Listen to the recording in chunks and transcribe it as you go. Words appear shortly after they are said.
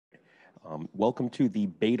Welcome to the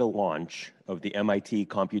beta launch of the MIT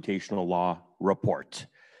Computational Law Report,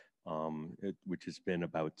 which has been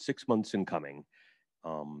about 6 months in coming.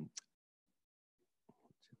 The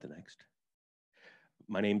next.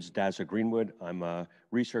 My name's Dazza Greenwood. I'm a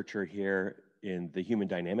researcher here in the Human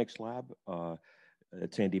Dynamics Lab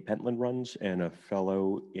that Sandy Pentland runs, and a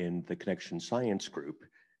fellow in the Connection Science Group.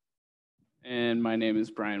 And my name is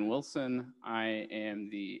Brian Wilson. I am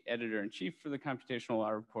the editor-in-chief for the Computational Law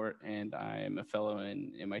Report, and I am a fellow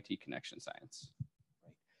in MIT Connection Science.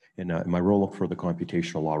 And my role for the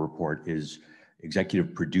Computational Law Report is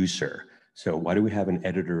executive producer. So why do we have an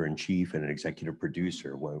editor-in-chief and an executive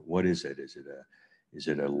producer? What is it? Is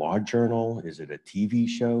it a law journal? Is it a TV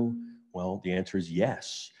show? Well, the answer is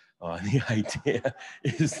yes. The idea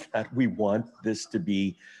is that we want this to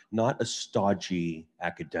be not a stodgy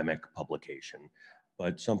academic publication,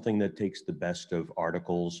 but something that takes the best of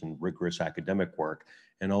articles and rigorous academic work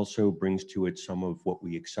and also brings to it some of what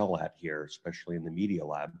we excel at here, especially in the media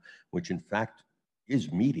lab, which in fact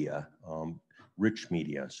is media, rich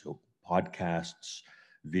media. So podcasts,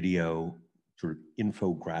 video, sort of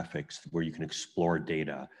infographics where you can explore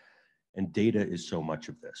data. And data is so much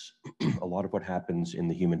of this. A lot of what happens in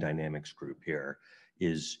the Human Dynamics group here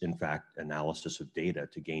is, in fact, analysis of data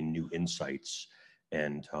to gain new insights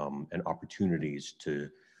and opportunities to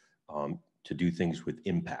do things with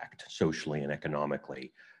impact socially and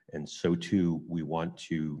economically. And so too, we want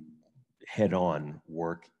to head on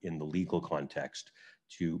work in the legal context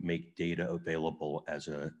to make data available as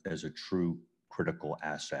a true critical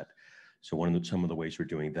asset. So some of the ways we're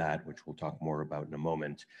doing that, which we'll talk more about in a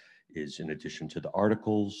moment, is in addition to the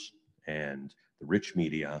articles and the rich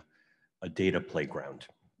media, a data playground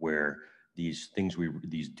where these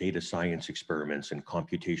data science experiments and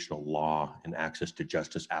computational law and access to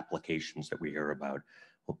justice applications that we hear about,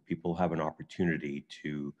 well, people have an opportunity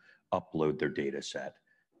to upload their data set,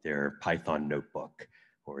 their Python notebook,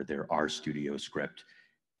 or their RStudio script,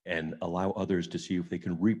 and allow others to see if they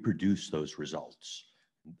can reproduce those results.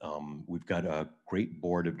 We've got a great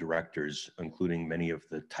board of directors, including many of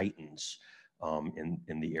the titans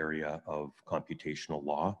in the area of computational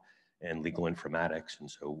law and legal informatics. And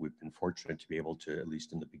so we've been fortunate to be able to, at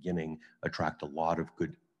least in the beginning, attract a lot of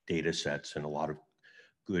good data sets and a lot of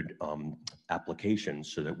good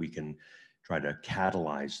applications so that we can try to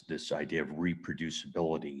catalyze this idea of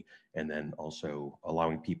reproducibility, and then also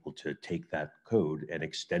allowing people to take that code and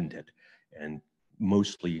extend it. And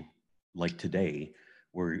mostly, like today,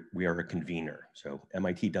 we are a convener. So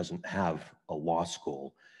MIT doesn't have a law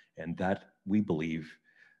school, and that, we believe,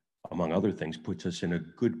 among other things, puts us in a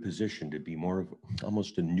good position to be more of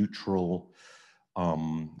almost a neutral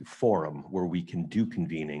forum where we can do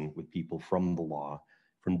convening with people from the law,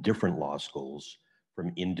 from different law schools,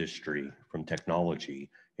 from industry, from technology,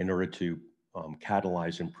 in order to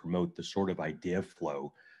catalyze and promote the sort of idea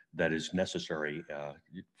flow that is necessary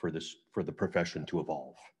for the profession to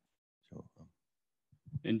evolve. So.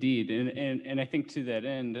 Indeed, and I think to that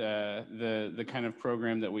end, the kind of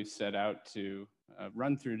program that we've set out to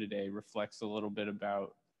run through today reflects a little bit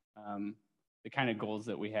about the kind of goals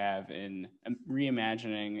that we have in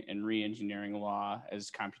reimagining and re-engineering law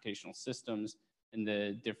as computational systems and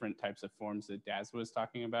the different types of forms that Daz was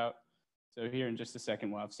talking about. So here in just a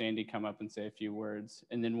second, we'll have Sandy come up and say a few words,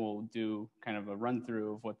 and then we'll do kind of a run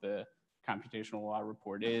through of what the Computational Law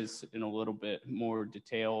Report is in a little bit more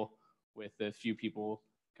detail, with a few people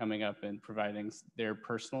coming up and providing their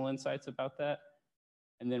personal insights about that.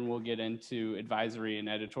 And then we'll get into advisory and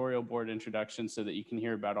editorial board introductions so that you can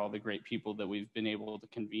hear about all the great people that we've been able to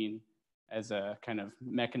convene as a kind of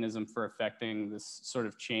mechanism for affecting this sort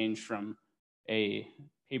of change from a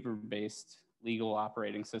paper-based legal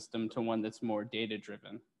operating system to one that's more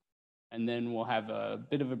data-driven. And then we'll have a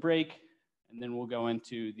bit of a break, and then we'll go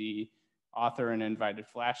into the author and invited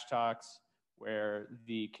flash talks, where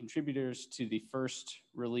the contributors to the first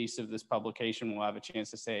release of this publication will have a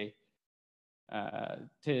chance to say,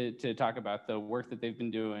 to talk about the work that they've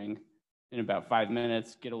been doing in about 5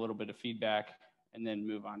 minutes, get a little bit of feedback, and then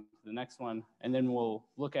move on to the next one. And then we'll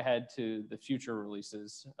look ahead to the future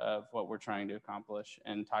releases of what we're trying to accomplish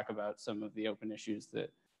and talk about some of the open issues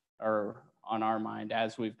that are on our mind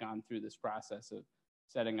as we've gone through this process of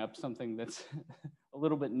setting up something that's a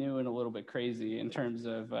little bit new and a little bit crazy in terms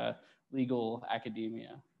of legal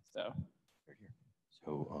academia.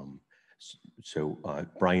 So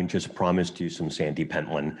Brian just promised you some Sandy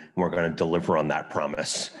Pentland, and we're going to deliver on that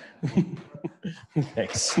promise.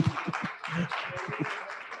 Thanks.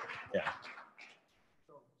 Yeah.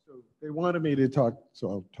 So they wanted me to talk, so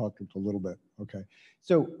I'll talk a little bit. Okay.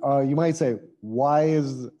 So you might say, why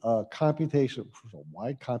is why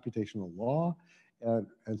computational law?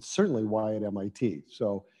 And certainly why at MIT?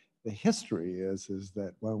 So the history is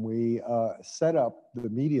that when we set up the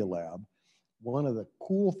Media Lab, one of the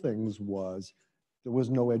cool things was there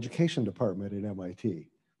was no education department at MIT. The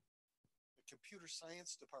computer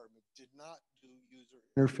science department did not do user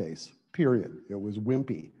interface, period. It was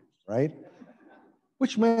wimpy, right?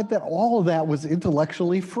 Which meant that all of that was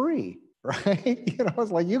intellectually free, right? You know,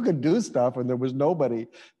 it's like you could do stuff and there was nobody,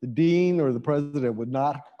 the dean or the president would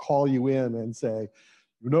not call you in and say,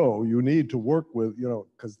 no, you need to work with, you know,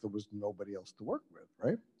 because there was nobody else to work with,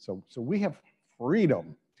 right? So we have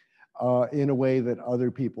freedom in a way that other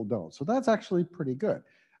people don't. So that's actually pretty good.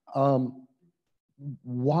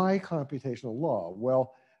 Why computational law?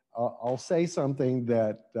 Well, I'll say something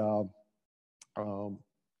that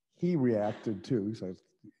he reacted to. So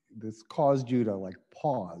this caused you to like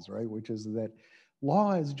pause, right? Which is that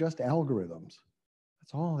law is just algorithms.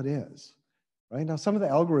 That's all it is, right? Now, some of the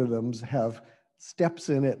algorithms have steps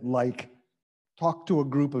in it like talk to a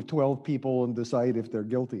group of 12 people and decide if they're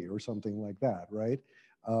guilty or something like that, right?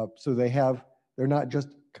 So they're not just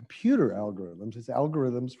computer algorithms, it's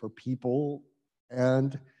algorithms for people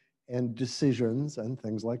and decisions and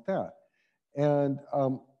things like that. And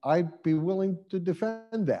I'd be willing to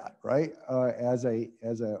defend that, right? As a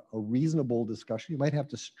reasonable discussion. You might have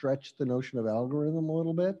to stretch the notion of algorithm a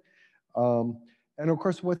little bit. And of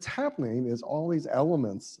course, what's happening is all these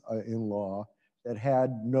elements in law that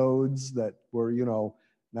had nodes that were, you know,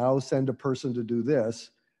 now send a person to do this,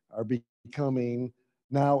 are becoming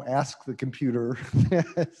now ask the computer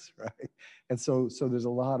this, right? And so there's a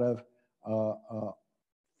lot of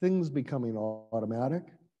things becoming automatic.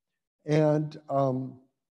 And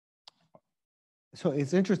so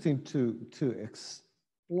it's interesting to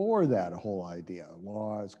explore that whole idea.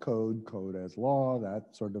 Law as code, code as law,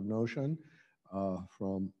 that sort of notion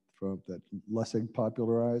from that Lessig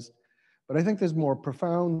popularized. But I think there's more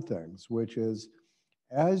profound things, which is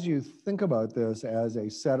as you think about this as a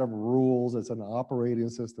set of rules, as an operating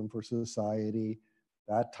system for society,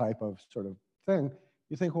 that type of sort of thing,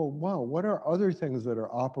 you think, well, wow, what are other things that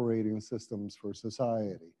are operating systems for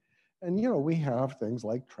society? And, you know, we have things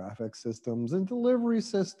like traffic systems and delivery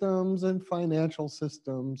systems and financial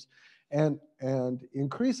systems. And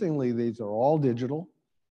increasingly, these are all digital,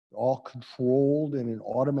 all controlled in an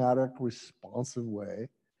automatic, responsive way.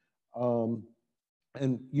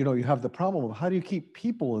 And, you know, you have the problem of how do you keep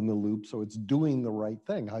people in the loop so it's doing the right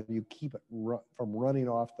thing? How do you keep it from running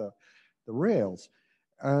off the rails?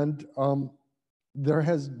 And there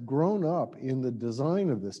has grown up in the design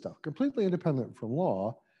of this stuff, completely independent from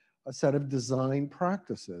law, a set of design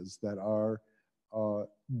practices that are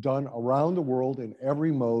done around the world in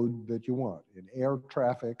every mode that you want, in air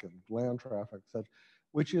traffic and land traffic, such,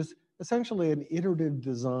 which is essentially an iterative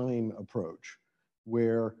design approach,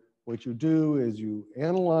 where what you do is you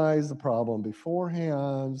analyze the problem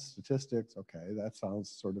beforehand, statistics, okay, that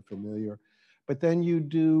sounds sort of familiar, but then you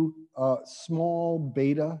do small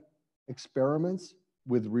beta experiments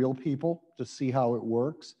with real people to see how it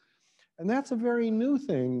works. And that's a very new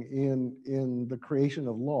thing in the creation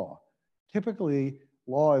of law. Typically,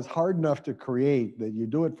 law is hard enough to create that you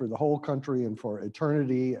do it for the whole country and for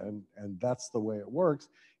eternity, and that's the way it works.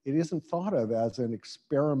 It isn't thought of as an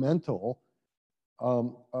experimental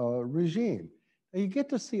regime. And you get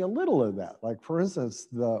to see a little of that. Like, for instance,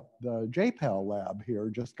 the JPAL lab here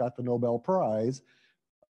just got the Nobel Prize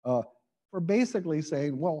for basically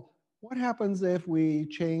saying, well, what happens if we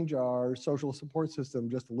change our social support system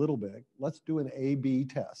just a little bit? Let's do an A/B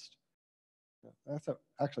test. That's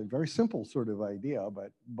actually very simple sort of idea,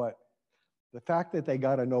 but the fact that they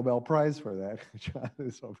got a Nobel Prize for that, John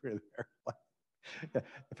is over there.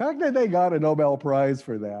 The fact that they got a Nobel Prize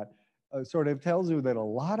for that sort of tells you that a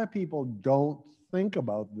lot of people don't think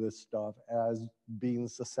about this stuff as being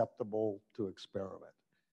susceptible to experiment.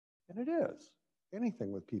 And it is.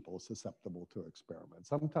 Anything with people is susceptible to experiment.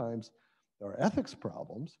 Sometimes there are ethics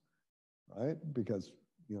problems, right? Because,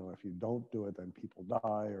 you know, if you don't do it, then people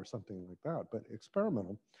die or something like that, but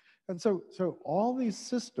experimental. And so all these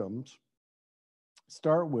systems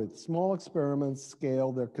start with small experiments,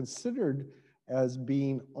 scale. They're considered as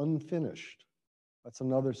being unfinished. That's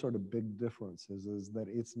another sort of big difference is that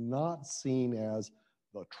it's not seen as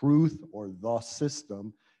the truth or the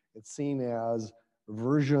system. It's seen as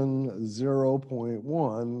version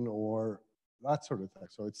 0.1 or that sort of thing.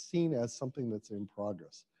 So it's seen as something that's in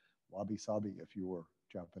progress. Wabi-sabi if you were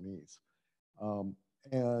Japanese.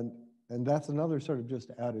 And that's another sort of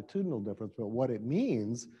just attitudinal difference. But what it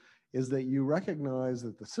means is that you recognize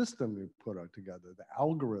that the system you put out together, the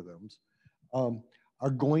algorithms, are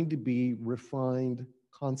going to be refined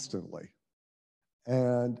constantly.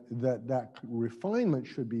 And that refinement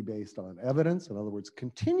should be based on evidence, in other words,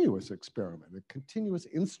 continuous experiment, a continuous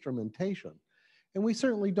instrumentation. And we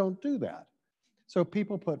certainly don't do that. So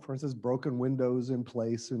people put, for instance, broken windows in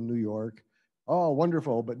place in New York. Oh,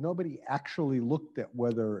 wonderful, but nobody actually looked at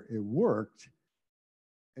whether it worked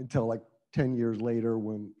until like 10 years later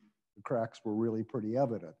when the cracks were really pretty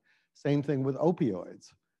evident. Same thing with opioids,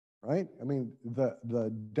 right? I mean,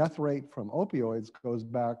 the death rate from opioids goes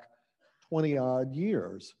back 20 odd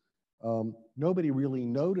years. Nobody really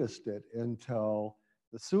noticed it until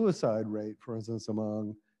the suicide rate, for instance,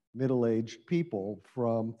 among middle-aged people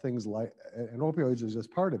from things like, and opioids is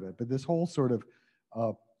just part of it, but this whole sort of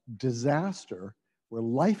disaster where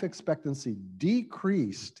life expectancy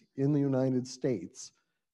decreased in the United States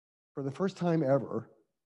for the first time ever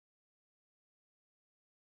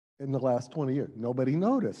in the last 20 years. Nobody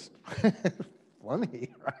noticed.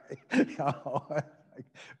 Funny, right? You know,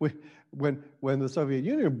 when the Soviet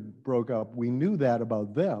Union broke up, we knew that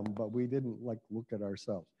about them, but we didn't like look at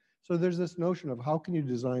ourselves. So there's this notion of how can you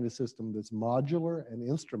design a system that's modular and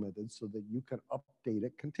instrumented so that you can update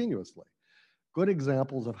it continuously. Good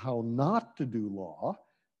examples of how not to do law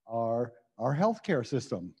are our healthcare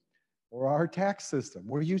system or our tax system,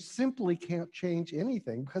 where you simply can't change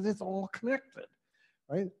anything because it's all connected,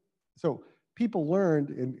 right? So people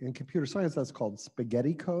learned in computer science, that's called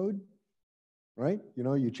spaghetti code, right? You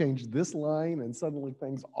know, you change this line and suddenly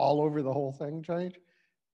things all over the whole thing change.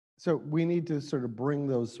 So we need to sort of bring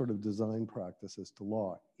those sort of design practices to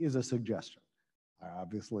law, is a suggestion.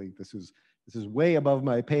 Obviously, this is way above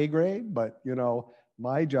my pay grade, but you know,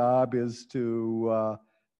 my job is to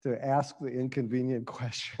ask the inconvenient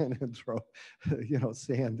question and throw, you know,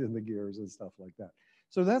 sand in the gears and stuff like that.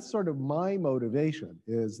 So that's sort of my motivation,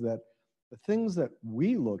 is that the things that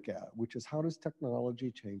we look at, which is how does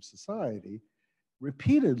technology change society,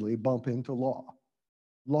 repeatedly bump into law.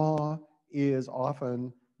 Law is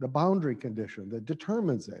often the boundary condition that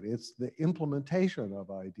determines it. It's the implementation of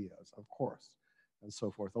ideas, of course, and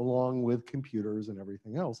so forth, along with computers and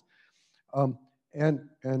everything else.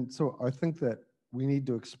 And so I think that we need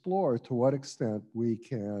to explore to what extent we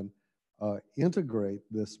can integrate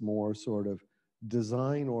this more sort of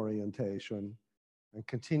design orientation and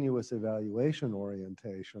continuous evaluation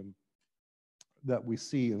orientation that we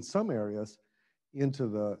see in some areas into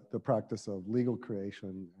the practice of legal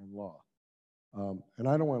creation and law. And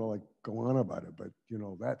I don't want to like go on about it, but you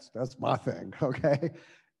know, that's my thing, okay?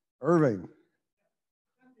 Irving.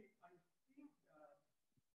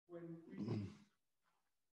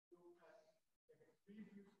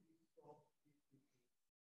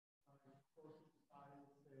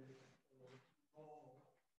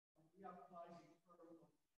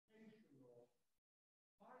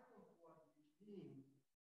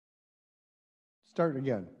 Start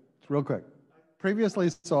again, real quick.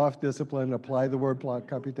 Previously soft discipline, apply the word plot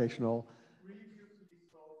computational. Previously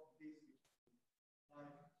soft discipline,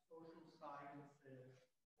 like social sciences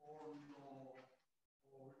or law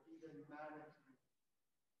or even management.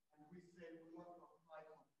 And we say we want to apply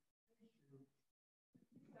computation.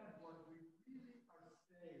 That what we really are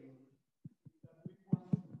saying is that we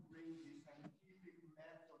want to bring the scientific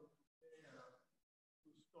method to bear to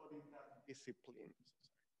study that discipline.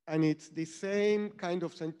 And it's the same kind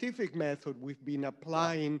of scientific method we've been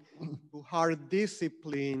applying to hard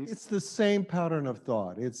disciplines. It's the same pattern of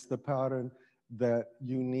thought. It's the pattern that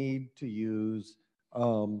you need to use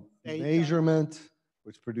measurement,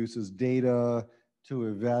 which produces data, to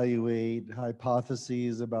evaluate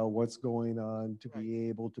hypotheses about what's going on, to be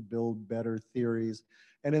able to build better theories.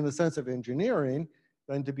 And in the sense of engineering,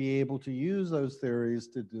 then to be able to use those theories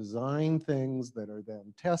to design things that are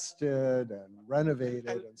then tested and renovated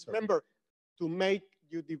and so on. Remember,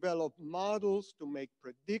 you develop models to make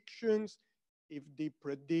predictions. If the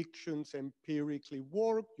predictions empirically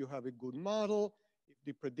work, you have a good model. If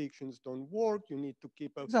the predictions don't work, you need to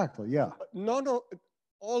keep up. Exactly, yeah. But not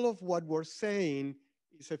all of what we're saying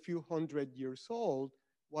is a few hundred years old.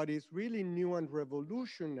 What is really new and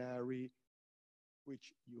revolutionary,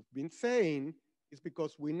 which you've been saying, is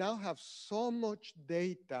because we now have so much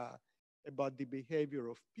data about the behavior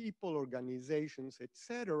of people, organizations,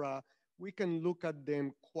 etc. We can look at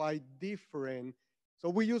them quite different. So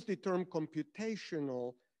we use the term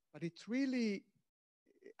computational, but it's really,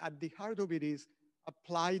 at the heart of it is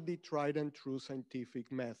apply the tried and true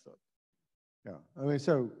scientific method. Yeah, I mean,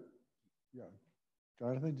 so, yeah.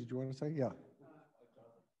 Jonathan, did you want to say? Yeah.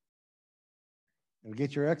 And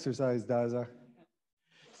get your exercise, Daza.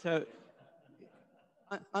 So,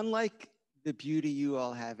 unlike the beauty you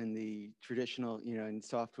all have in the traditional, in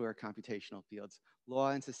software computational fields,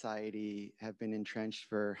 law and society have been entrenched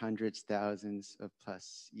for hundreds, thousands of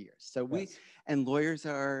plus years. So and lawyers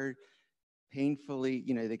are painfully,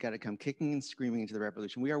 they got to come kicking and screaming into the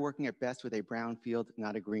revolution. We are working at best with a brown field,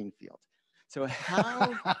 not a green field. So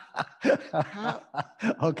how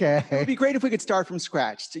okay. It would be great if we could start from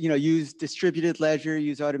scratch to, use distributed ledger,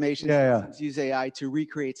 use automation systems, use AI to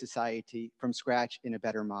recreate society from scratch in a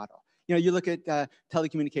better model. You look at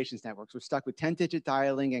telecommunications networks, we're stuck with 10-digit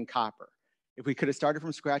dialing and copper. If we could have started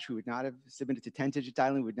from scratch, we would not have submitted to 10-digit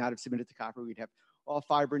dialing, we would not have submitted to copper, we'd have all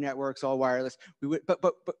fiber networks, all wireless. We would,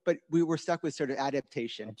 but we were stuck with sort of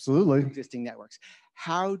adaptation. Absolutely. To existing networks.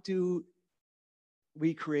 How do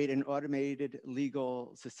we create an automated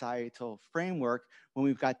legal societal framework when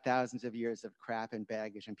we've got thousands of years of crap and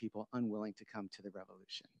baggage and people unwilling to come to the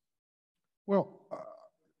revolution? Well,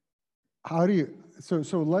 how do you,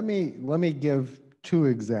 so let me give two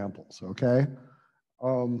examples, okay?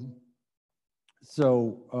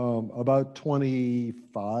 About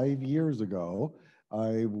 25 years ago,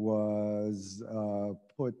 I was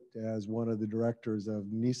put as one of the directors of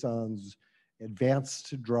Nissan's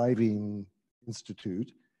Advanced Driving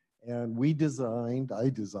Institute, and I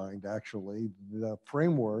designed actually the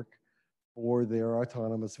framework for their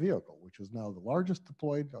autonomous vehicle, which is now the largest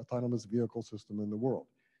deployed autonomous vehicle system in the world.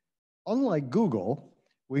 Unlike Google,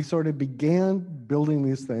 we sort of began building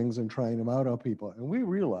these things and trying them out on people, and we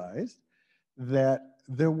realized that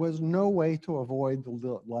there was no way to avoid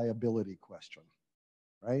the liability question,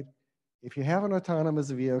 right? If you have an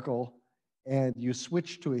autonomous vehicle and you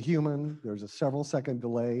switch to a human, there's a several second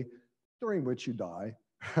delay during which you die,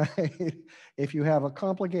 right? If you have a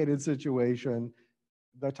complicated situation,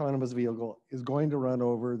 the autonomous vehicle is going to run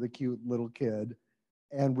over the cute little kid,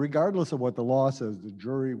 and regardless of what the law says, the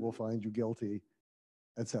jury will find you guilty,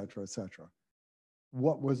 et cetera, et cetera.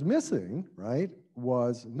 What was missing, right,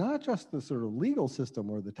 was not just the sort of legal system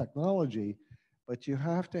or the technology, but you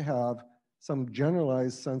have to have some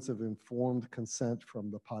generalized sense of informed consent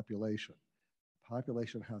from the population. The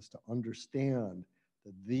population has to understand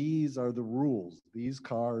that these are the rules. These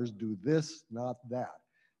cars do this, not that.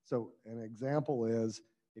 So an example is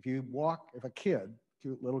if a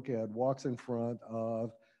cute little kid walks in front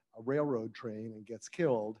of a railroad train and gets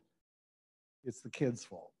killed, it's the kid's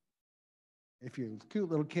fault. If a cute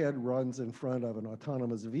little kid runs in front of an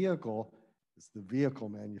autonomous vehicle, it's the vehicle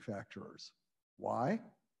manufacturers. Why?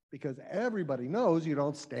 Because everybody knows you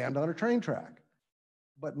don't stand on a train track.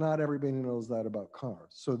 But not everybody knows that about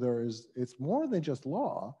cars. So it's more than just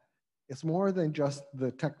law. It's more than just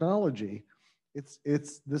the technology. It's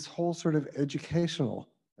this whole sort of educational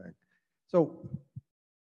thing. So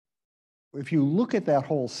if you look at that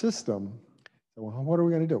whole system, well, what are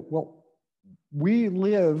we going to do? Well, we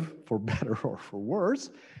live, for better or for worse,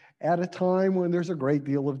 at a time when there's a great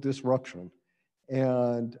deal of disruption.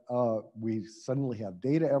 And we suddenly have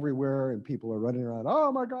data everywhere, and people are running around,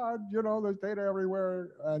 oh my God, there's data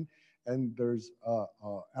everywhere. And there's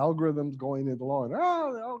algorithms going into law, and the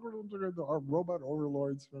algorithms are robot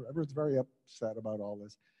overlords. Everyone's very upset about all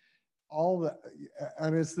this.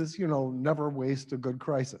 And it's this, never waste a good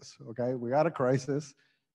crisis, okay? We got a crisis,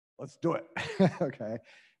 let's do it, okay?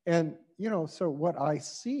 And, so what I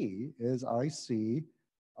see is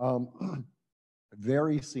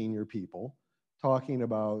very senior people talking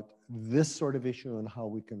about this sort of issue and how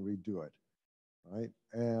we can redo it, right?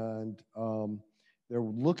 And they're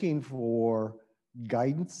looking for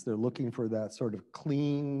guidance. They're looking for that sort of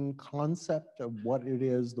clean concept of what it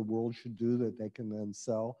is the world should do that they can then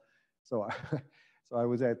sell. So I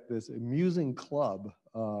was at this amusing club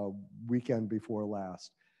weekend before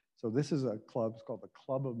last. So this is a club, it's called the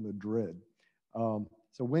Club of Madrid. So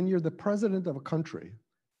when you're the president of a country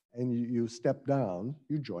and you step down,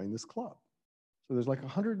 you join this club. So there's like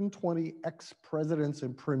 120 ex-presidents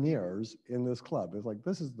and premiers in this club. It's like,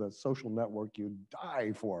 this is the social network you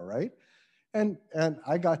die for, right? And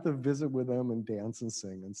I got to visit with them and dance and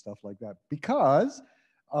sing and stuff like that because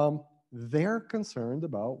they're concerned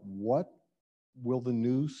about what will the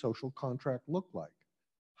new social contract look like?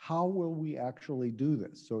 How will we actually do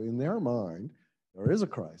this? So in their mind, there is a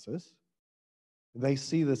crisis. They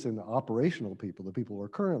see this in the operational people, the people who are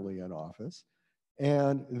currently in office,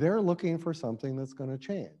 and they're looking for something that's going to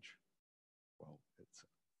change. Well, it's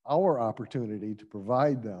our opportunity to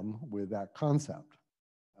provide them with that concept.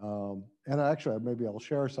 And actually, maybe I'll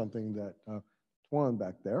share something that Tuan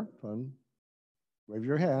back there, Tuan, wave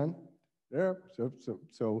your hand. There,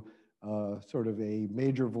 sort of a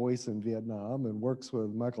major voice in Vietnam and works with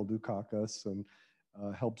Michael Dukakis and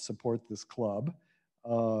helps support this club.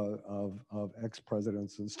 of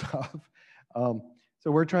ex-presidents and stuff. So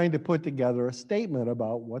we're trying to put together a statement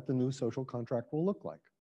about what the new social contract will look like,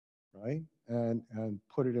 right? And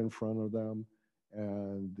put it in front of them.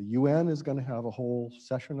 And the UN is going to have a whole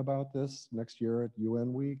session about this next year at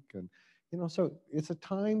UN Week. And, you know, so it's a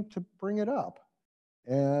time to bring it up.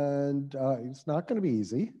 And it's not going to be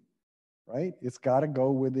easy, right? It's got to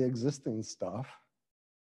go with the existing stuff.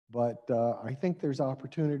 But I think there's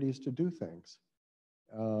opportunities to do things.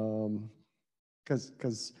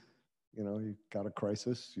 Because you know, you've got a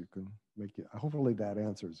crisis, you can make it. Hopefully that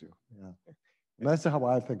answers you. Yeah. And that's how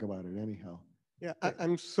I think about it anyhow. Yeah,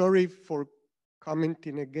 I'm sorry for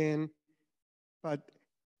commenting again, but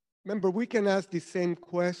remember, we can ask the same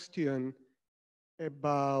question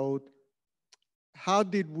about how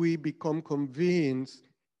did we become convinced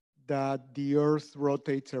that the Earth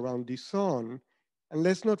rotates around the sun? And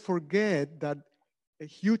let's not forget that a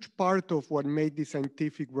huge part of what made the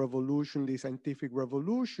scientific revolution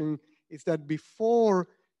is that before,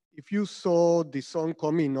 if you saw the sun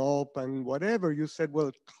coming up and whatever, you said,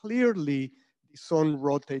 well, clearly the sun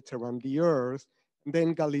rotates around the Earth. And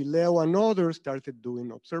then Galileo and others started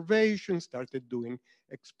doing observations, started doing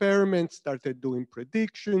experiments, started doing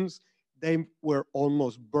predictions. They were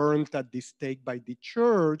almost burned at the stake by the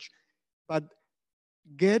church. But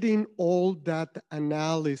getting all that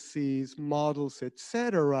analysis, models,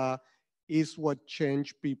 etc., is what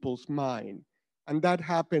changed people's mind. And that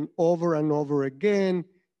happened over and over again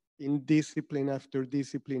in discipline after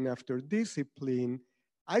discipline after discipline.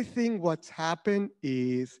 I think what's happened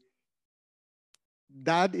is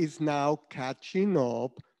that is now catching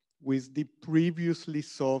up with the previously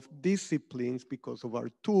soft disciplines because of our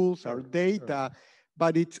tools, our data,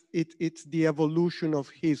 but it's the evolution of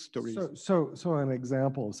history. So an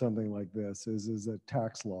example of something like this is that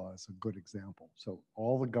tax law is a good example. So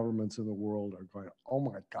all the governments in the world are going, oh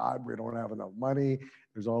my God, we don't have enough money.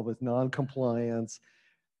 There's all this non-compliance.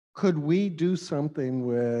 Could we do something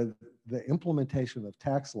with the implementation of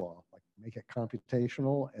tax law, like make it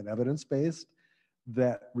computational and evidence-based,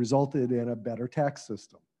 that resulted in a better tax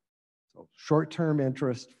system? So short-term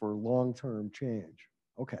interest for long-term change.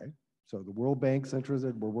 Okay, so the World Bank's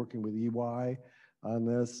interested. We're working with EY on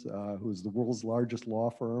this, who's the world's largest law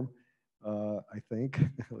firm, I think,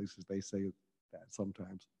 at least as they say that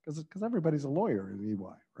sometimes, because everybody's a lawyer in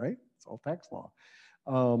EY, right? It's all tax law.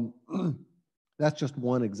 That's just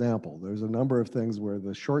one example. There's a number of things where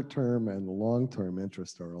the short-term and the long-term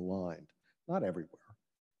interests are aligned. Not everywhere.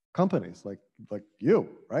 Companies like you,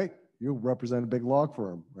 right? You represent a big law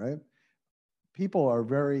firm, right? People are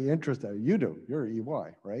very interested. You do. You're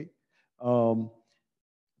EY, right?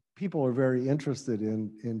 People are very interested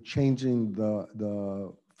in changing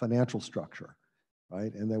the financial structure,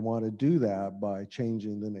 right? And they want to do that by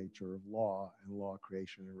changing the nature of law and law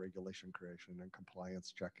creation and regulation creation and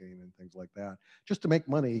compliance checking and things like that, just to make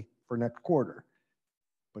money for next quarter.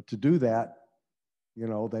 But to do that, you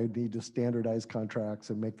know, they need to standardize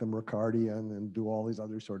contracts and make them Ricardian and do all these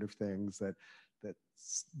other sort of things that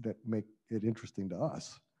make it interesting to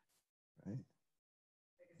us, right?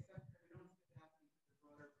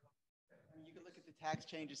 You can look at the tax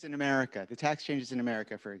changes in America. The tax changes in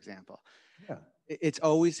America, for example. Yeah. It's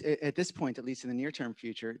always, at this point, at least in the near-term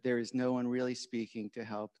future, there is no one really speaking to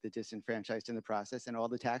help the disenfranchised in the process, and all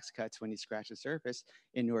the tax cuts, when you scratch the surface,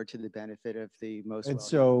 inure to the benefit of the most. And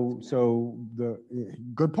so the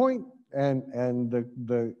good point, and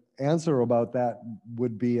the answer about that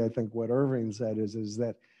would be, I think, what Irving said is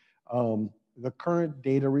that the current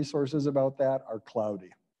data resources about that are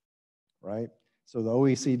cloudy, right? So the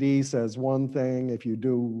OECD says one thing. If you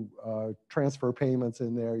do transfer payments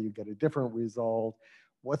in there, you get a different result.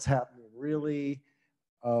 What's happening really?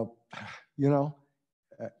 You know,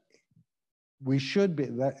 we should be,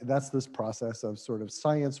 that's this process of sort of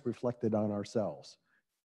science reflected on ourselves,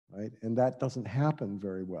 right? And that doesn't happen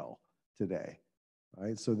very well today,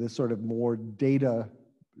 right? So this sort of more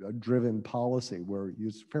data-driven policy where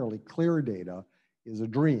use fairly clear data is a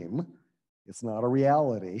dream. It's not a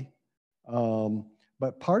reality.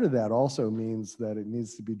 But part of that also means that it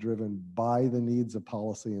needs to be driven by the needs of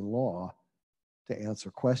policy and law to answer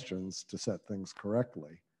questions, to set things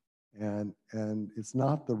correctly. And it's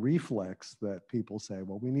not the reflex that people say,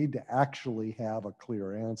 well, we need to actually have a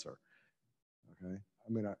clear answer, okay?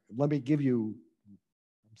 I mean, let me give you,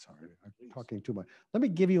 I'm sorry, I'm talking too much. Let me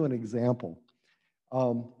give you an example.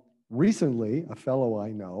 Recently, a fellow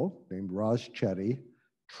I know named Raj Chetty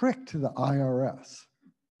tricked the IRS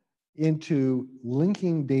into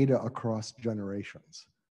linking data across generations,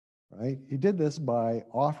 right? He did this by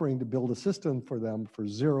offering to build a system for them for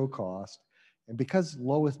zero cost And because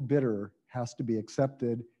lowest bidder has to be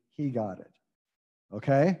accepted, he got it,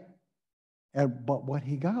 okay? But what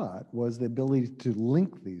he got was the ability to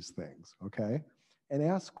link these things, okay? And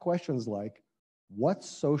ask questions like, what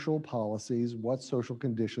social policies, what social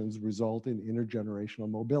conditions result in intergenerational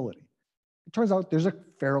mobility? It turns out there's a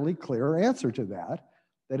fairly clear answer to that,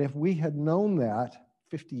 that if we had known that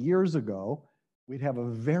 50 years ago, we'd have a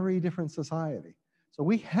very different society. So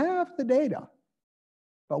we have the data,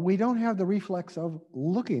 but we don't have the reflex of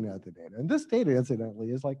looking at the data. And this data,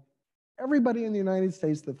 incidentally, is like everybody in the United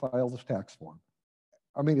States that files a tax form.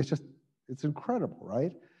 I mean, it's incredible,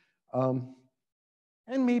 right?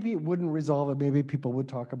 And maybe it wouldn't resolve it. Maybe people would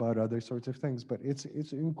talk about other sorts of things, but it's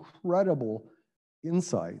incredible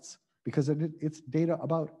insights because it's data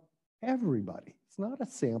about everybody. It's not a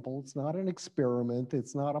sample. It's not an experiment.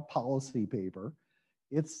 It's not a policy paper.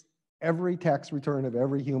 It's every tax return of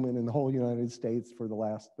every human in the whole United States for the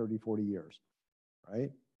last 30, 40 years, right?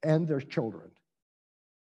 And their children.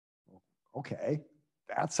 Okay,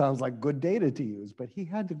 that sounds like good data to use, but he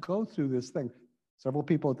had to go through this thing. Several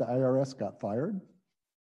people at the IRS got fired.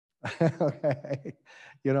 Okay,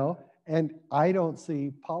 you know, and I don't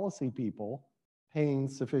see policy people paying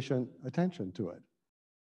sufficient attention to it.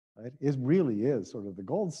 Right? It really is sort of the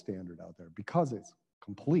gold standard out there because it's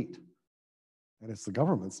complete. And it's the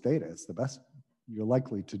government's data. It's the best you're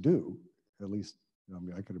likely to do, at least, you know, I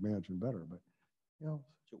mean, I could imagine better, but, you know.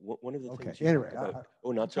 So one of the Okay, things you anyway, talked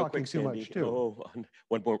about, not so quick, too Sandy. much too. Oh,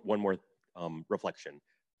 one more reflection.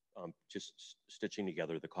 Just stitching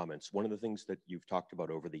together the comments. One of the things that you've talked about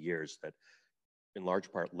over the years that in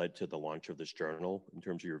large part led to the launch of this journal in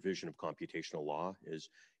terms of your vision of computational law is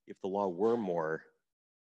if the law were more,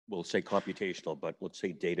 we'll say computational, but let's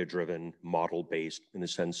say data-driven, model-based, in a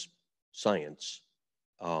sense, science,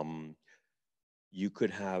 you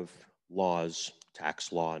could have laws,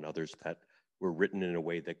 tax law and others that were written in a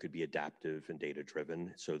way that could be adaptive and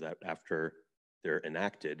data-driven so that after they're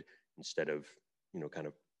enacted, instead of, you know, kind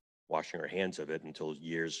of washing our hands of it until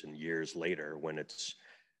years and years later when it's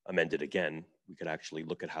amended again, we could actually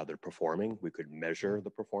look at how they're performing. We could measure the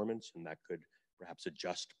performance and that could perhaps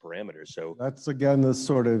adjust parameters. So that's again, this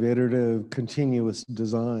sort of iterative, continuous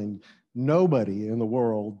design. Nobody in the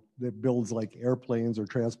world that builds like airplanes or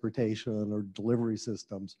transportation or delivery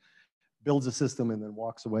systems builds a system and then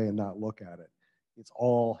walks away and not look at it. It's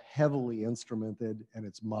all heavily instrumented and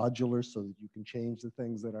it's modular so that you can change the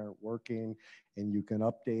things that aren't working and you can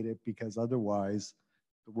update it because otherwise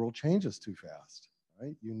the world changes too fast,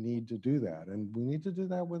 right? You need to do that. And we need to do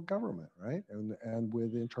that with government, right? And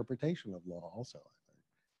with interpretation of law also, I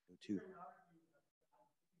think, too.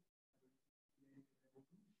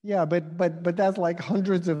 Yeah, but that's like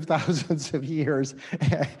hundreds of thousands of years,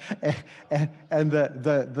 and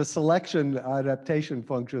the selection adaptation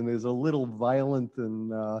function is a little violent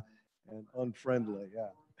and unfriendly. Yeah,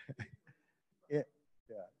 yeah.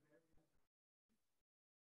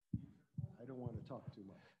 I don't want to talk too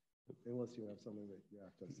much unless you have something that you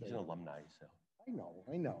have to say. He's an alumni, so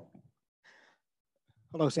I know.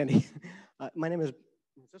 Hello, Sandy. My name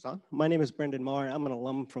is Brendan Marr. I'm an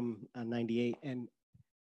alum from '98, and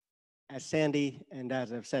as Sandy and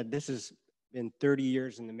as I've said, this has been 30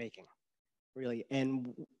 years in the making, really.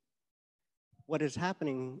 And what is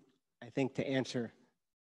happening, I think, to answer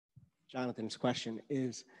Jonathan's question,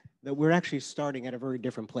 is that we're actually starting at a very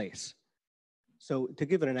different place. So to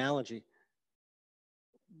give an analogy,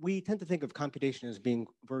 we tend to think of computation as being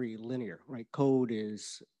very linear, right? Code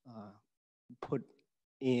is put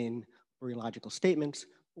in very logical statements.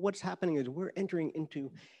 What's happening is we're entering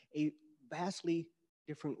into a vastly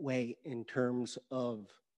different way in terms of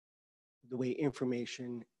the way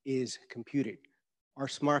information is computed. Our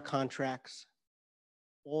smart contracts,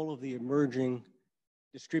 all of the emerging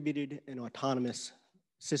distributed and autonomous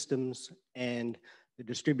systems and the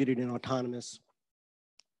distributed and autonomous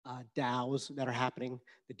DAOs that are happening,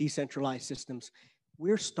 the decentralized systems,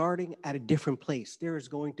 we're starting at a different place. There is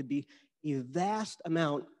going to be a vast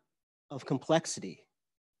amount of complexity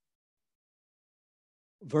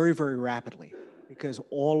very, very rapidly because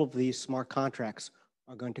all of these smart contracts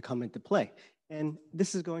are going to come into play. And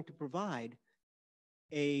this is going to provide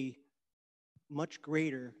a much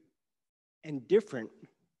greater and different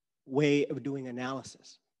way of doing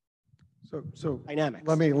analysis. So dynamics.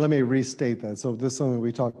 Let me restate that. So this is something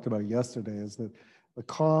we talked about yesterday is that the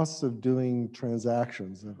costs of doing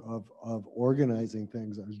transactions, of organizing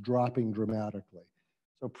things is dropping dramatically.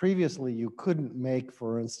 So previously you couldn't make,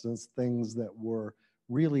 for instance, things that were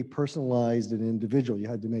really personalized and individual. You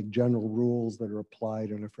had to make general rules that are applied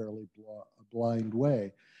in a fairly blind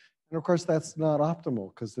way. And of course, that's not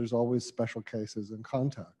optimal because there's always special cases and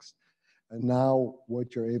context. And now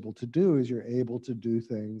what you're able to do is you're able to do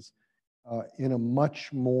things in a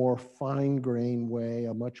much more fine-grained way,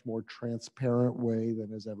 a much more transparent way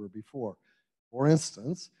than as ever before. For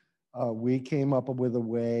instance, we came up with a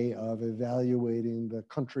way of evaluating the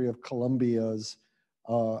country of Colombia's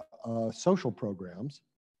social programs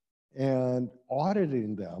and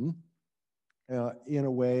auditing them in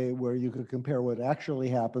a way where you could compare what actually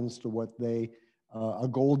happens to what they, a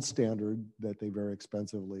gold standard that they very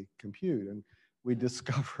expensively compute. And we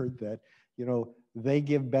discovered that, you know, they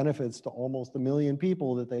give benefits to almost 1 million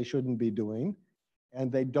people that they shouldn't be doing,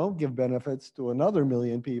 and they don't give benefits to another 1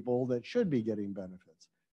 million people that should be getting benefits.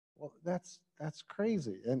 Well, that's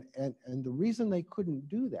crazy. And the reason they couldn't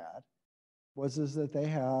do that is that they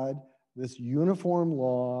had this uniform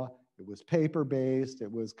law. It was paper-based.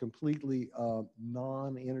 It was completely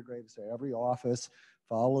non-integrated. So every office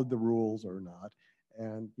followed the rules or not.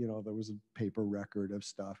 And, you know, there was a paper record of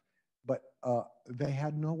stuff. But they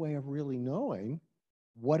had no way of really knowing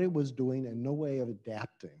what it was doing and no way of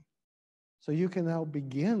adapting. So you can now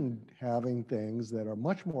begin having things that are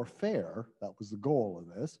much more fair. That was the goal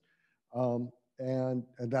of this. And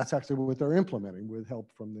that's actually what they're implementing with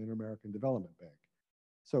help from the Inter-American Development Bank.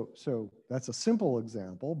 So that's a simple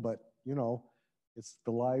example, but you know, it's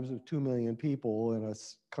the lives of 2 million people in a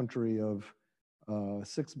country of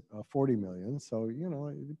 40 million. So, you know,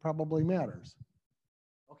 it probably matters.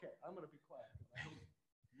 Okay, I'm gonna be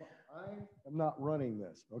quiet. I am not running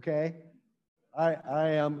this, okay? I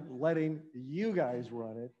am letting you guys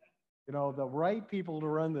run it. You know, the right people to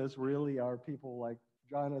run this really are people like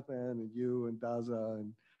Jonathan and you and Daza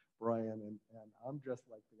and Brian, and I'm just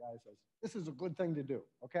like the guy says, this is a good thing to do,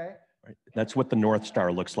 okay? Right. That's what the North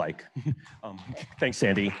Star looks like. Thanks,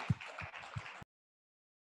 Sandy.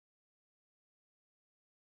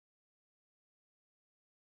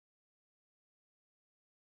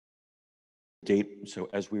 So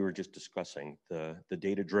as we were just discussing, the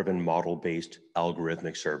data-driven model-based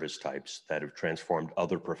algorithmic service types that have transformed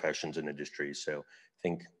other professions and industries. So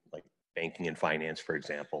think like banking and finance, for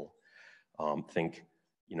example. Think,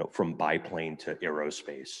 you know, from biplane to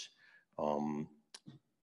aerospace.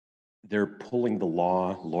 They're pulling the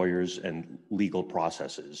law, lawyers, and legal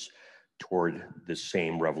processes toward the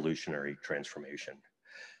same revolutionary transformation.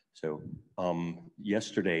 So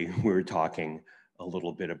yesterday we were talking a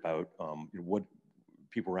little bit about what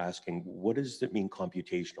people were asking, what does it mean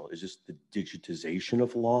computational? Is this the digitization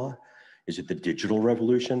of law? Is it the digital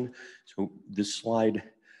revolution? So this slide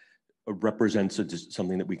represents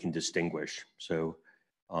something that we can distinguish. So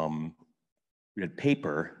we had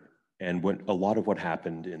paper, and a lot of what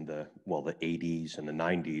happened in the 80s and the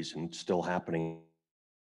 90s and still happening.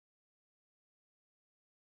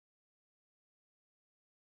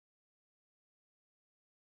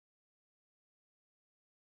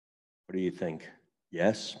 What do you think?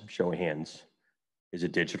 Yes, show of hands. Is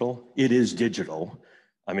it digital? It is digital.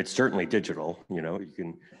 I mean, it's certainly digital, you know,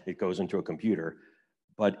 it goes into a computer,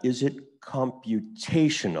 but is it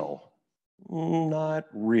computational? Not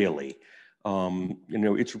really. You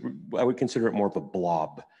know, I would consider it more of a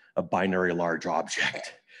blob, a binary large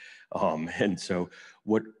object. And so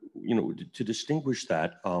you know, to distinguish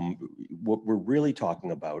that, what we're really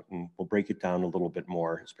talking about, and we'll break it down a little bit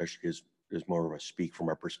more, especially as more of a speak from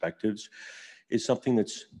our perspectives, is something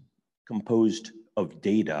that's composed of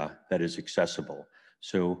data that is accessible.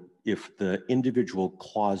 So if the individual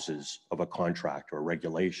clauses of a contract or a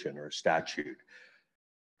regulation or a statute,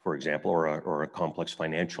 for example, or a complex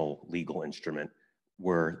financial legal instrument,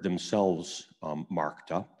 were themselves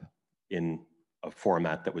marked up in a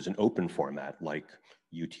format that was an open format, like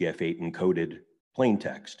UTF-8 encoded plain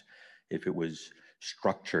text. If it was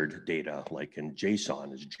structured data, like in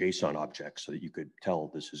JSON, as JSON objects, so that you could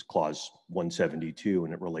tell this is clause 172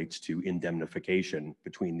 and it relates to indemnification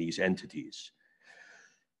between these entities.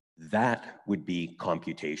 That would be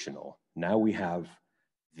computational. Now we have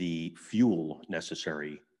the fuel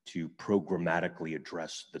necessary to programmatically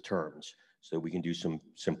address the terms. So we can do some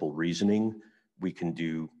simple reasoning, we can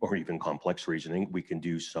do, or even complex reasoning, we can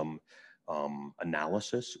do some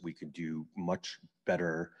analysis, we could do much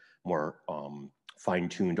better, more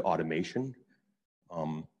fine-tuned automation.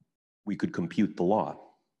 We could compute the law.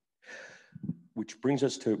 Which brings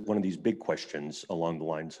us to one of these big questions along the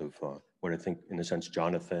lines of what I think, in a sense,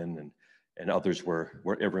 Jonathan and others where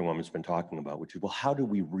everyone has been talking about, which is, well, how do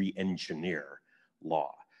we re-engineer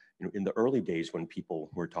law? You know, in the early days when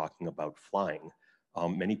people were talking about flying,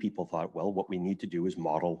 many people thought, well, what we need to do is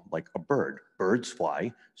model like a bird. Birds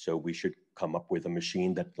fly, so we should come up with a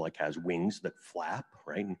machine that like has wings that flap,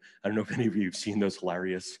 right? And I don't know if any of you have seen those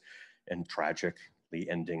hilarious and tragic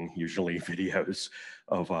ending, usually videos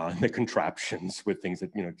of the contraptions with things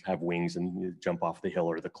that, have wings and jump off the hill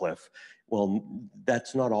or the cliff. Well,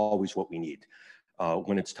 that's not always what we need.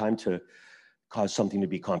 When it's time to cause something to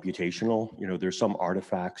be computational, there's some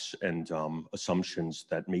artifacts and assumptions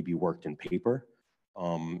that maybe worked in paper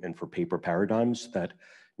and for paper paradigms that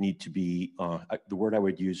need to be, the word I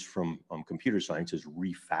would use from computer science is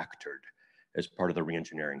refactored as part of the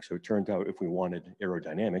reengineering. So it turned out if we wanted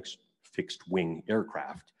aerodynamics, fixed wing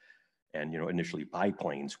aircraft, and initially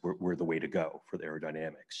biplanes were the way to go for the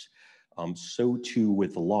aerodynamics. So too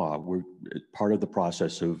with the law, we're part of the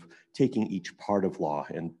process of taking each part of law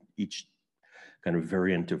and each kind of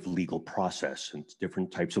variant of legal process, and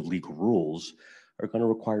different types of legal rules are going to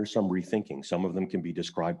require some rethinking. Some of them can be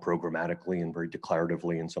described programmatically and very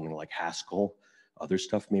declaratively in something like Haskell. Other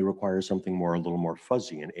stuff may require something more, a little more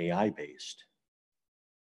fuzzy and AI based.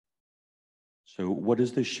 So what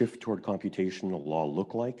does this shift toward computational law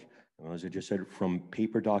look like? Well, as I just said, from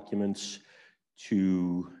paper documents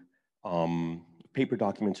to paper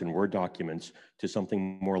documents and Word documents to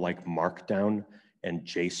something more like Markdown and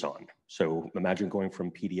JSON. So imagine going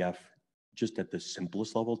from PDF just at the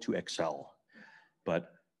simplest level to Excel.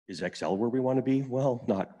 But is Excel where we want to be? Well,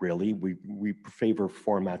 not really. We favor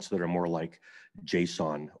formats that are more like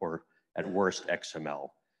JSON or at worst XML,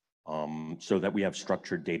 so that we have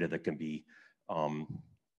structured data that can be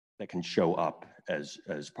that can show up as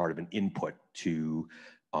part of an input to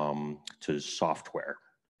software.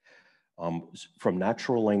 From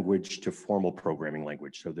natural language to formal programming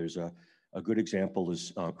language. So there's a good example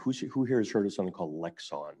is, who here has heard of something called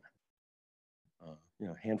Lexon?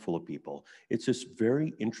 A handful of people. It's this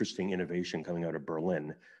very interesting innovation coming out of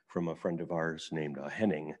Berlin from a friend of ours named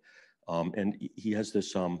Henning. And he has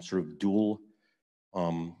this sort of dual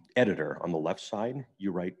editor. On the left side,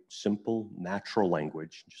 you write simple natural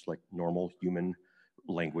language, just like normal human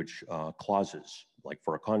language clauses, like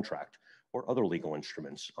for a contract or other legal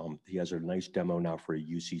instruments. He has a nice demo now for a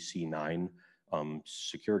UCC 9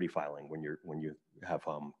 security filing when you have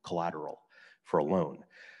collateral for a loan.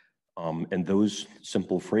 And those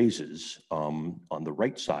simple phrases on the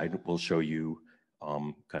right side will show you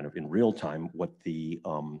kind of in real time what the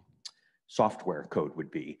software code would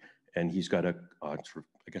be. And he's got a sort of,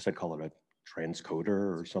 I guess I'd call it a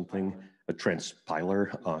transcoder or something, a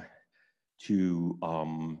transpiler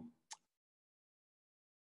to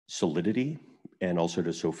Solidity and also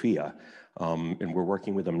to Sophia. And we're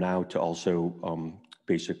working with them now to also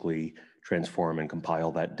basically transform and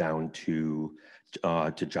compile that down to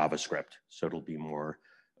JavaScript. So it'll be more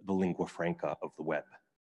the lingua franca of the web.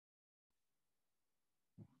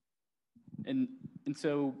 And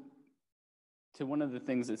so to one of the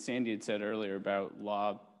things that Sandy had said earlier about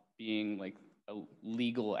law being like a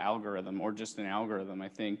legal algorithm or just an algorithm, I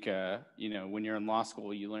think, when you're in law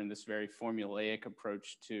school, you learn this very formulaic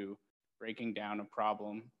approach to breaking down a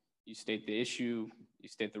problem. You state the issue, you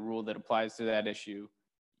state the rule that applies to that issue,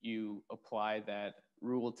 you apply that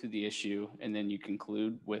rule to the issue, and then you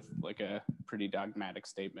conclude with like a pretty dogmatic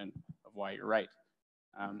statement of why you're right.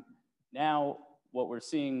 Now, what we're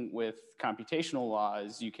seeing with computational law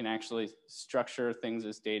is you can actually structure things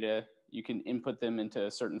as data, you can input them into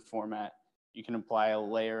a certain format, you can apply a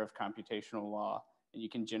layer of computational law, and you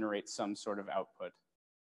can generate some sort of output.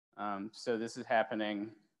 So this is happening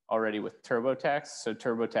already with TurboTax. So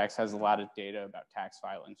TurboTax has a lot of data about tax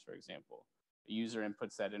filings, for example. The user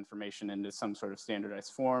inputs that information into some sort of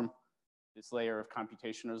standardized form. This layer of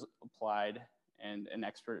computation is applied, and an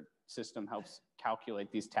expert system helps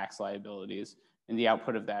calculate these tax liabilities. And the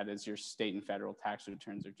output of that is your state and federal tax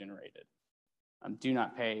returns are generated. Do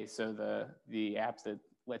not pay, so the app that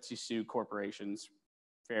lets you sue corporations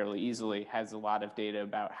fairly easily has a lot of data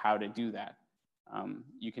about how to do that.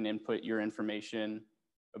 You can input your information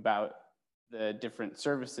about the different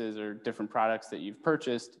services or different products that you've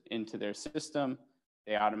purchased into their system.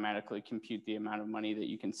 They automatically compute the amount of money that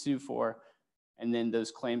you can sue for, and then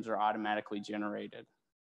those claims are automatically generated.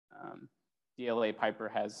 DLA Piper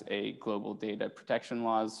has a global data protection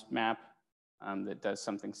laws map that does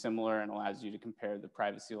something similar and allows you to compare the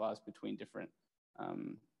privacy laws between different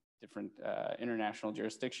international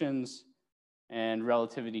jurisdictions. And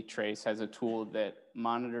Relativity Trace has a tool that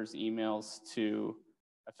monitors emails to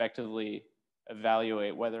effectively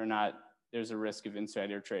evaluate whether or not there's a risk of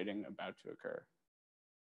insider trading about to occur.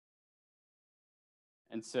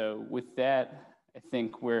 And so with that, I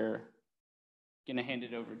think we're going to hand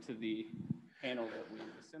it over to the panel that we've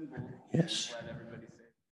assembled. Yes. Let everybody say.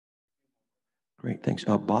 Great, thanks.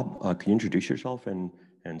 Bob, can you introduce yourself and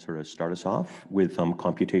sort of start us off with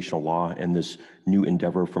computational law and this new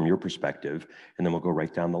endeavor from your perspective, and then we'll go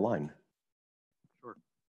right down the line. Sure.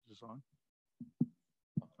 this on?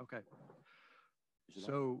 Okay.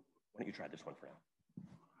 So why don't you try this one for now?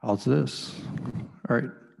 How's this? All right.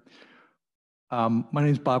 My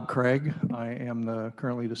name is Bob Craig. I am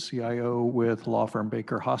currently the CIO with law firm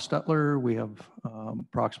Baker Hostetler. We have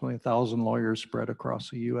approximately 1,000 lawyers spread across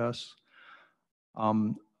the U.S.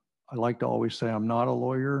 I like to always say I'm not a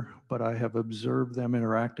lawyer, but I have observed them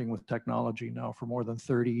interacting with technology now for more than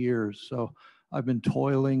 30 years. So I've been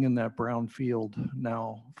toiling in that brown field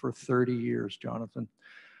now for 30 years, Jonathan.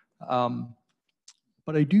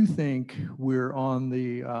 But I do think we're on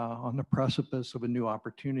the precipice of a new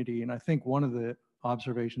opportunity. And I think one of the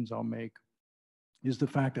observations I'll make is the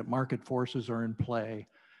fact that market forces are in play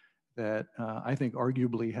that I think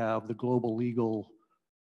arguably have the global legal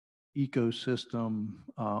ecosystem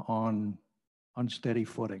on unsteady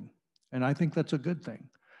footing. And I think that's a good thing.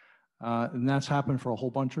 And that's happened for a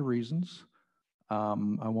whole bunch of reasons.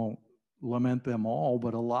 I won't lament them all,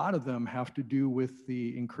 but a lot of them have to do with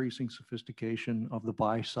the increasing sophistication of the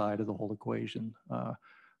buy side of the whole equation.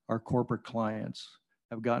 Our corporate clients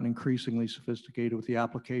have gotten increasingly sophisticated with the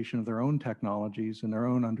application of their own technologies and their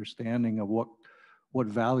own understanding of what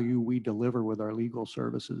value we deliver with our legal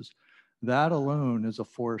services. That alone is a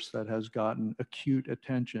force that has gotten acute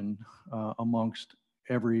attention amongst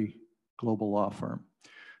every global law firm,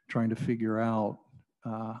 trying to figure out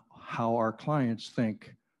how our clients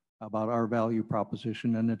think about our value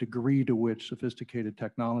proposition and the degree to which sophisticated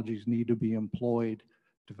technologies need to be employed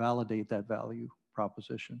to validate that value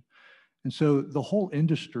proposition. And so the whole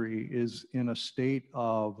industry is in a state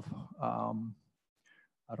of,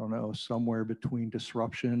 I don't know, somewhere between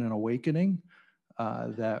disruption and awakening,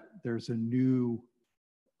 that there's a new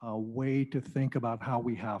way to think about how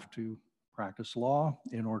we have to practice law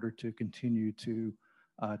in order to continue to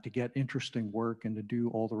get interesting work and to do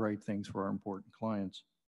all the right things for our important clients.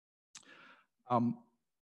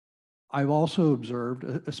 I've also observed,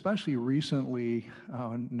 especially recently,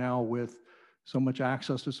 now with so much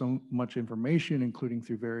access to so much information, including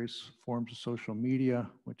through various forms of social media,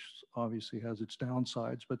 which obviously has its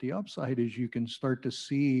downsides, but the upside is you can start to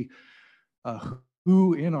see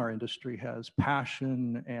who in our industry has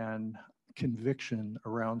passion and conviction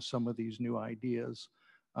around some of these new ideas.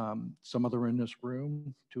 Some of them are in this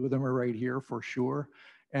room, 2 of them are right here for sure.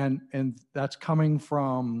 And that's coming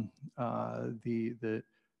from the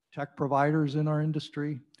tech providers in our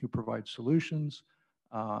industry who provide solutions.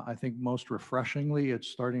 I think most refreshingly, it's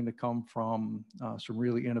starting to come from some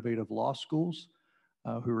really innovative law schools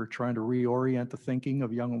who are trying to reorient the thinking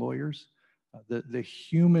of young lawyers. The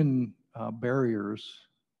human barriers,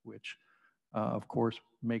 which of course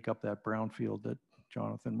make up that brownfield that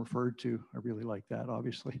Jonathan referred to. I really like that,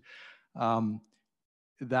 obviously.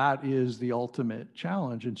 That is the ultimate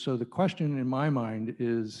challenge. And so the question in my mind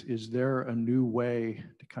is there a new way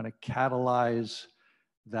to kind of catalyze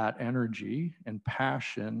that energy and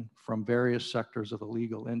passion from various sectors of the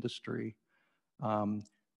legal industry,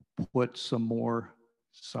 put some more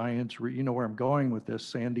science, you know where I'm going with this,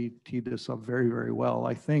 Sandy teed this up very, very well.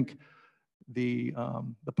 I think the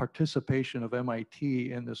participation of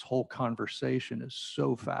MIT in this whole conversation is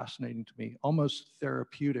so fascinating to me, almost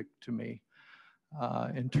therapeutic to me,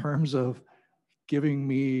 in terms of giving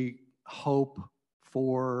me hope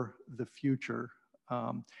for the future.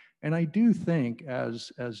 And I do think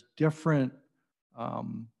as different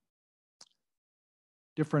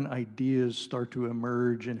ideas start to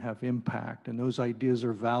emerge and have impact, and those ideas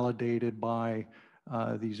are validated by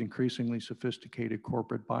these increasingly sophisticated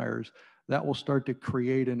corporate buyers, that will start to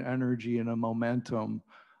create an energy and a momentum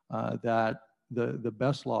that the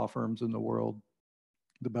best law firms in the world,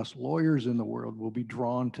 the best lawyers in the world will be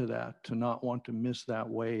drawn to that, to not want to miss that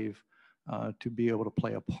wave, to be able to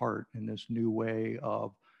play a part in this new way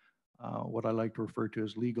of what I like to refer to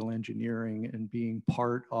as legal engineering and being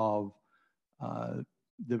part of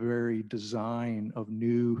the very design of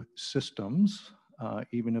new systems,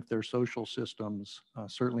 even if they're social systems,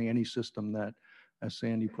 certainly any system that, as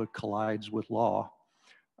Sandy put, collides with law.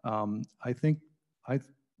 I think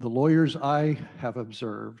the lawyers I have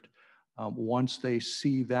observed, once they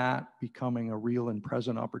see that becoming a real and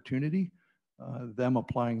present opportunity, them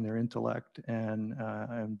applying their intellect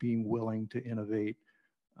and being willing to innovate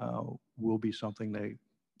will be something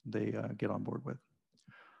they get on board with.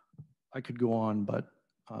 I could go on, but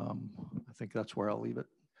I think that's where I'll leave it.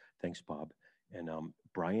 Thanks, Bob. And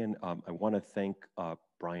Brian, I want to thank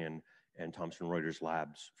Brian and Thomson Reuters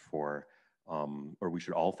Labs for, or we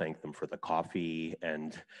should all thank them for the coffee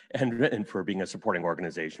and for being a supporting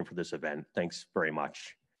organization for this event. Thanks very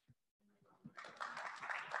much.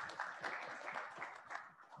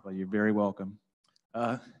 Well, you're very welcome.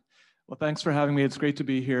 Well, thanks for having me. It's great to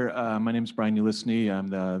be here. My name is Brian Ulisny. I'm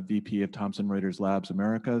the VP of Thomson Reuters Labs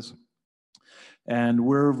Americas. And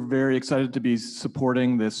we're very excited to be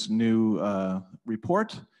supporting this new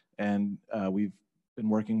report. And we've been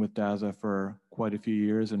working with DASA for quite a few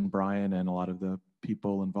years, and Brian and a lot of the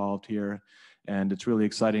people involved here. And it's really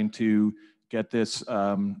exciting to get this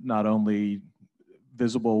not only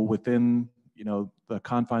visible within the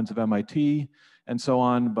confines of MIT and so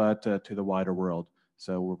on, but to the wider world.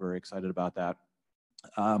 So we're very excited about that.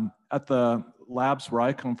 At the labs where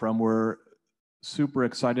I come from, we're super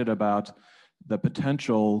excited about the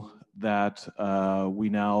potential that we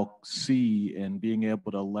now see in being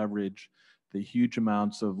able to leverage the huge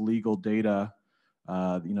amounts of legal data,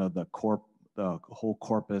 the whole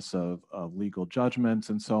corpus of legal judgments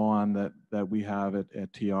and so on that we have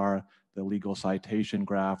at TR, the legal citation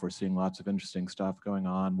graph. We're seeing lots of interesting stuff going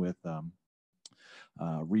on with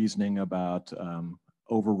reasoning about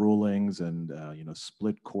overrulings and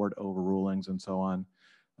split court overrulings and so on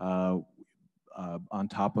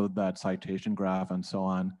top of that citation graph and so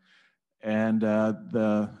on. And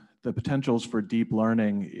the potentials for deep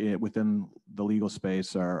learning within the legal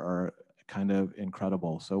space are kind of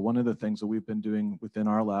incredible. So one of the things that we've been doing within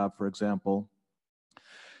our lab, for example,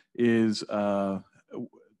 is so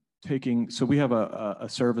we have a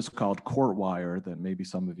service called CourtWire that maybe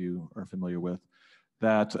some of you are familiar with,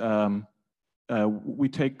 that we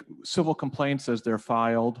take civil complaints as they're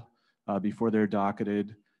filed before they're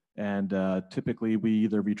docketed, and typically we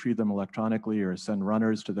either retrieve them electronically or send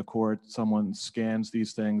runners to the court. Someone scans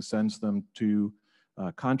these things, sends them to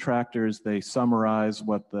contractors. They summarize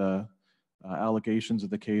what the allegations of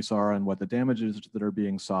the case are and what the damages that are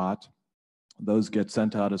being sought. Those get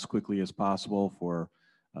sent out as quickly as possible for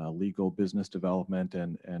legal business development,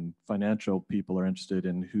 and financial people are interested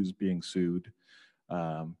in who's being sued.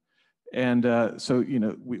 So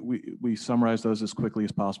we summarize those as quickly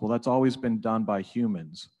as possible. That's always been done by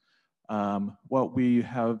humans. What we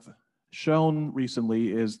have shown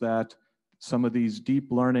recently is that some of these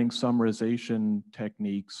deep learning summarization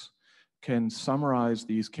techniques can summarize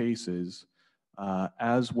these cases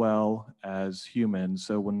as well as humans.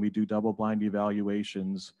 So when we do double-blind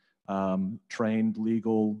evaluations, trained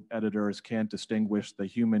legal editors can't distinguish the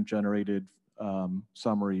human-generated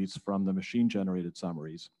summaries from the machine-generated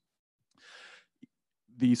summaries.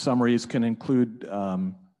 These summaries can include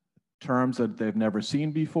terms that they've never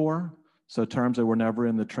seen before. So terms that were never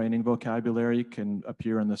in the training vocabulary can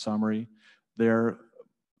appear in the summary. They're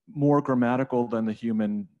more grammatical than the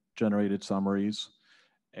human-generated summaries,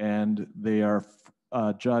 and they are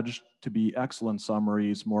judged to be excellent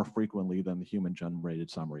summaries more frequently than the human-generated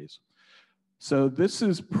summaries. So this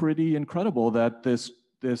is pretty incredible that this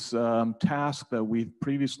task that we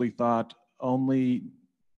previously thought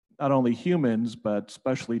not only humans, but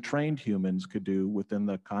specially trained humans could do within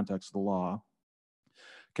the context of the law,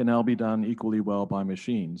 can now be done equally well by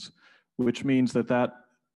machines, which means that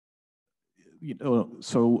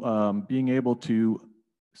being able to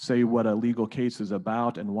say what a legal case is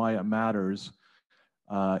about and why it matters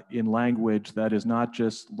in language that is not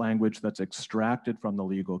just language that's extracted from the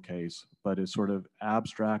legal case, but is sort of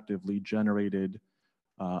abstractively generated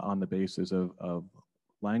on the basis of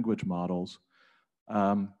language models.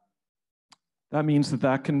 That means the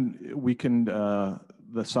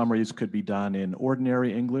summaries could be done in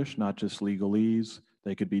ordinary English, not just legalese.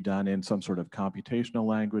 They could be done in some sort of computational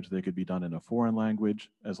language. They could be done in a foreign language,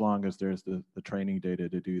 as long as there's the training data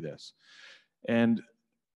to do this. And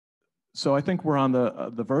so I think we're on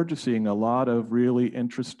the verge of seeing a lot of really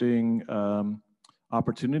interesting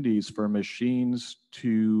opportunities for machines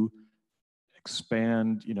to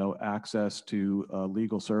expand, access to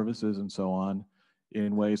legal services and so on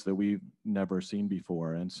in ways that we've never seen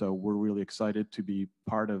before. And so we're really excited to be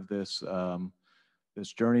part of this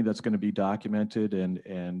this journey that's going to be documented and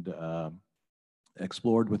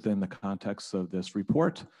explored within the context of this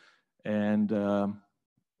report. And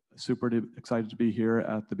super excited to be here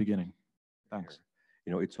at the beginning. Thanks.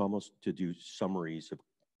 It's almost to do summaries of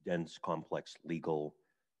dense, complex legal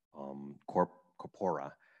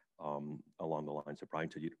corpora along the lines of Brian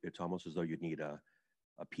said. It's almost as though you'd need a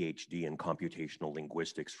PhD in computational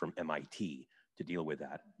linguistics from MIT to deal with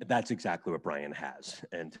that. That's exactly what Brian has.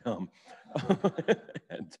 And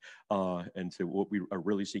and so what we are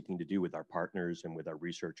really seeking to do with our partners and with our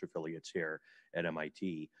research affiliates here at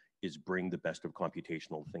MIT is bring the best of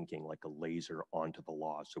computational thinking like a laser onto the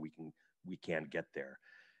law, so we can get there.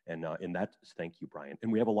 And that, thank you, Brian.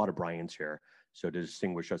 And we have a lot of Brians here, so to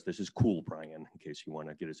distinguish us, this is cool, Brian, in case you want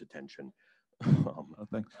to get his attention.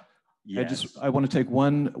 Thanks. Yes. I want to take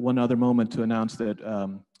one other moment to announce that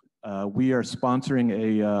we are sponsoring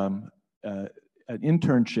an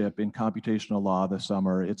internship in computational law this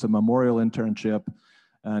summer. It's a memorial internship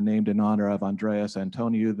named in honor of Andreas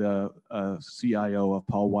Antoniou, the CIO of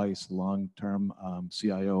Paul Weiss, long-term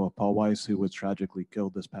CIO of Paul Weiss, who was tragically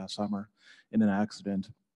killed this past summer in an accident.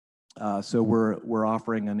 So we're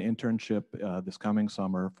offering an internship this coming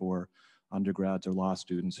summer for undergrads or law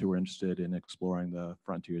students who are interested in exploring the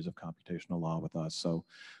frontiers of computational law with us. So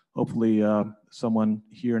hopefully someone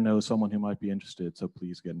here knows someone who might be interested, so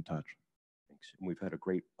please get in touch. Thanks. And we've had a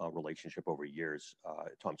great relationship over years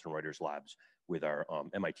at Thomson Reuters Labs with our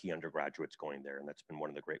MIT undergraduates going there, and that's been one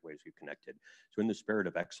of the great ways we've connected. So in the spirit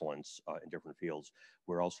of excellence in different fields,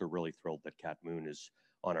 we're also really thrilled that Kat Moon is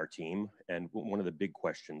on our team. And one of the big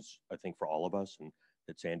questions, I think, for all of us, and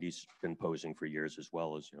that Sandy's been posing for years as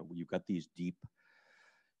well, is, you've got these deep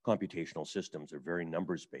computational systems, they're very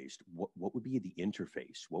numbers based. What would be the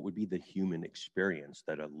interface? What would be the human experience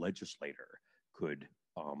that a legislator could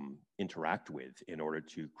interact with in order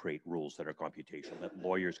to create rules that are computational, that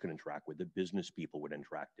lawyers can interact with, that business people would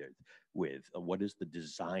interact with? What is the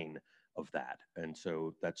design of that? And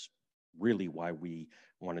so that's really why we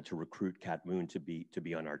wanted to recruit Kat Moon to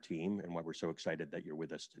be on our team, and why we're so excited that you're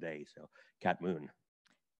with us today. So Kat Moon.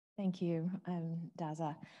 Thank you,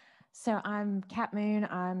 Daza. So I'm Kat Moon.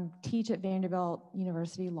 I teach at Vanderbilt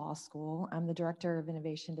University Law School. I'm the Director of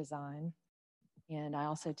Innovation Design, and I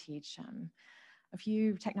also teach a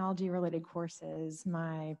few technology-related courses.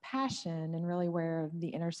 My passion, and really where the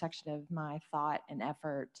intersection of my thought and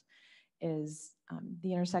effort, is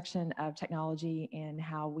the intersection of technology and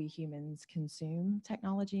how we humans consume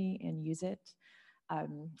technology and use it.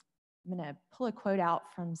 I'm going to pull a quote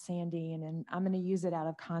out from Sandy, and I'm going to use it out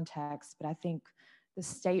of context, but I think the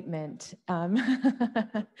statement, I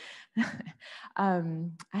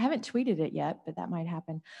haven't tweeted it yet, but that might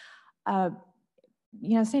happen.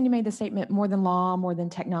 Sandy made the statement, more than law, more than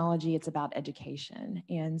technology, it's about education.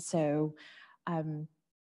 And so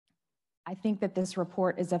I think that this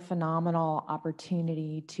report is a phenomenal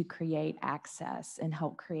opportunity to create access and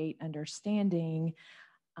help create understanding,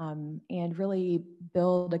 and really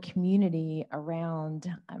build a community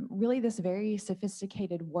around really this very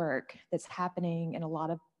sophisticated work that's happening in a lot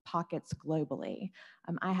of pockets globally.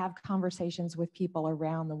 I have conversations with people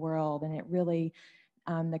around the world, and it really,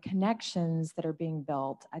 the connections that are being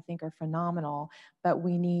built, I think, are phenomenal, but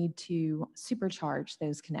we need to supercharge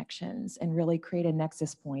those connections and really create a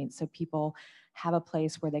nexus point so people have a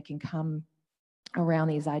place where they can come around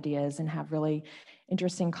these ideas and have really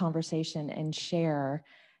interesting conversation and share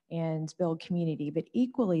and build community. But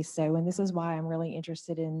equally so, and this is why I'm really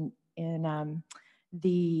interested in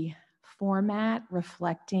the format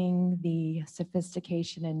reflecting the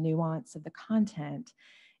sophistication and nuance of the content,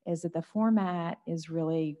 is that the format is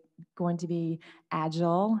really going to be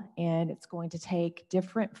agile, and it's going to take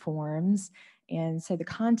different forms. And so the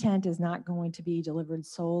content is not going to be delivered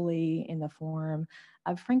solely in the form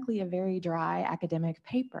of, frankly, a very dry academic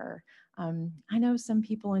paper. I know some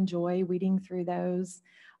people enjoy weeding through those,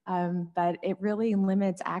 but it really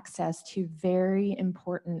limits access to very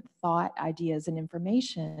important thought, ideas, and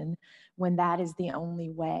information when that is the only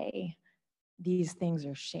way these things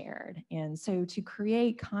are shared. And so to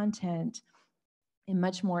create content in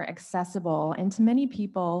much more accessible and to many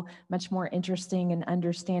people much more interesting and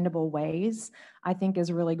understandable ways, I think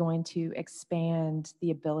is really going to expand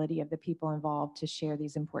the ability of the people involved to share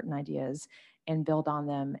these important ideas and build on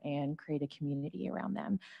them and create a community around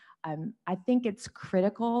them. I think it's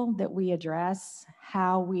critical that we address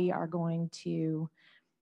how we are going to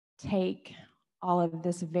take all of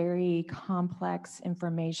this very complex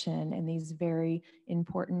information and these very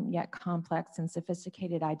important yet complex and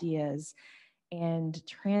sophisticated ideas and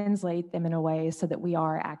translate them in a way so that we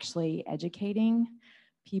are actually educating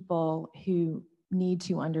people who need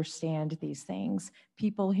to understand these things,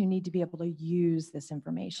 people who need to be able to use this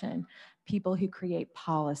information, people who create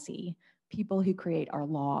policy, people who create our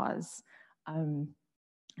laws.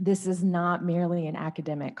 This is not merely an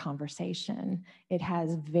academic conversation. It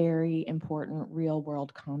has very important real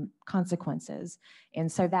world consequences. And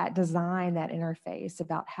so that design, that interface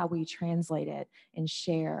about how we translate it and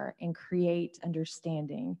share and create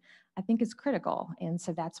understanding, I think is critical. And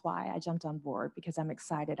so that's why I jumped on board, because I'm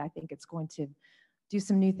excited. I think it's going to do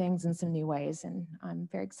some new things in some new ways, and I'm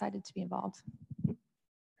very excited to be involved.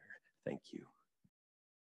 Thank you.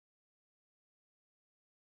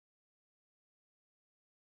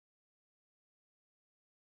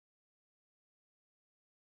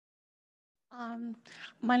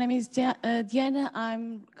 My name is Diana.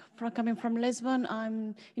 I'm coming from Lisbon.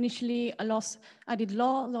 I'm initially I did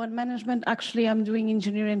law and management. Actually, I'm doing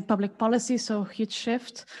engineering and public policy, so huge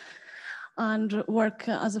shift, and work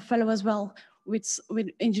as a fellow as well with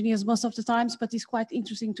engineers most of the times, but it's quite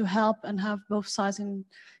interesting to help and have both sides in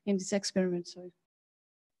this experiment. So.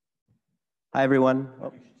 Hi, everyone.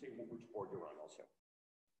 Oh. You should say which board you're on also.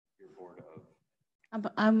 Your board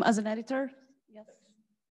of... I'm as an editor, yes.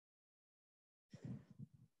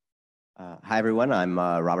 Hi, everyone. I'm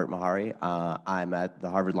Robert Mahari. I'm at the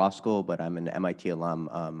Harvard Law School, but I'm an MIT alum.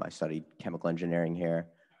 I studied chemical engineering here.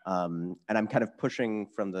 And I'm kind of pushing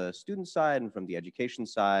from the student side and from the education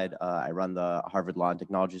side. I run the Harvard Law and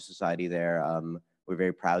Technology Society there. We're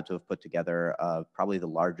very proud to have put together probably the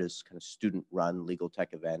largest kind of student-run legal tech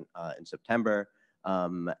event in September.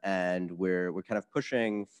 And we're kind of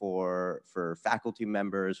pushing for faculty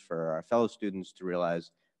members, for our fellow students to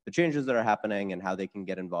realize the changes that are happening and how they can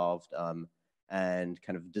get involved and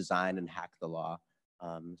kind of design and hack the law.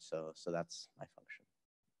 So that's my function.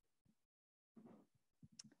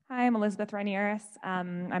 Hi, I'm Elizabeth Reinieris.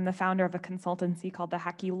 I'm the founder of a consultancy called The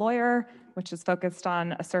Hacky Lawyer, which is focused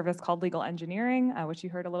on a service called legal engineering, which you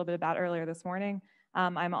heard a little bit about earlier this morning.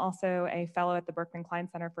 I'm also a fellow at the Berkman Klein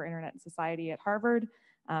Center for Internet and Society at Harvard,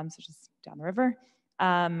 so just down the river.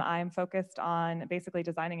 I'm focused on basically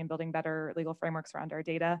designing and building better legal frameworks around our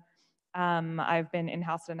data. I've been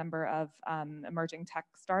in-house at a number of emerging tech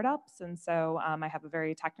startups, and so I have a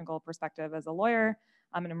very technical perspective as a lawyer,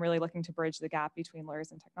 and I'm really looking to bridge the gap between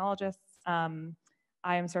lawyers and technologists. I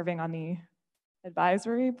am serving on the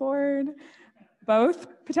advisory board, both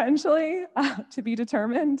potentially to be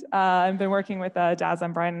determined. I've been working with Daz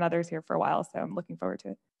and Brian and others here for a while, so I'm looking forward to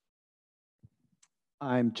it.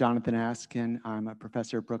 I'm Jonathan Askin. I'm a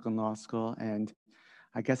professor at Brooklyn Law School, and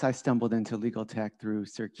I guess I stumbled into legal tech through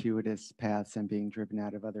circuitous paths and being driven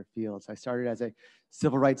out of other fields. I started as a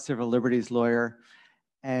civil rights, civil liberties lawyer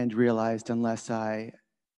and realized unless I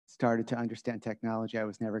started to understand technology, I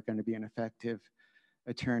was never going to be an effective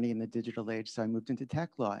attorney in the digital age. So I moved into tech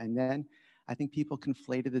law. And then I think people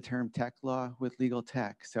conflated the term tech law with legal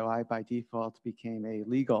tech. So I, by default, became a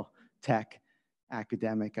legal tech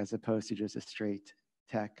academic as opposed to just a straight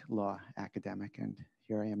tech law academic. And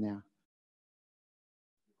here I am now.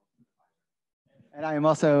 And I am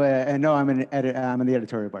also, no, I'm on the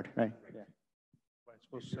editorial board, right? Yeah. Am I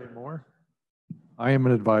supposed to say more? I am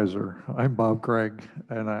an advisor. I'm Bob Craig,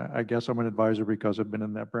 and I guess I'm an advisor because I've been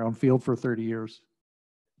in that brown field for 30 years.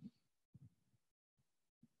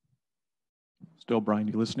 Still Brian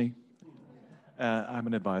Ulysny. I'm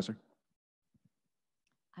an advisor.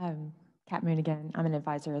 Kat Moon again. I'm an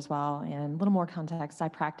advisor as well. And a little more context, I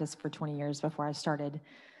practiced for 20 years before I started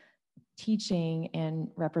teaching and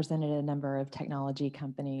represented a number of technology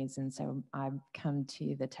companies. And so I've come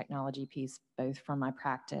to the technology piece both from my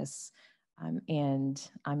practice and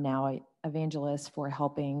I'm now an evangelist for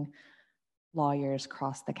helping lawyers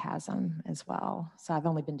cross the chasm as well. So I've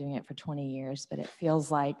only been doing it for 20 years, but it feels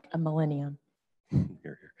like a millennium.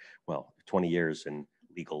 Well, 20 years in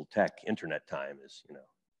legal tech, internet time is, you know,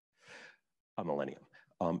 a millennium.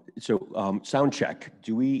 Sound check.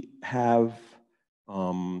 Do we have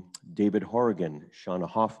David Horrigan, Shauna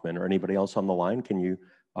Hoffman, or anybody else on the line? Can you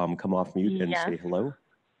come off mute and say hello?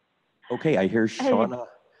 Okay, I hear Shauna. Hey.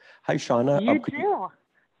 Hi, Shauna. You too.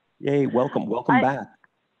 Yay, welcome back.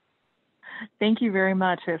 Thank you very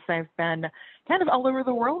much. Yes, I've been kind of all over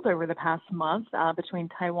the world over the past month between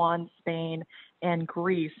Taiwan, Spain, and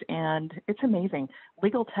Greece, and it's amazing.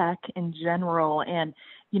 Legal tech in general, and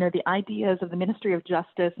you know, the ideas of the Ministry of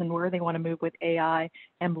Justice and where they want to move with AI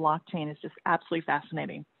and blockchain is just absolutely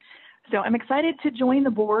fascinating. So I'm excited to join the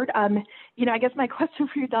board. You know, I guess my question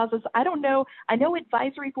for you, Daz, is I don't know. I know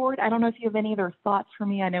advisory board. I don't know if you have any other thoughts for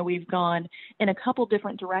me. I know we've gone in a couple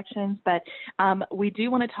different directions, but we do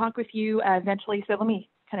want to talk with you eventually. So let me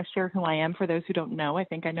kind of share who I am for those who don't know. I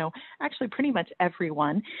think I know actually pretty much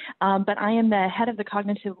everyone, but I am the head of the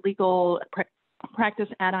cognitive legal practice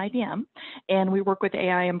at IBM, and we work with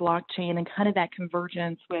AI and blockchain and kind of that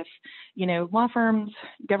convergence with, you know, law firms,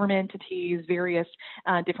 government entities, various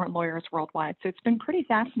different lawyers worldwide. So it's been pretty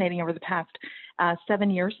fascinating over the past 7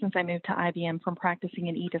 years since I moved to IBM from practicing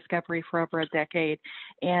in e-discovery for over a decade.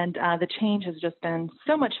 And the change has just been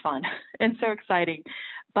so much fun and so exciting.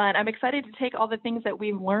 But I'm excited to take all the things that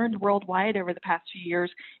we've learned worldwide over the past few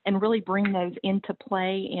years and really bring those into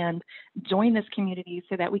play and join this community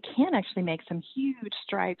so that we can actually make some huge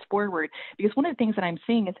strides forward. Because one of the things that I'm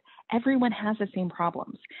seeing is everyone has the same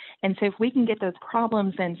problems. And so if we can get those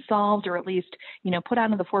problems then solved, or at least, put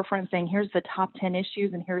out in the forefront saying, here's the top 10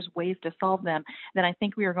 issues and here's ways to solve them, then I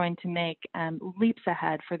think we are going to make leaps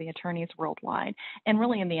ahead for the attorneys worldwide and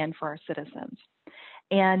really in the end for our citizens.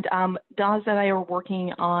 And Daz and I are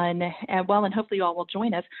working on, and hopefully you all will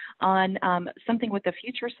join us on something with the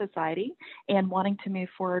Future Society and wanting to move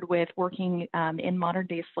forward with working in modern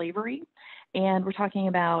day slavery. And we're talking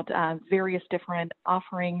about various different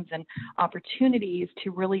offerings and opportunities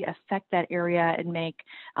to really affect that area and make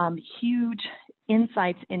huge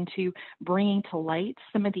insights into bringing to light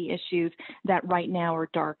some of the issues that right now are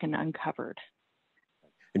dark and uncovered.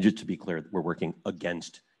 And just to be clear, we're working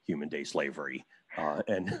against human day slavery.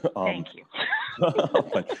 Thank you.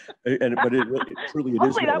 but it truly it is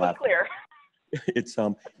Hopefully that was clear.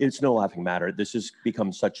 It's no laughing matter. This has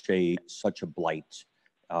become such a blight,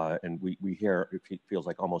 and we hear it feels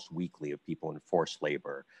like almost weekly of people in forced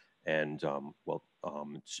labor, and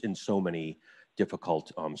in so many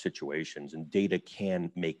difficult situations. And data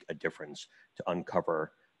can make a difference to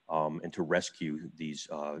uncover and to rescue these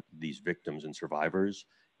victims and survivors,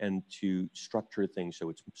 and to structure things so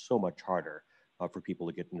it's so much harder for people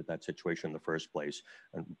to get into that situation in the first place.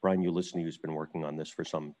 And Brian Ulysny, who's been working on this for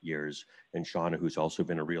some years, and Shauna, who's also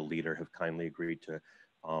been a real leader, have kindly agreed to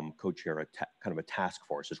co-chair kind of a task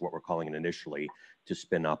force, is what we're calling it initially, to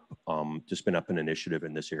spin up an initiative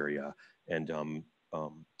in this area. And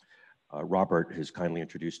Robert has kindly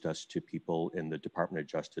introduced us to people in the Department of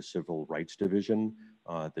Justice Civil Rights Division,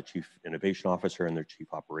 the Chief Innovation Officer and their Chief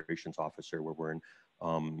Operations Officer, where we're in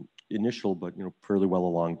initial but fairly well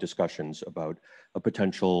along discussions about a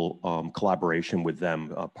potential collaboration with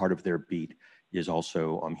them. Part of their beat is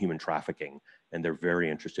also human trafficking, and they're very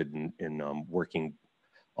interested in working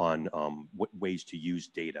on ways to use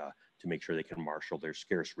data to make sure they can marshal their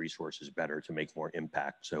scarce resources better to make more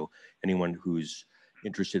impact. So anyone who's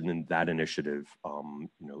interested in that initiative,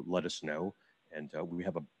 let us know. And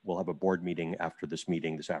we'll have a board meeting after this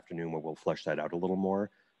meeting this afternoon where we'll flesh that out a little more,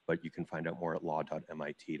 but you can find out more at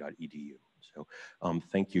law.MIT.edu. So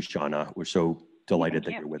thank you, Shauna. We're so delighted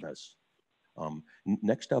that you're with us.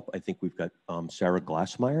 Next up, I think we've got Sarah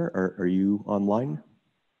Glassmeyer. Are you online?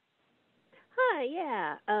 Hi,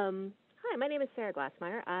 yeah. Hi, my name is Sarah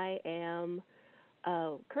Glassmeyer. I am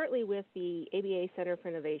currently with the ABA Center for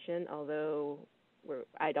Innovation, although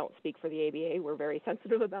I don't speak for the ABA. We're very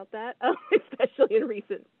sensitive about that, especially in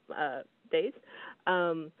recent days.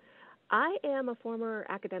 I am a former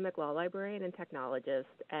academic law librarian and technologist,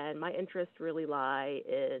 and my interests really lie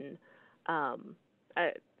in, I'm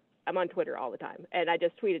on Twitter all the time, and I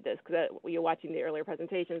just tweeted this because you're watching the earlier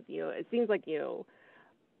presentations. It seems like,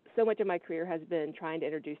 so much of my career has been trying to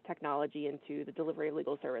introduce technology into the delivery of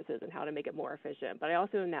legal services and how to make it more efficient. But I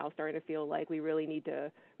also am now starting to feel like we really need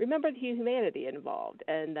to remember the humanity involved,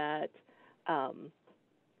 and that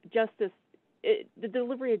the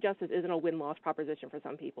delivery of justice isn't a win-loss proposition for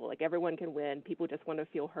some people. Like, everyone can win. People just want to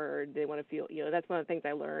feel heard. They want to feel, that's one of the things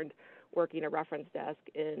I learned working a reference desk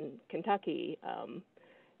in Kentucky.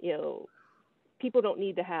 People don't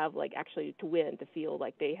need to have, actually to win to feel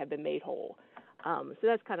like they have been made whole. So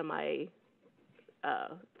that's kind of my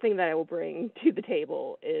thing that I will bring to the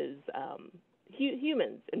table is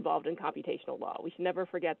humans involved in computational law. We should never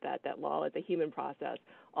forget that law is a human process.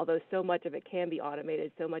 Although so much of it can be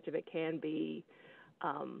automated, so much of it can be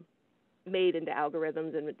made into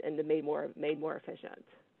algorithms and made more efficient.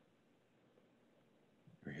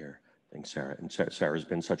 We're here. Thanks, Sarah. And Sarah's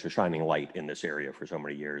been such a shining light in this area for so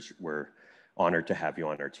many years. We're honored to have you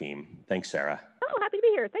on our team. Thanks, Sarah. Oh, happy to be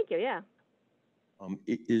here. Thank you. Yeah.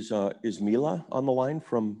 Is Mila on the line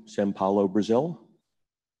from São Paulo, Brazil?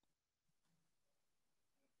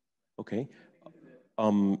 Okay.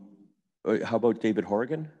 How about David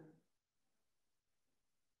Horrigan?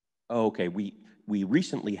 Oh, okay. We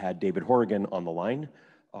recently had David Horrigan on the line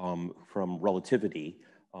from Relativity,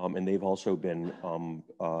 and they've also been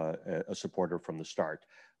a supporter from the start.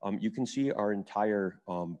 You can see our entire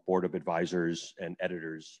board of advisors and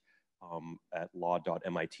editors at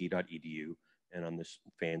law.MIT.edu. And on this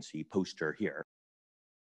fancy poster here.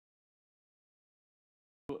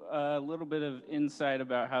 A little bit of insight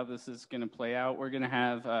about how this is going to play out. We're going to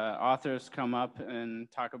have authors come up and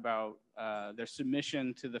talk about their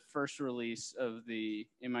submission to the first release of the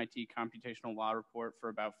MIT Computational Law Report for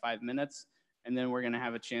about 5 minutes. And then we're going to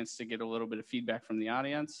have a chance to get a little bit of feedback from the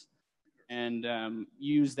audience. and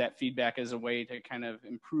use that feedback as a way to kind of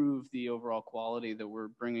improve the overall quality that we're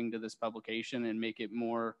bringing to this publication and make it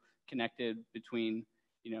more connected between,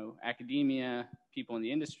 you know, academia, people in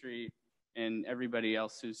the industry, and everybody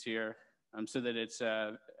else who's here, so that it's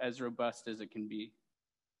as robust as it can be.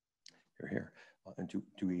 Here. And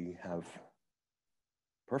do we have,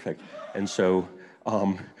 perfect. And so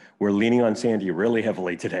we're leaning on Sandy really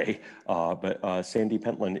heavily today, but Sandy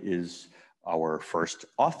Pentland is our first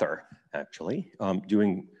author, actually,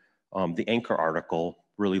 doing the anchor article,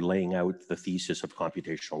 really laying out the thesis of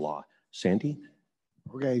computational law. Sandy?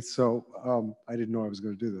 Okay, so I didn't know I was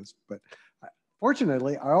going to do this, but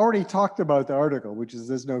fortunately, I already talked about the article, which is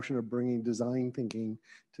this notion of bringing design thinking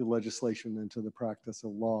to legislation and to the practice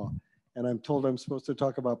of law. And I'm told I'm supposed to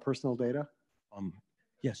talk about personal data?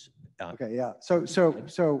 Yes. Okay, yeah.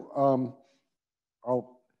 So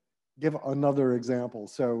I'll give another example.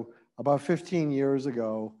 So about 15 years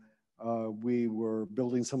ago, we were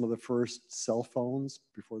building some of the first cell phones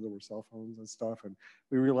before there were cell phones and stuff. And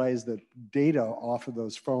we realized that data off of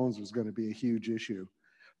those phones was going to be a huge issue,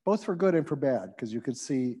 both for good and for bad, because you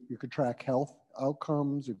could track health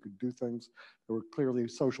outcomes, you could do things that were clearly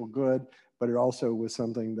social good, but it also was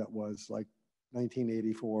something that was like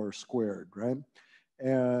 1984 squared, right?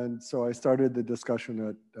 And so I started the discussion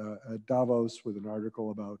at Davos with an article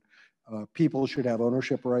about people should have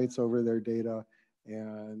ownership rights over their data.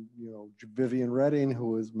 And, you know, Vivian Redding,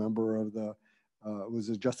 who was member of the, was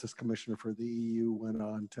a justice commissioner for the EU, went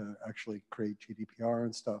on to actually create GDPR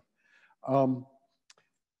and stuff.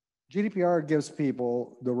 GDPR gives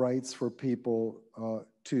people the rights for people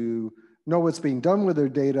to know what's being done with their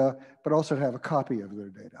data, but also to have a copy of their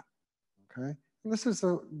data, okay? And this is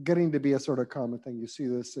getting to be a sort of common thing. You see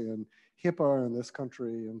this in HIPAA in this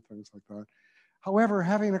country and things like that. However,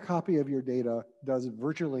 having a copy of your data does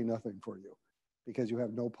virtually nothing for you because you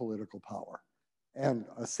have no political power. And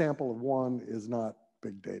a sample of one is not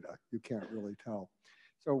big data. You can't really tell.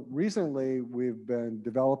 So recently, we've been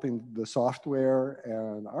developing the software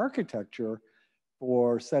and architecture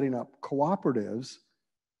for setting up cooperatives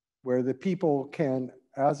where the people can,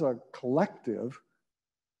 as a collective,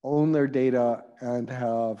 own their data and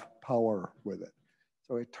have power with it.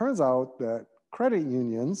 So it turns out that credit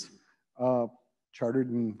unions,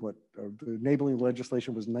 chartered in what the enabling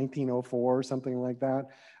legislation was 1904 or something like that,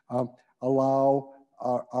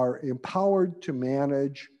 are empowered to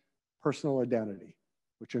manage personal identity,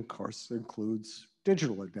 which of course includes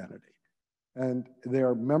digital identity. And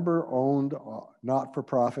they're member-owned,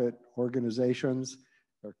 not-for-profit organizations,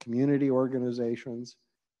 they're community organizations,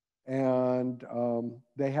 and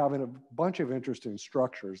they have a bunch of interesting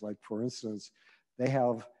structures. Like, for instance, they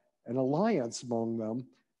have an alliance among them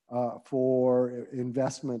for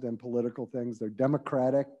investment in political things. They're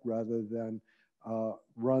democratic rather than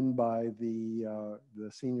run by the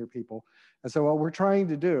senior people. And so what we're trying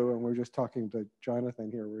to do, and we're just talking to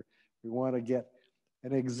Jonathan here, we want to get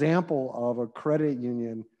an example of a credit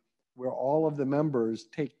union where all of the members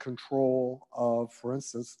take control of, for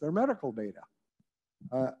instance, their medical data.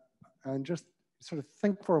 And just sort of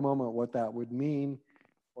think for a moment what that would mean.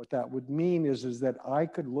 What that would mean is that I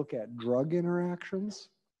could look at drug interactions.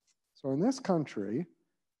 So in this country,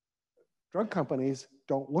 drug companies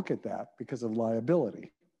don't look at that because of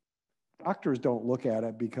liability. Doctors don't look at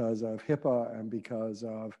it because of HIPAA and because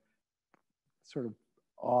of sort of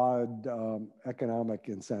odd economic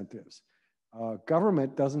incentives.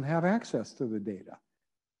 Government doesn't have access to the data,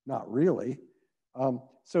 not really.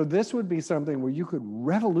 So this would be something where you could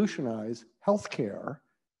revolutionize healthcare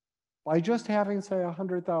by just having, say,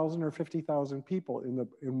 100,000 or 50,000 people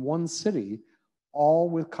in one city, all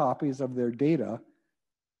with copies of their data,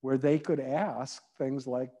 where they could ask things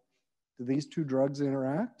like, do these two drugs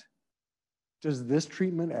interact? Does this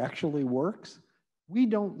treatment actually work? We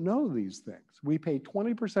don't know these things. We pay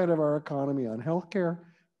 20% of our economy on healthcare.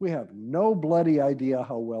 We have no bloody idea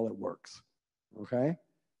how well it works, okay?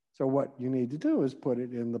 So what you need to do is put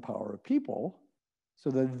it in the power of people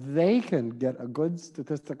so that they can get a good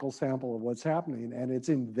statistical sample of what's happening, and it's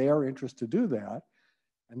in their interest to do that,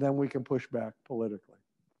 and then we can push back politically.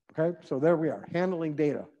 Okay, so there we are, handling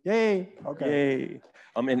data. Yay, okay. Yay.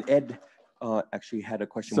 And Ed actually had a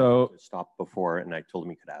question to stop before, and I told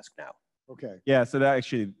him he could ask now. Okay. Yeah, so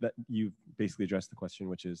that you basically addressed the question,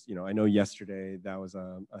 which is, you know, I know yesterday that was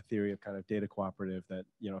a theory of kind of data cooperative that,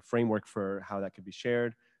 you know, a framework for how that could be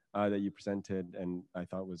shared that you presented, and I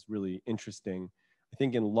thought was really interesting. I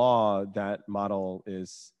think in law, that model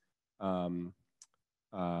is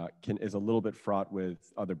is a little bit fraught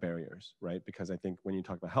with other barriers, right? Because I think when you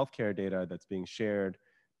talk about healthcare data that's being shared,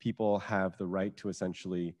 people have the right to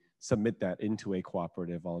essentially submit that into a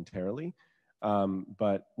cooperative voluntarily.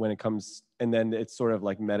 But when it comes, and then it's sort of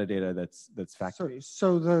like metadata that's fact-based.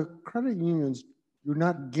 So the credit unions, you're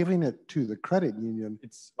not giving it to the credit union.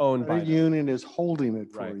 It's owned by the credit union is holding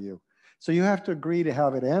it for you. So you have to agree to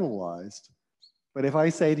have it analyzed. But if I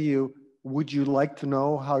say to you, would you like to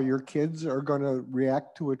know how your kids are going to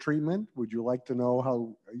react to a treatment? Would you like to know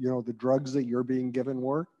how, the drugs that you're being given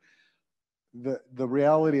work? The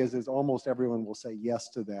reality is almost everyone will say yes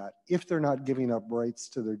to that if they're not giving up rights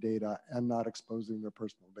to their data and not exposing their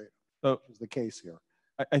personal data, which is the case here.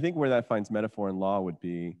 I think where that finds metaphor in law would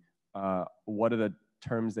be, what are the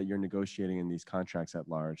terms that you're negotiating in these contracts at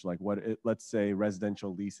large? Like let's say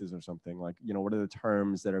residential leases or something, like, what are the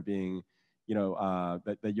terms that are being,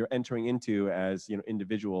 that you're entering into as,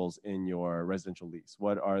 individuals in your residential lease?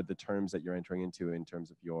 What are the terms that you're entering into in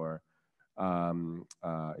terms of your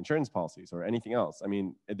insurance policies or anything else? I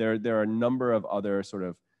mean, there are a number of other sort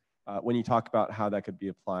of, when you talk about how that could be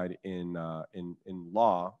applied in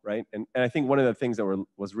law, right? And I think one of the things that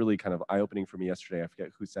was really kind of eye-opening for me yesterday, I forget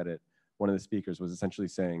who said it, one of the speakers was essentially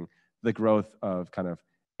saying the growth of kind of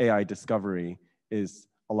AI discovery is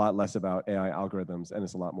a lot less about AI algorithms and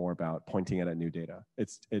it's a lot more about pointing at new data.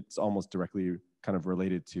 It's almost directly kind of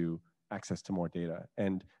related to access to more data.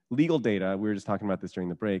 And legal data, we were just talking about this during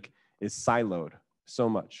the break, is siloed so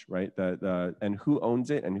much, right? And who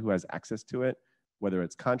owns it and who has access to it, whether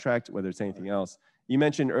it's contract, whether it's anything else. You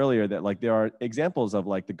mentioned earlier that like there are examples of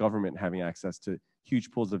like the government having access to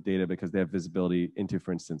huge pools of data because they have visibility into,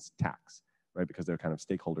 for instance, tax, right? Because they're kind of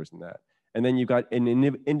stakeholders in that. And then you've got an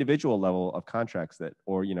individual level of contracts that,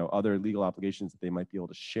 or other legal obligations that they might be able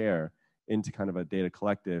to share into kind of a data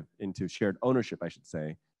collective, into shared ownership, I should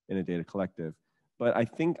say, in a data collective. But I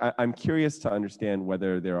think I'm curious to understand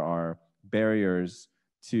whether there are barriers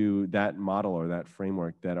to that model or that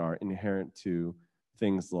framework that are inherent to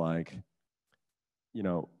things like,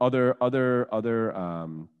 other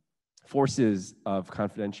forces of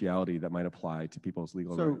confidentiality that might apply to people's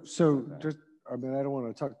legal rights. So just, I don't want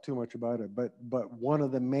to talk too much about it, but one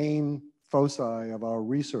of the main foci of our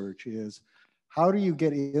research is how do you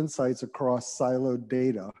get insights across siloed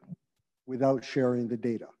data without sharing the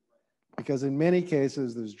data? Because in many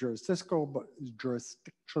cases, there's jurisdictional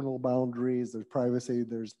boundaries, there's privacy,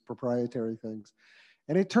 there's proprietary things.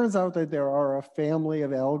 And it turns out that there are a family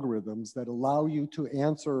of algorithms that allow you to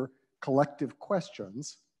answer collective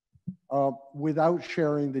questions without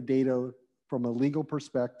sharing the data from a legal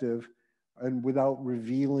perspective and without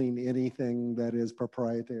revealing anything that is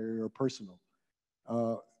proprietary or personal.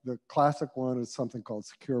 The classic one is something called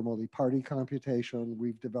secure multi-party computation.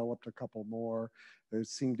 We've developed a couple more. There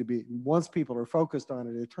seem to be, once people are focused on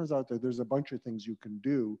it, it turns out that there's a bunch of things you can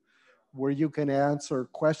do where you can answer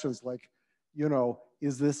questions like,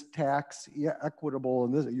 is this tax equitable?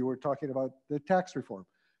 And this, you were talking about the tax reform.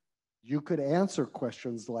 You could answer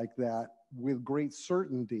questions like that with great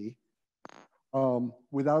certainty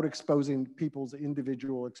without exposing people's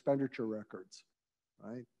individual expenditure records,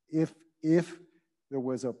 right? If there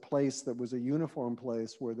was a place that was a uniform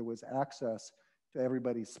place where there was access to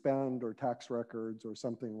everybody's spend or tax records or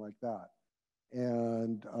something like that,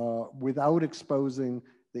 and without exposing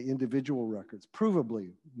the individual records,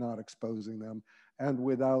 provably not exposing them, and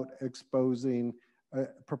without exposing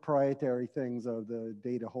proprietary things of the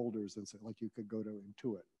data holders, and so, like you could go to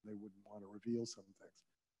Intuit, they wouldn't want to reveal some things,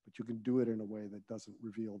 but you can do it in a way that doesn't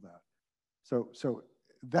reveal that. So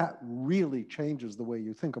that really changes the way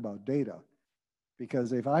you think about data,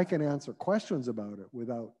 because if I can answer questions about it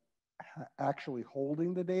without actually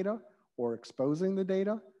holding the data or exposing the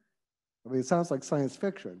data, it sounds like science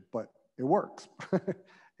fiction, but it works.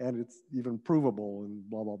 And it's even provable and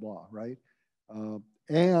blah, blah, blah, right?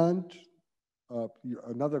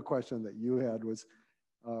 Another question that you had was,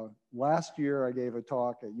 last year I gave a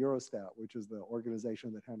talk at Eurostat, which is the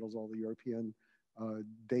organization that handles all the European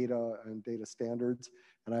data and data standards.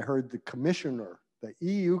 And I heard the commissioner, the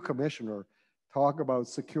EU commissioner, talk about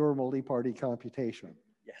secure multi-party computation.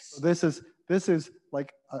 Yes. So this is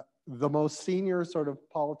like the most senior sort of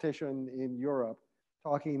politician in Europe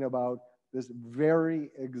talking about this very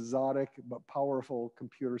exotic but powerful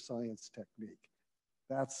computer science technique.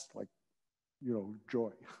 That's like,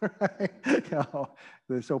 joy. Right?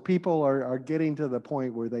 So people are getting to the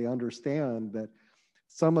point where they understand that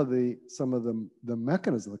some of the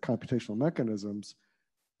mechanisms, the computational mechanisms,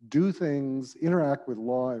 do things, interact with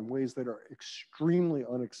law in ways that are extremely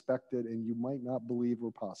unexpected and you might not believe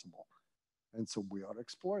were possible. And so we ought to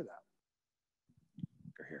explore that.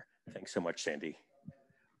 Here. Thanks so much, Sandy.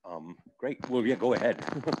 Great. Well, yeah, go ahead.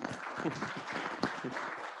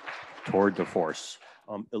 Toward the force.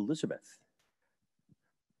 Elizabeth.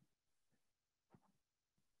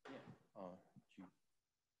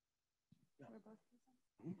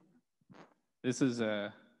 This is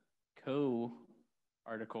a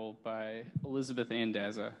co-article by Elizabeth and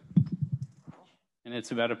Daza, and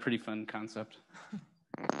it's about a pretty fun concept.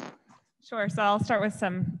 Sure, so I'll start with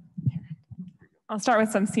some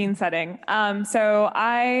scene setting. So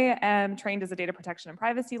I am trained as a data protection and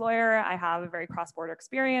privacy lawyer. I have a very cross-border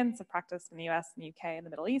experience. I've practiced in the US and the UK and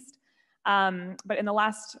the Middle East. But in the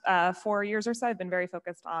last 4 years or so, I've been very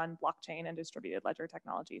focused on blockchain and distributed ledger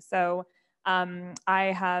technology. So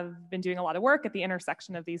I have been doing a lot of work at the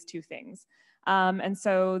intersection of these two things. And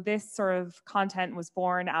so this sort of content was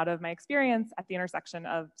born out of my experience at the intersection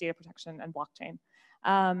of data protection and blockchain.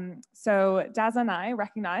 So Daza and I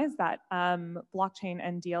recognize that blockchain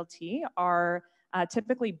and DLT are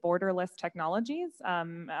typically borderless technologies.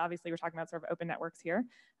 Obviously, we're talking about sort of open networks here,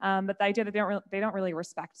 but the idea that they don't really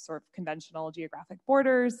respect sort of conventional geographic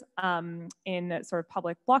borders in sort of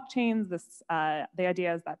public blockchains. The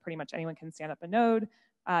idea is that pretty much anyone can stand up a node,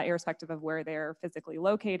 irrespective of where they're physically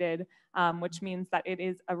located, which means that it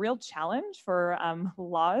is a real challenge for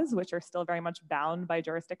laws which are still very much bound by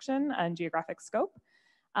jurisdiction and geographic scope.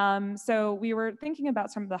 So we were thinking about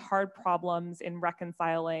some of the hard problems in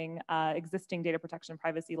reconciling existing data protection and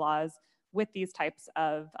privacy laws with these types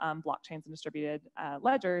of blockchains and distributed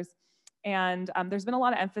ledgers. And there's been a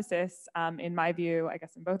lot of emphasis, in my view, I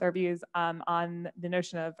guess in both our views, on the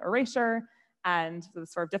notion of erasure and the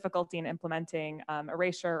sort of difficulty in implementing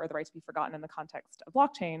erasure or the right to be forgotten in the context of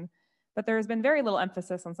blockchain. But there has been very little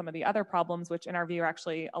emphasis on some of the other problems, which in our view are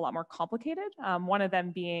actually a lot more complicated. One of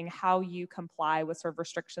them being how you comply with sort of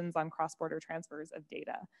restrictions on cross-border transfers of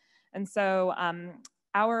data. And so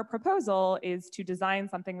our proposal is to design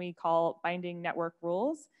something we call binding network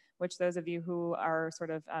rules, which those of you who are sort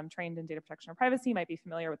of trained in data protection or privacy might be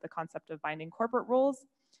familiar with the concept of binding corporate rules,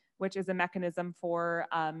 which is a mechanism for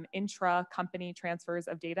intra-company transfers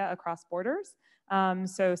of data across borders.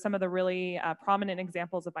 So some of the really prominent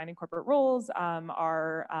examples of binding corporate rules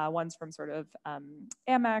are ones from sort of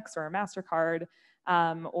Amex or MasterCard,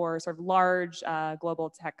 or sort of large global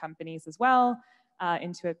tech companies as well,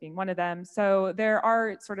 Intuit being one of them. So there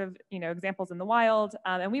are sort of examples in the wild,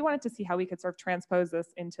 and we wanted to see how we could sort of transpose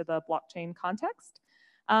this into the blockchain context.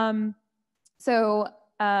 Some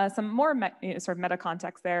more sort of meta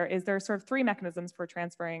context there is there are sort of three mechanisms for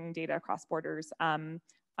transferring data across borders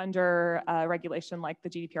under regulation like the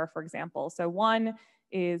GDPR, for example. So one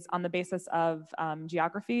is on the basis of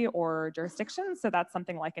geography or jurisdiction. So that's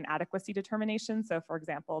something like an adequacy determination. So for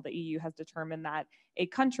example, the EU has determined that a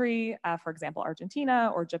country, for example,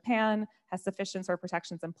 Argentina or Japan, has sufficient sort of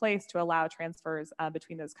protections in place to allow transfers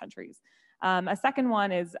between those countries. A second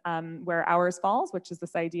one is where ours falls, which is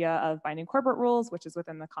this idea of binding corporate rules, which is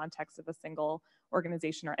within the context of a single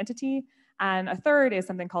organization or entity. And a third is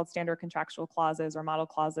something called standard contractual clauses or model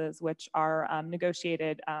clauses, which are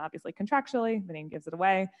negotiated obviously contractually, the name gives it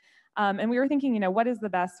away. And we were thinking, what is the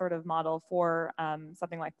best sort of model for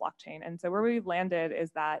something like blockchain? And so where we've landed is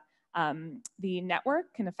that the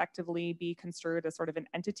network can effectively be construed as sort of an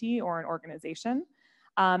entity or an organization.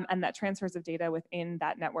 And that transfers of data within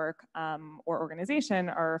that network or organization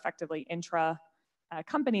are effectively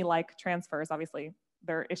intra-company-like transfers. Obviously,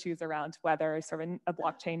 there are issues around whether sort of a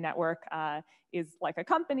blockchain network is like a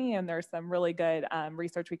company, and there's some really good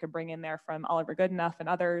research we could bring in there from Oliver Goodenough and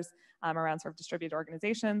others around sort of distributed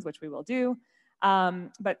organizations, which we will do.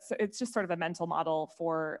 But so it's just sort of a mental model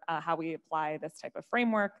for how we apply this type of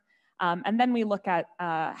framework. And then we look at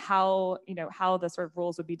how the sort of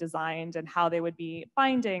rules would be designed and how they would be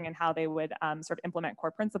binding and how they would sort of implement core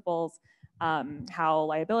principles, how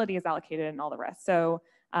liability is allocated and all the rest. So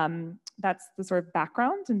that's the sort of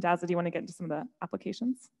background. And Daza, do you want to get into some of the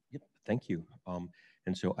applications? Yep, thank you.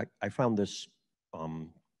 And so I found this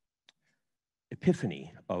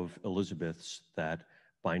epiphany of Elizabeth's that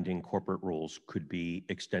binding corporate rules could be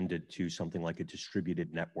extended to something like a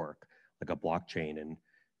distributed network, like a blockchain,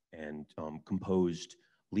 and composed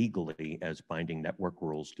legally as binding network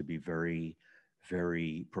rules to be very,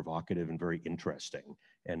 very provocative and very interesting,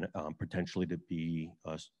 and potentially to be,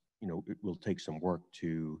 it will take some work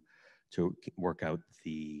to work out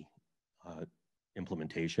the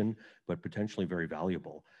implementation, but potentially very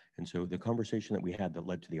valuable. And so the conversation that we had that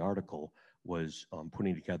led to the article was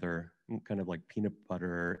putting together kind of like peanut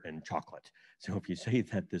butter and chocolate. So if you say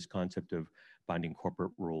that this concept of binding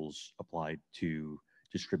corporate rules applied to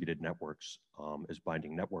distributed networks as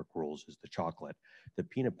binding network rules is the chocolate, the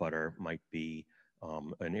peanut butter might be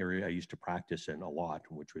an area I used to practice in a lot,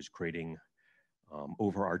 which was creating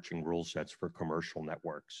overarching rule sets for commercial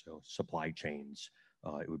networks, so supply chains.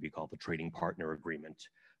 It would be called the trading partner agreement,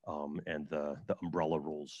 and the umbrella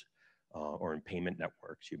rules or in payment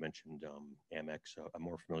networks. You mentioned Amex. I'm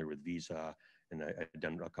more familiar with Visa, and I've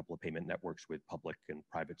done a couple of payment networks with public and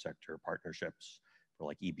private sector partnerships for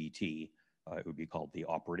like EBT. It would be called the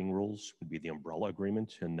operating rules, would be the umbrella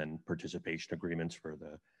agreement, and then participation agreements for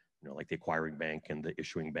the, like the acquiring bank and the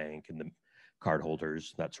issuing bank and the card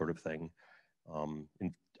holders, that sort of thing.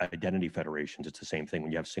 In identity federations, it's the same thing.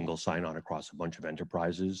 When you have single sign-on across a bunch of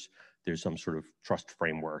enterprises, there's some sort of trust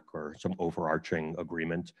framework or some overarching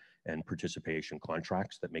agreement and participation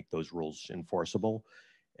contracts that make those rules enforceable.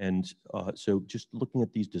 And so just looking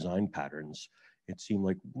at these design patterns, it seemed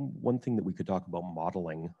like one thing that we could talk about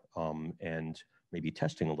modeling and maybe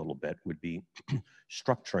testing a little bit would be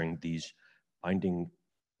structuring these binding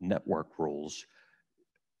network rules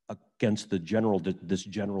against the this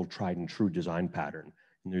general tried and true design pattern.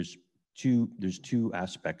 And there's two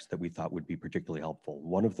aspects that we thought would be particularly helpful.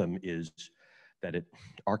 One of them is that it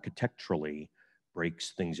architecturally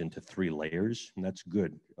breaks things into 3 layers, and that's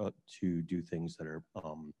good to do things that are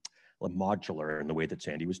modular in the way that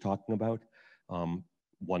Sandy was talking about.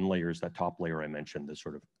 One layer is that top layer I mentioned, the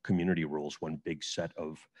sort of community rules, one big set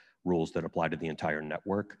of rules that apply to the entire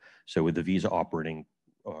network. So with the Visa operating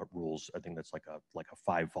rules, I think that's like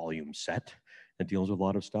a 5-volume set that deals with a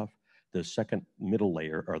lot of stuff. The second middle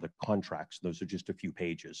layer are the contracts. Those are just a few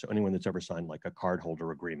pages. So anyone that's ever signed like a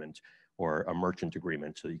cardholder agreement or a merchant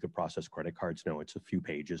agreement so you could process credit cards, no, it's a few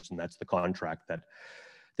pages, and that's the contract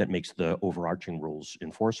that makes the overarching rules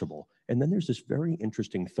enforceable. And then there's this very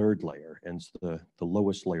interesting third layer, and it's the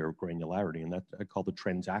lowest layer of granularity, and that I call the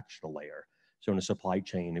transactional layer. So in a supply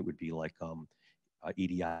chain, it would be like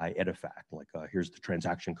EDI edifact, like here's the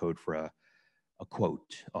transaction code for a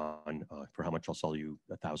quote on for how much I'll sell you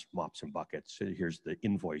 1,000 mops and buckets. Here's the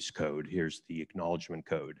invoice code. Here's the acknowledgement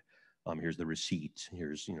code. Here's the receipt.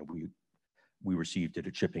 Here's, we received it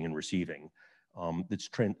at shipping and receiving. It's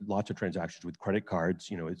lots of transactions with credit cards.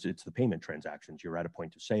 It's the payment transactions. You're at a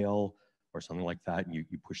point of sale or something like that, and you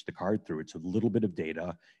push the card through. It's a little bit of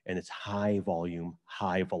data, and it's high volume,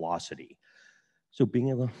 high velocity. So being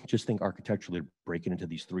able to just think architecturally, break it into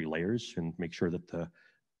these 3 layers and make sure that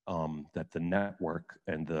the network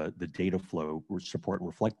and the data flow support and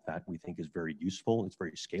reflect that, we think is very useful. It's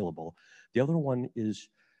very scalable. The other one is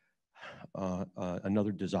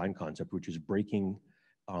another design concept, which is breaking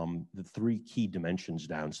the 3 key dimensions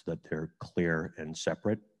down so that they're clear and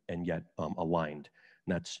separate and yet aligned.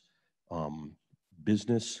 And that's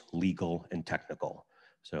business, legal, and technical.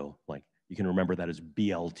 So like you can remember that as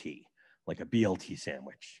BLT, like a BLT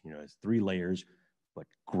sandwich. It's 3 layers, but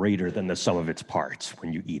greater than the sum of its parts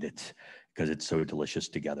when you eat it, because it's so delicious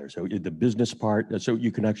together. So the business part, so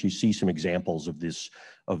you can actually see some examples of this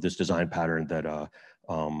design pattern that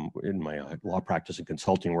in my law practice and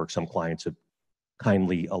consulting work, some clients have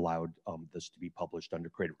kindly allowed this to be published under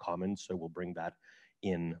Creative Commons. So we'll bring that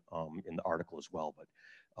in the article as well.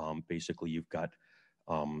 But basically you've got,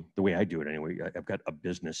 the way I do it anyway, I've got a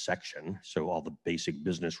business section. So all the basic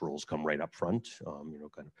business rules come right up front,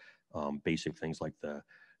 kind of basic things like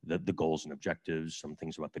the goals and objectives, some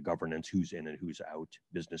things about the governance, who's in and who's out,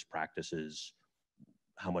 business practices,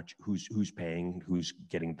 how much, who's paying, who's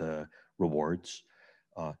getting the rewards,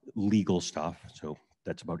 legal stuff. So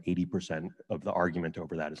that's about 80% of the argument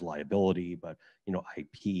over that is liability, but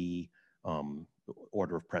IP,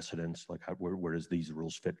 order of precedence, like where does these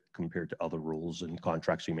rules fit compared to other rules and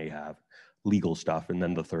contracts you may have, legal stuff. And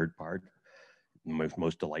then the third part,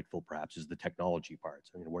 most delightful perhaps, is the technology parts.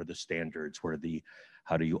 What are the standards?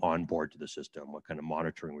 How do you onboard to the system? What kind of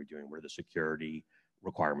monitoring we're doing? What are the security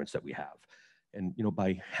requirements that we have? And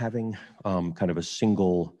by having kind of a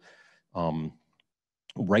single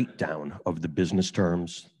write down of the business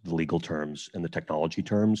terms, the legal terms, and the technology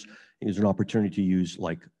terms is an opportunity to use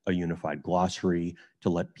like a unified glossary to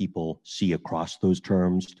let people see across those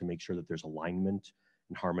terms, to make sure that there's alignment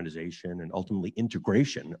and harmonization and ultimately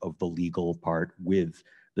integration of the legal part with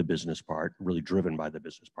the business part, really driven by the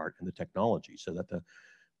business part and the technology, so that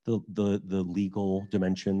the legal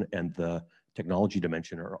dimension and the technology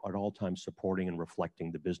dimension are at all times supporting and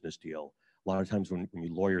reflecting the business deal. A lot of times when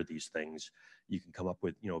you lawyer these things, you can come up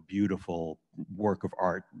with a beautiful work of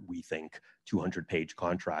art, we think, 200-page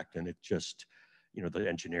contract, and it just, the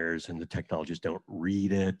engineers and the technologists don't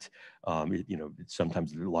read it.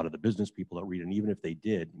 Sometimes a lot of the business people don't read it, and even if they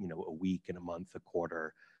did, a week and a month, a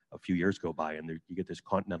quarter, a few years go by, and you get this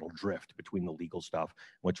continental drift between the legal stuff,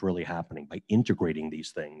 what's really happening. By integrating these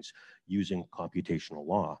things using computational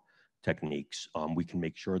law techniques, we can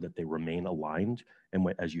make sure that they remain aligned. And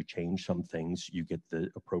as you change some things, you get the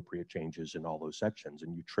appropriate changes in all those sections,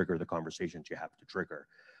 and you trigger the conversations you have to trigger.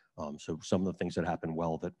 So some of the things that happen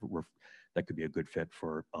well that could be a good fit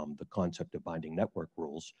for the concept of binding network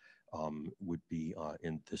rules would be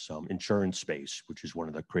in this insurance space, which is one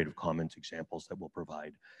of the Creative Commons examples that we'll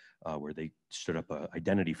provide, where they stood up an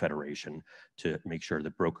identity federation to make sure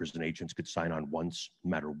that brokers and agents could sign on once,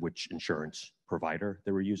 no matter which insurance provider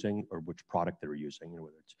they were using or which product they were using,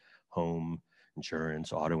 whether it's home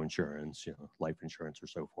insurance, auto insurance, life insurance, or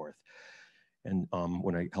so forth. And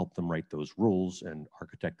when I helped them write those rules and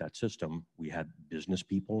architect that system, we had business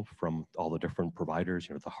people from all the different providers,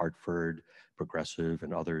 the Hartford, Progressive,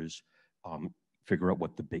 and others, figure out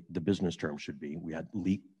what the business terms should be. We had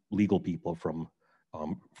legal people from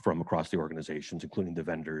across the organizations, including the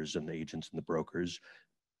vendors and the agents and the brokers,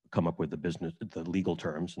 come up with the legal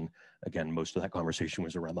terms. And again, most of that conversation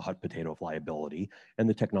was around the hot potato of liability, and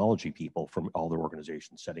the technology people from all the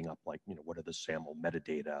organizations setting up, like, what are the SAML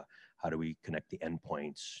metadata? How do we connect the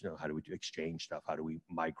endpoints? How do we exchange stuff? How do we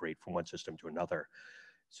migrate from one system to another?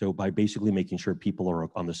 So by basically making sure people are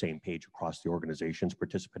on the same page across the organizations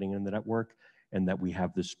participating in the network, and that we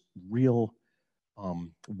have this real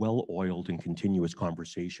well-oiled and continuous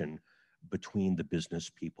conversation between the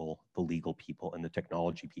business people, the legal people, and the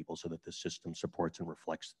technology people, so that the system supports and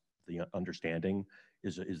reflects the understanding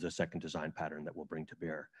is the second design pattern that we'll bring to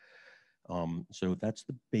bear. So that's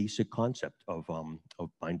the basic concept of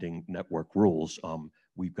binding network rules.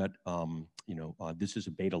 We've got, this is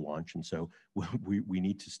a beta launch, and so we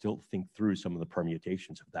need to still think through some of the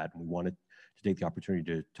permutations of that. And we wanted to take the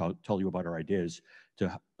opportunity to tell you about our ideas,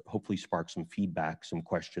 to hopefully spark some feedback, some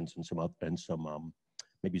questions, and some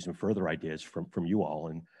maybe some further ideas from you all.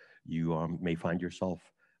 And you may find yourself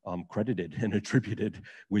credited and attributed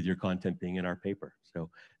with your content being in our paper.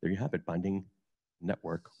 So there you have it, binding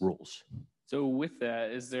network rules. So with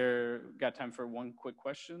that, got time for one quick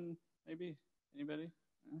question, maybe? Anybody?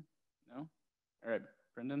 No? All right,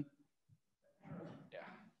 Brendan?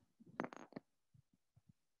 Yeah.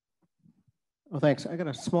 Well, thanks. I got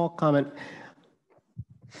a small comment,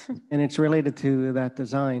 and it's related to that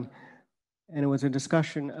design. And it was a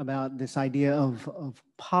discussion about this idea of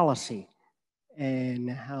policy, and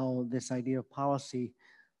how this idea of policy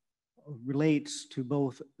relates to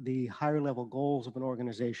both the higher level goals of an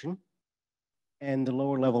organization and the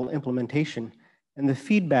lower level implementation, and the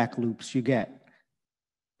feedback loops you get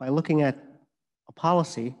by looking at a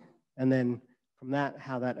policy, and then from that,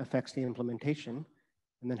 how that affects the implementation,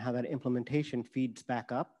 and then how that implementation feeds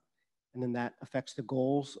back up, and then that affects the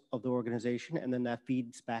goals of the organization, and then that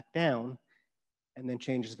feeds back down, and then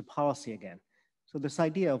changes the policy again. So this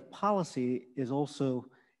idea of policy is also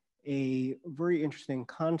a very interesting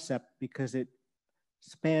concept, because it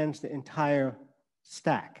spans the entire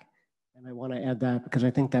stack. And I want to add that because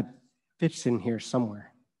I think that fits in here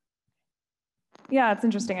somewhere. Yeah, it's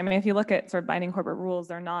interesting. I mean, if you look at sort of binding corporate rules,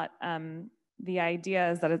 they're not, the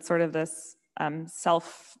idea is that it's sort of this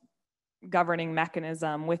self-governing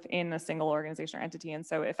mechanism within a single organization or entity. And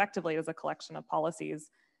so effectively it is a collection of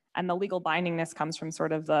policies, and the legal bindingness comes from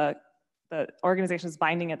sort of the organization's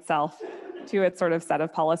binding itself to its sort of set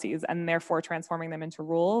of policies, and therefore transforming them into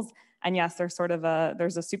rules. And yes, there's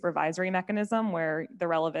a supervisory mechanism where the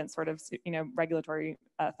relevant sort of, regulatory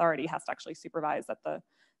authority has to actually supervise that the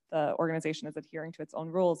organization is adhering to its own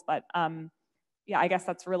rules. But yeah, I guess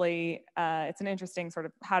that's really, it's an interesting sort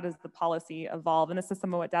of, how does the policy evolve? And this is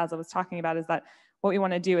some of what Daza was talking about, is that what we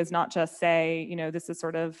want to do is not just say, this is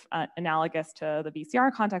sort of analogous to the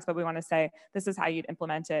BCR context, but we want to say, this is how you'd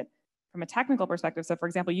implement it from a technical perspective. So for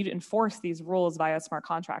example, you'd enforce these rules via a smart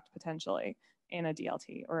contract potentially in a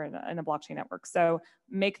DLT or in a blockchain network. So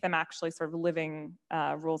make them actually sort of living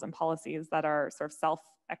rules and policies that are sort of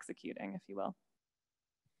self-executing, if you will.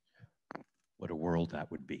 What a world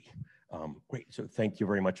that would be. Great, so thank you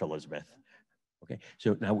very much, Elizabeth. Okay,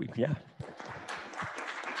 so now yeah. That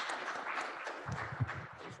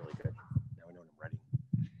was really good. Now I know I'm ready.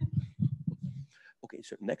 Okay,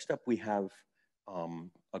 so next up we have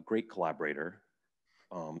a great collaborator,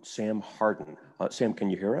 Sam Harden. Sam, can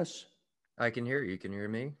you hear us? I can hear you. Can you hear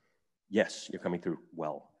me? Yes, you're coming through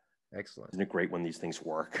well. Excellent. Isn't it great when these things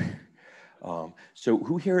work? So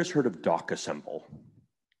who here has heard of docassemble?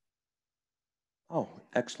 Oh,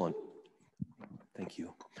 excellent. Thank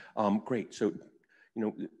you. Great. So,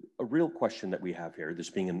 a real question that we have here, this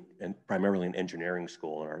being primarily an engineering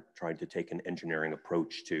school and are trying to take an engineering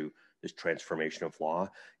approach to this transformation of law,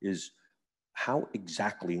 is how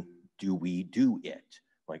exactly do we do it?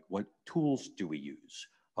 Like, what tools do we use?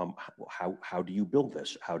 How do you build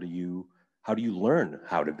this? How do you learn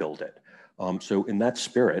how to build it? So in that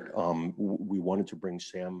spirit, we wanted to bring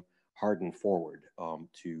Sam Harden forward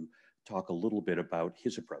to talk a little bit about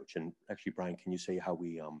his approach. And actually, Brian, can you say how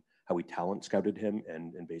we talent scouted him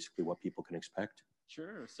and basically what people can expect?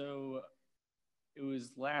 Sure. So it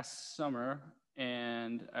was last summer,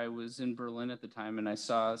 and I was in Berlin at the time, and I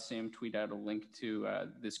saw Sam tweet out a link to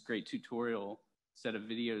this great tutorial set of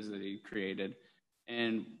videos that he created.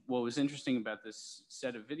 And what was interesting about this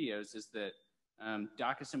set of videos is that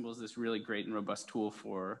DocAssemble is this really great and robust tool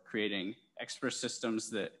for creating expert systems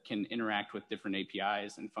that can interact with different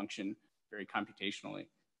APIs and function very computationally.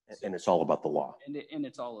 And it's all about the law. And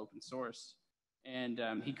it's all open source. And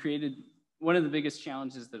he created one of the biggest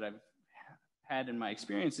challenges that I've had in my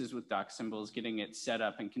experiences with DocAssemble is getting it set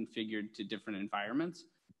up and configured to different environments.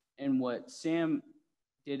 And what Sam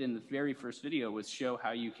did in the very first video was show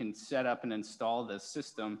how you can set up and install this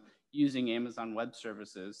system using Amazon Web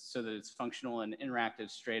Services so that it's functional and interactive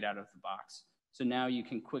straight out of the box. So now you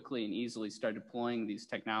can quickly and easily start deploying these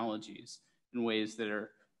technologies in ways that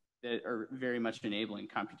are very much enabling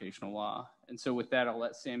computational law. And so with that, I'll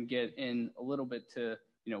let Sam get in a little bit to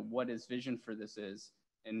what his vision for this is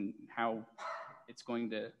and how it's going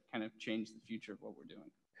to kind of change the future of what we're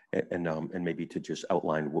doing. And maybe to just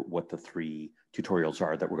outline what the 3 tutorials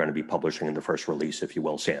are that we're going to be publishing in the first release, if you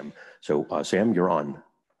will, Sam. So Sam, you're on.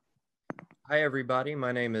 Hi, everybody.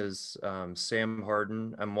 My name is Sam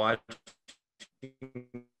Harden. I'm watching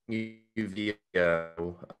you via.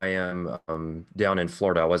 I am down in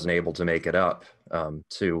Florida. I wasn't able to make it up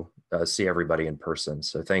to see everybody in person.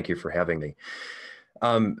 So thank you for having me.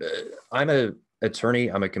 I'm an attorney.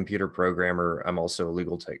 I'm a computer programmer. I'm also a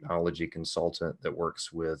legal technology consultant that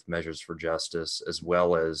works with Measures for Justice, as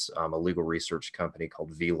well as a legal research company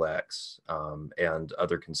called VLEX and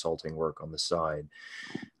other consulting work on the side.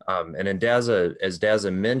 And as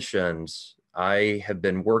Daza mentioned, I have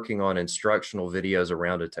been working on instructional videos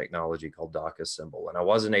around a technology called DocAssemble, and I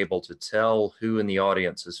wasn't able to tell who in the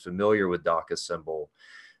audience is familiar with DocAssemble.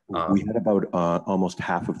 We had about almost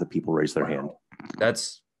half of the people raise their hand.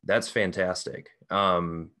 That's fantastic. I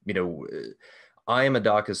am a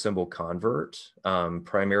DocAssemble convert,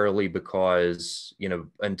 primarily because,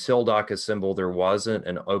 until DocAssemble, there wasn't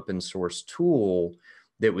an open source tool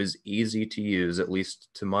that was easy to use, at least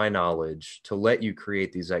to my knowledge, to let you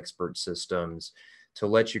create these expert systems, to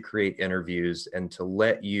let you create interviews, and to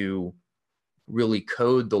let you really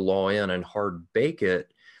code the law in and hard bake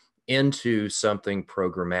it into something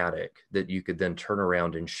programmatic that you could then turn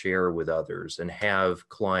around and share with others and have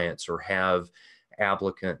clients or have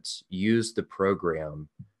applicants use the program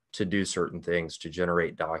to do certain things, to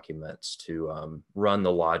generate documents, to run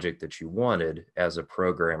the logic that you wanted as a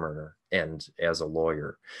programmer and as a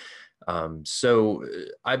lawyer. So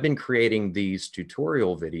I've been creating these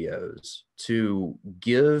tutorial videos to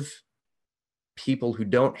give people who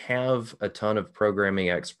don't have a ton of programming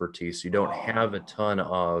expertise, who don't have a ton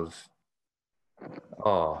of,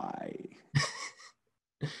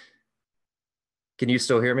 Can you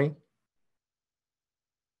still hear me?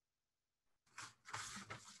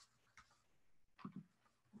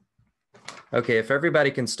 Okay, if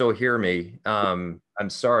everybody can still hear me, I'm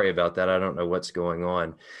sorry about that. I don't know what's going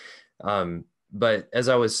on. But as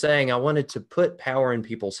I was saying, I wanted to put power in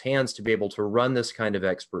people's hands to be able to run this kind of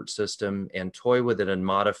expert system and toy with it and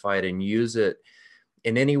modify it and use it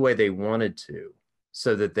in any way they wanted to,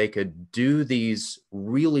 so that they could do these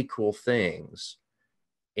really cool things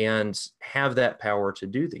and have that power to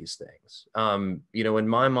do these things. In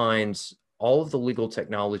my mind, all of the legal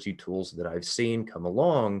technology tools that I've seen come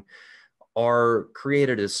along are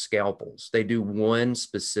created as scalpels. They do one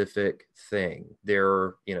specific thing.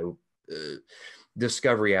 They're,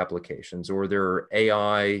 discovery applications, or their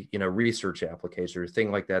AI, research applications or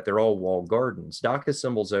thing like that. They're all walled gardens.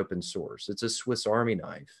 DocAssemble's open source. It's a Swiss Army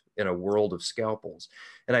knife in a world of scalpels.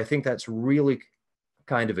 And I think that's really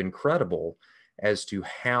kind of incredible as to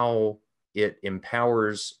how it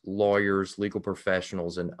empowers lawyers, legal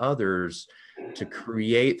professionals, and others to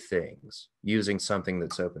create things using something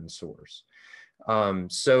that's open source.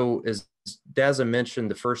 So as Daza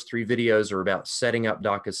mentioned, the first 3 videos are about setting up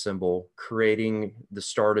DocAssemble, creating the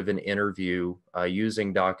start of an interview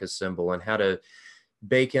using DocAssemble, and how to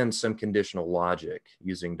bake in some conditional logic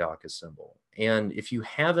using DocAssemble. And if you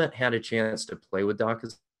haven't had a chance to play with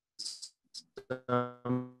DocAssemble, I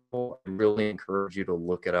really encourage you to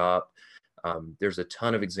look it up. There's a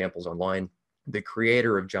ton of examples online. The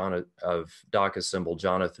creator of DocAssemble,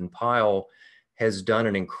 Jonathan Pyle, has done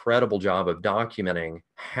an incredible job of documenting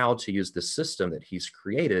how to use the system that he's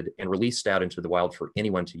created and released out into the wild for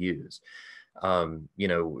anyone to use.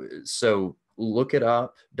 So look it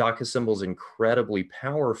up. DocAssemble is incredibly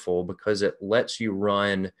powerful because it lets you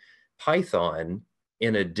run Python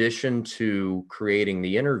in addition to creating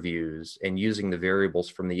the interviews and using the variables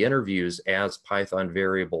from the interviews as Python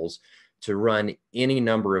variables to run any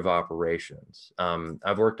number of operations.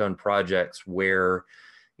 I've worked on projects where,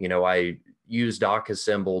 I use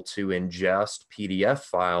docassemble to ingest PDF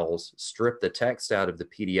files, strip the text out of the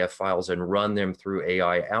PDF files, and run them through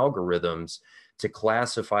AI algorithms to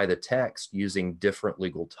classify the text using different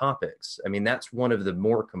legal topics. I mean, that's one of the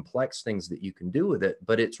more complex things that you can do with it,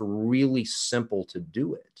 but it's really simple to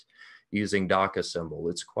do it using docassemble.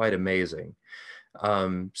 It's quite amazing.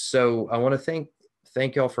 So I want to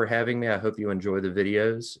thank y'all for having me. I hope you enjoy the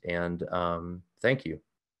videos, and thank you.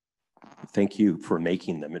 Thank you for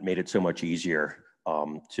making them. It made it so much easier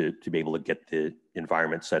to be able to get the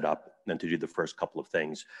environment set up and to do the first couple of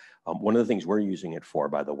things. One of the things we're using it for,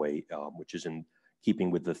 by the way, which is in keeping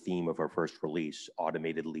with the theme of our first release,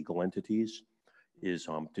 automated legal entities, is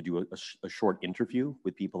to do a short interview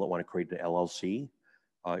with people that want to create an LLC,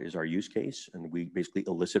 is our use case. And we basically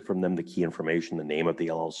elicit from them the key information, the name of the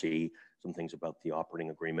LLC, some things about the operating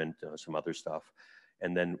agreement, some other stuff.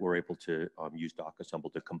 And then we're able to use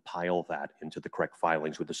docassemble to compile that into the correct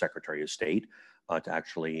filings with the Secretary of State to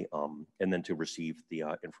actually, and then to receive the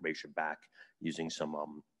information back using some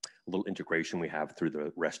little integration we have through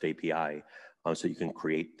the REST API, so you can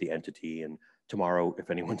create the entity. And tomorrow, if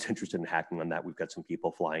anyone's interested in hacking on that, we've got some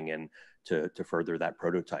people flying in to further that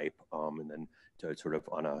prototype, and then to sort of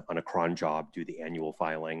on a cron job do the annual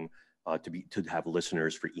filing, to have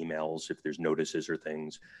listeners for emails if there's notices or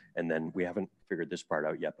things. And then we haven't figured this part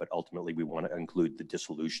out yet, but ultimately we want to include the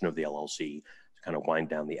dissolution of the LLC to kind of wind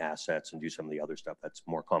down the assets and do some of the other stuff that's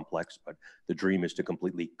more complex. But the dream is to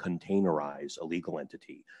completely containerize a legal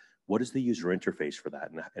entity. What is the user interface for that?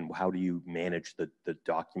 And how do you manage the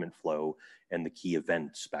document flow and the key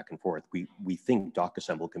events back and forth? We think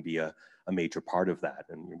docassemble can be a major part of that.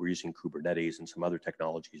 And we're using Kubernetes and some other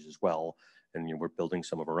technologies as well. And we're building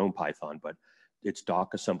some of our own Python, but it's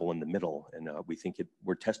docassemble in the middle. And we think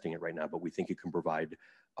we're testing it right now, but we think it can provide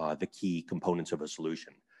the key components of a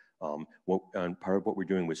solution. And part of what we're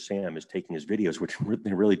doing with Sam is taking his videos, which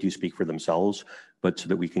they really do speak for themselves, but so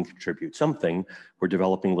that we can contribute something, we're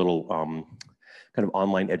developing little kind of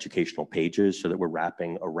online educational pages so that we're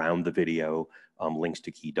wrapping around the video links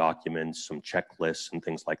to key documents, some checklists and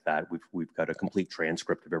things like that. We've got a complete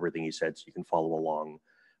transcript of everything he said so you can follow along.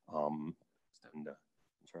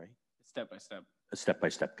 Sorry? Step-by-step. A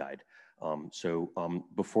step-by-step guide.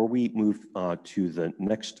 Before we move to the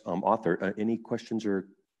next author, any questions or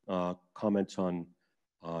comments on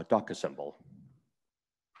docassemble?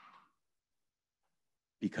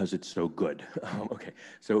 Because it's so good. Okay,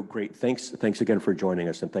 so great. Thanks again for joining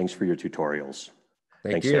us, and thanks for your tutorials.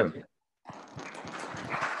 Thank you. Sam.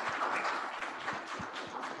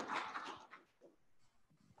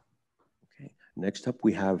 Okay, next up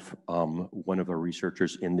we have one of our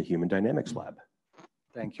researchers in the Human Dynamics Lab.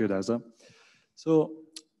 Thank you, Daza. So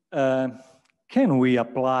can we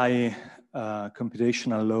apply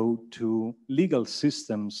computational law to legal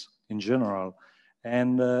systems in general,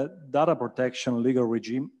 and data protection legal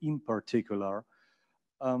regime in particular?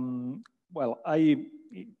 Well,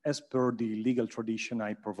 as per the legal tradition,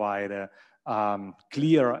 I provide a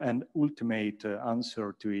clear and ultimate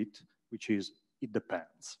answer to it, which is it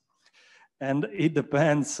depends. And it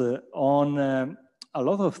depends on a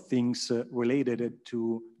lot of things related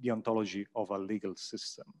to the ontology of a legal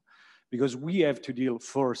system. Because we have to deal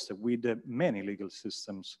first with many legal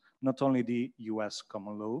systems, not only the US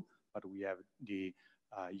common law, but we have the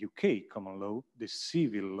UK common law, the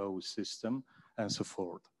civil law system, and so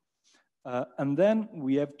forth. And then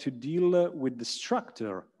we have to deal with the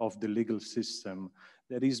structure of the legal system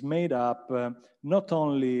that is made up not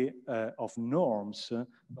only of norms,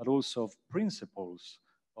 but also of principles,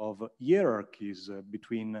 of hierarchies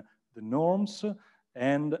between the norms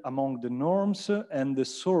and among the norms and the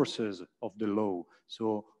sources of the law.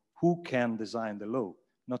 So who can design the law?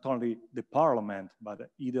 Not only the parliament, but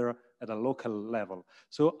either at a local level.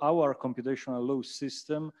 So our computational law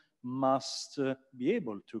system must be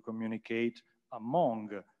able to communicate among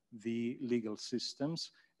the legal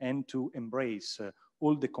systems and to embrace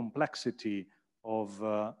all the complexity of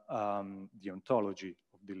the ontology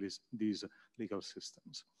of these legal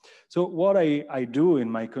systems. So what I do in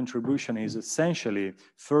my contribution is essentially,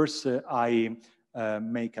 first I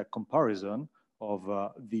make a comparison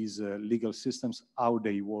of these legal systems, how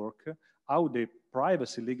they work, how the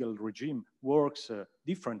privacy legal regime works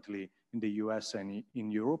differently in the US and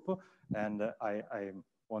in Europe. And I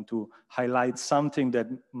want to highlight something that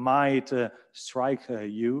might strike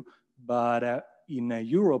you, but in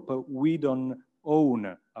Europe, we don't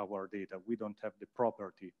own our data. We don't have the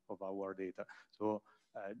property of our data. So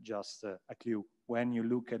just a clue, when you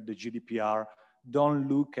look at the GDPR, don't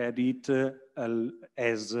look at it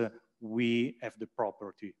as we have the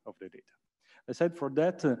property of the data. Aside from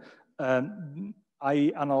that,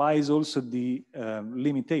 I analyze also the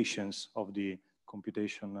limitations of the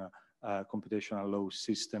computational law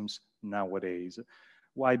systems nowadays.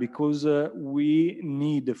 Why? Because we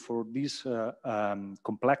need for this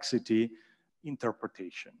complexity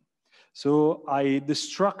interpretation. So I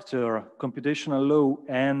destructure computational law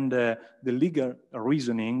and the legal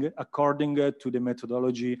reasoning according to the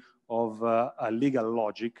methodology of a legal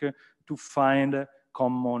logic to find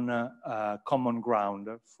common ground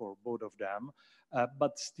for both of them,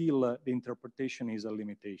 but still the interpretation is a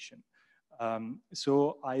limitation.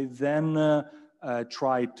 So I then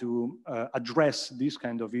try to address this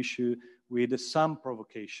kind of issue with some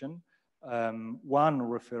provocation. One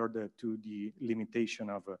referred to the limitation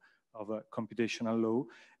of computational law,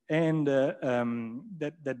 and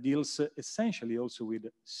that deals essentially also with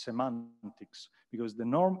semantics, because the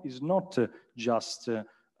norm is not just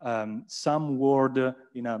some word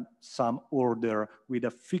in some order with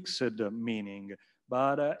a fixed meaning,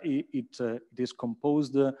 but it is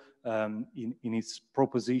composed in its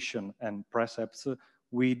proposition and precepts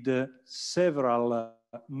with several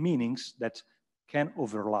meanings that can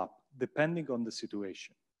overlap depending on the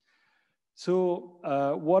situation. So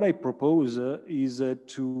what I propose is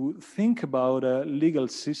to think about legal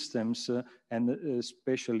systems and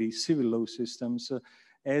especially civil law systems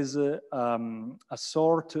as a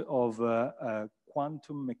sort of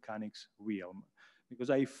quantum mechanics realm, because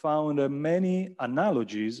I found many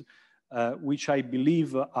analogies which I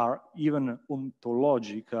believe are even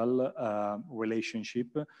ontological relationship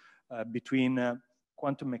between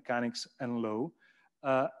quantum mechanics and law.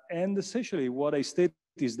 And essentially what I state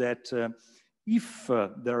is that if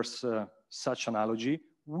there's such analogy,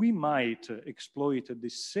 we might exploit the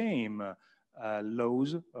same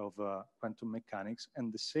laws of quantum mechanics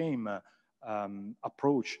and the same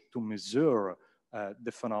approach to measure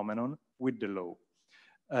the phenomenon with the law.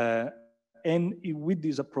 And with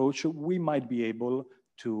this approach, we might be able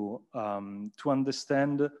to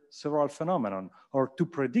understand several phenomena or to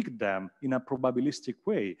predict them in a probabilistic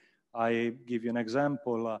way. I give you an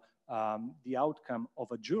example, the outcome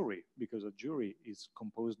of a jury, because a jury is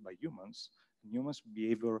composed by humans, and humans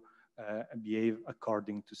behave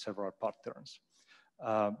according to several patterns.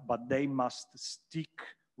 But they must stick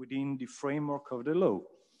within the framework of the law.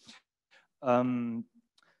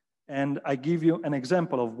 And I give you an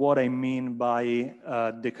example of what I mean by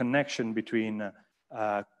the connection between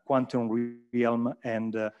quantum realm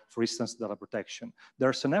and, for instance, data protection.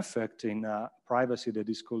 There's an effect in privacy that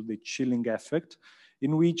is called the chilling effect,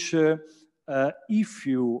 in which if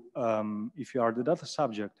you are the data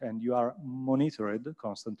subject and you are monitored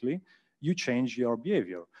constantly, you change your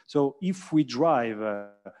behavior. So if we drive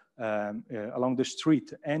along the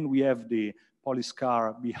street and we have the police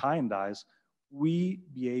car behind us, we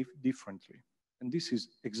behave differently. And this is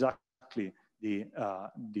exactly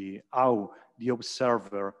how the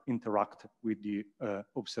observer interact with the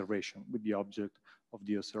observation, with the object of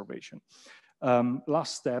the observation.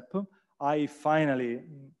 Last step, I finally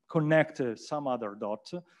connect some other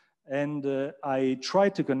dot, and I try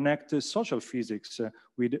to connect social physics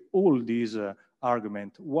with all these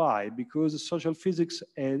arguments. Why? Because social physics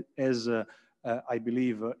has, I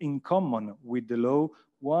believe, in common with the law,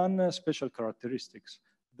 one special characteristics.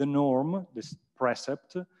 The norm, this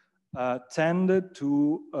precept, tended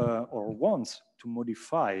to, or wants to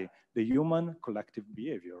modify the human collective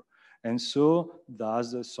behavior. And so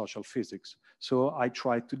does social physics. So I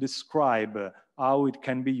try to describe how it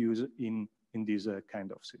can be used in this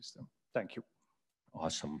kind of system. Thank you.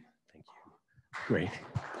 Awesome, thank you. Great.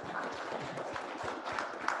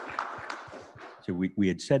 So we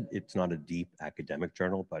had said it's not a deep academic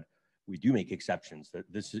journal, but we do make exceptions.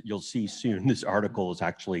 That this, you'll see soon, this article is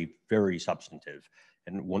actually very substantive.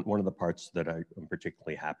 And one of the parts that I'm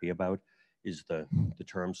particularly happy about is the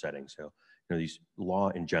term setting. So, you know, these law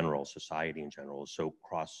in general, society in general is so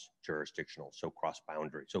cross-jurisdictional, so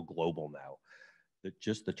cross-boundary, so global now, that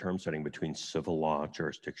just the term setting between civil law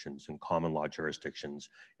jurisdictions and common law jurisdictions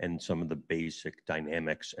and some of the basic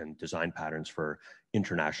dynamics and design patterns for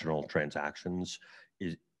international transactions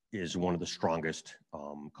is one of the strongest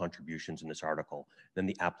contributions in this article. Then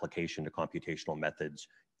the application to computational methods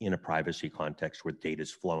in a privacy context where data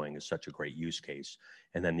is flowing is such a great use case.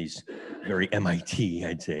 And then these very MIT,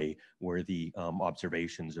 I'd say, where the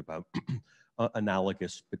observations about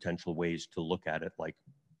analogous potential ways to look at it, like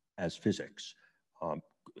as physics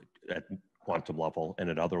at quantum level and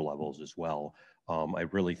at other levels as well, I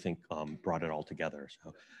really think brought it all together.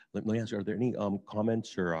 So let me ask, are there any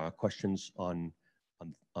comments or questions on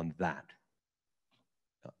that?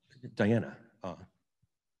 Diana.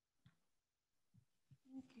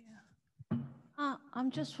 I'm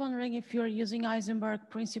just wondering if you're using Heisenberg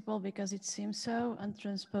principle because it seems so, and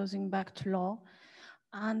transposing back to law.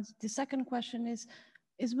 And the second question is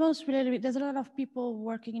most related, there's a lot of people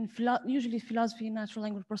working in usually philosophy, natural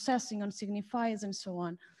language processing on signifiers and so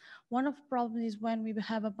on. One of the problems is when we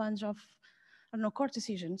have a bunch of, I don't know, court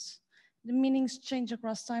decisions, the meanings change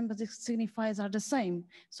across time, but the signifiers are the same.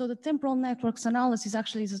 So the temporal networks analysis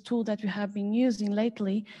actually is a tool that we have been using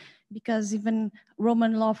lately, because even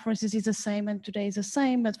Roman law, for instance, is the same, and today is the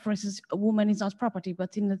same, but for instance, a woman is not property,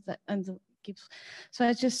 but in the, and keeps. So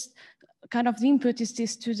I just, kind of the input is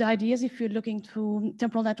this to the ideas if you're looking to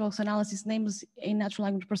temporal networks analysis, names in natural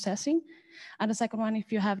language processing. And the second one, if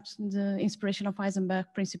you have the inspiration of Heisenberg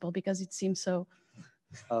principle, because it seems so.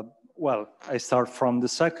 Well, I start from the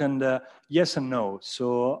second, yes and no.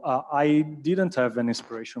 So I didn't have an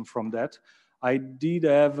inspiration from that. I did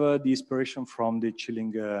have the inspiration from the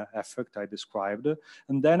chilling effect I described.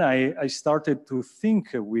 And then I started to think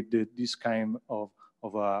with this kind of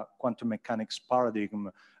quantum mechanics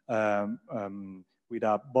paradigm with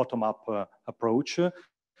a bottom-up approach.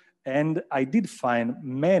 And I did find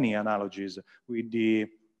many analogies with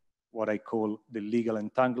what I call the legal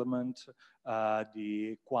entanglement,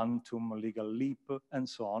 the quantum legal leap, and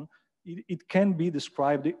so on. It can be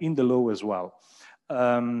described in the law as well.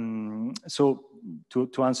 So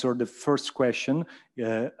to answer the first question,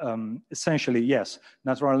 essentially, yes,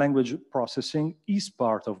 natural language processing is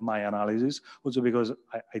part of my analysis, also because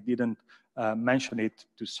I didn't mention it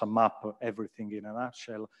to sum up everything in a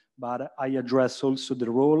nutshell, but I address also the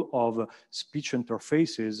role of speech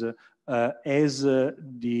interfaces as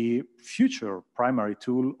the future primary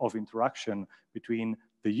tool of interaction between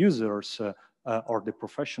the users or the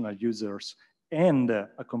professional users and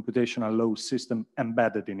a computational law system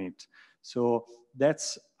embedded in it. So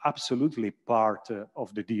that's absolutely part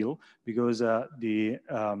of the deal, because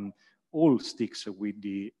all sticks with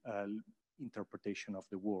the interpretation of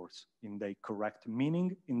the words in the correct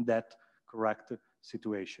meaning in that correct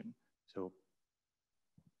situation. So,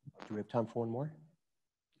 do we have time for one more?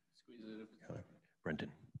 Brendan.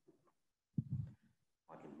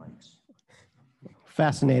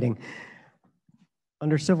 Fascinating.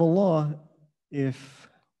 Under civil law, if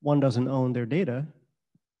one doesn't own their data,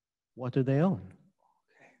 what do they own?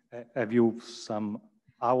 Have you some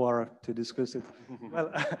hour to discuss it?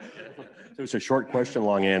 Well, so it's a short question,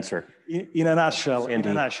 long answer. In a nutshell,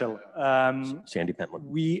 Sandy Pentland.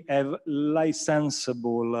 We have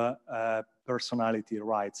licensable personality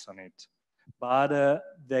rights on it, but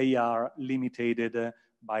they are limited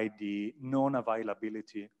by the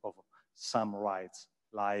non-availability of some rights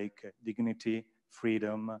like dignity,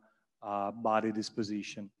 freedom, body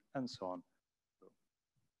disposition, and so on.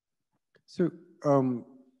 So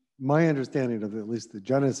my understanding of at least the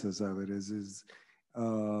genesis of it is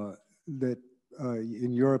that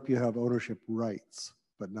in Europe you have ownership rights,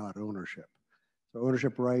 but not ownership. So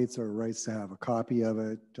ownership rights are rights to have a copy of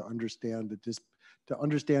it, to understand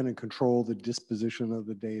and control the disposition of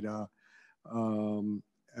the data,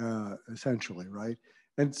 essentially, right?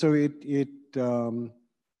 And so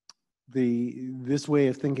this way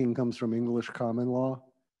of thinking comes from English common law,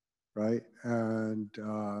 right? And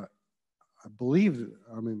I believe,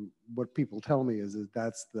 I mean, what people tell me is that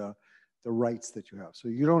that's the rights that you have. So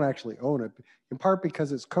you don't actually own it, in part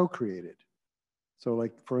because it's co-created. So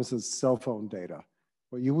like, for instance, cell phone data.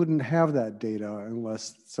 Well, you wouldn't have that data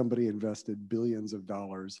unless somebody invested billions of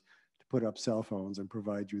dollars to put up cell phones and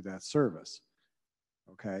provide you that service.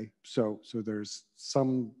 Okay, so there's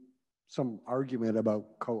some argument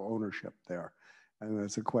about co-ownership there. And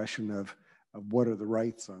it's a question of what are the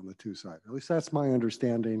rights on the two sides. At least that's my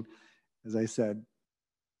understanding. As I said,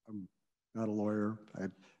 I'm not a lawyer.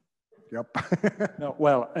 Yep. No,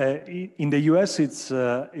 well, in the US,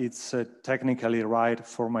 it's technically right,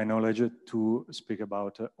 for my knowledge, to speak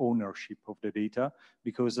about ownership of the data,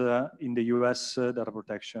 because in the US, data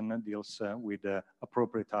protection deals with a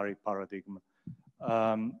proprietary paradigm,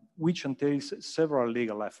 which entails several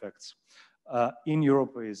legal effects. In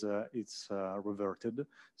Europe, it's reverted,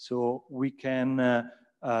 so we can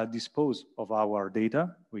dispose of our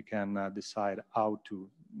data. We can decide how to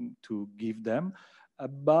give them.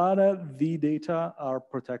 But the data are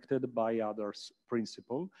protected by others'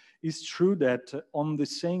 principle. It's true that on the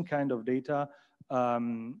same kind of data,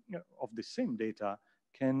 of the same data,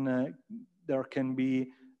 there can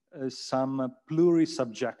be some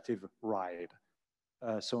plurisubjective right.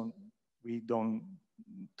 So we don't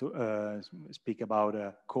speak about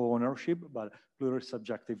co-ownership, but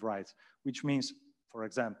plurisubjective rights, which means, for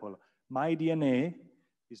example, my DNA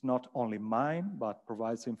is not only mine, but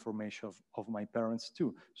provides information of my parents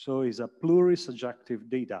too. So it's a plurisubjective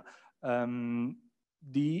data.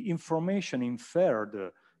 The information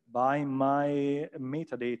inferred by my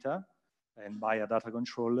metadata and by a data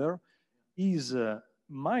controller is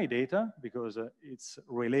my data because it's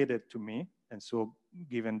related to me. And so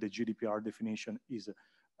given the GDPR definition is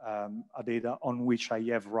a data on which I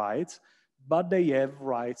have rights, but they have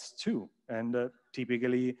rights too. And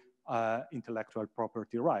typically intellectual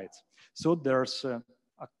property rights. So there's a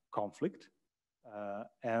conflict.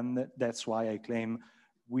 And that's why I claim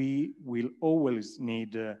we will always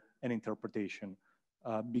need an interpretation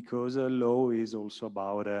because law is also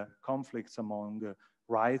about conflicts among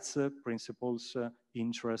rights, principles,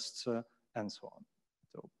 interests, and so on.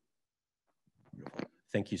 So,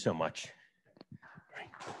 thank you so much.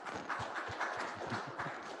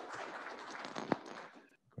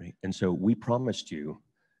 Great. And so we promised you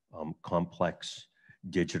complex,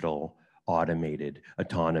 digital, automated,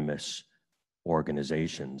 autonomous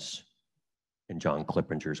organizations. And John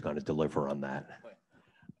Clippinger is going to deliver on that.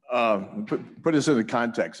 Put this into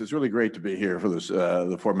context. It's really great to be here for this,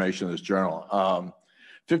 the formation of this journal.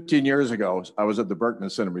 15 years ago, I was at the Berkman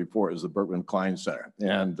Center before. It was the Berkman Klein Center.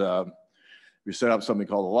 And we set up something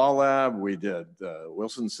called the Law Lab. We did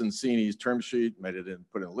Wilson Sonsini's term sheet, made it in,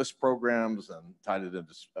 put in list programs and tied it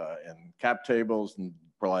into in cap tables and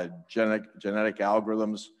provided genetic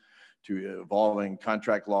algorithms to evolving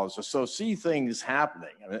contract laws. So see things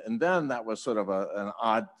happening. And then that was sort of an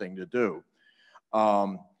odd thing to do.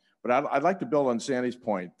 But I'd like to build on Sandy's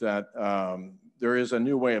point that there is a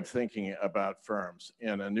new way of thinking about firms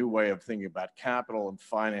and a new way of thinking about capital and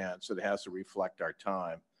finance that has to reflect our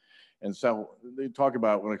time. And so they talk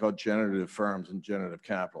about what I call generative firms and generative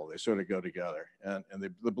capital. They sort of go together. And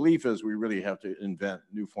the belief is we really have to invent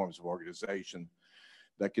new forms of organization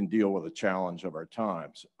that can deal with the challenge of our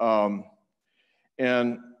times.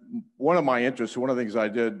 And one of my interests, one of the things I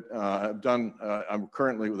did, I'm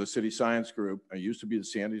currently with the City Science Group. I used to be the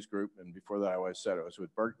Sandy's Group, and before that, I always said I was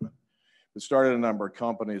with Berkman. We started a number of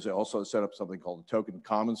companies. I also set up something called the Token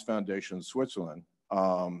Commons Foundation in Switzerland,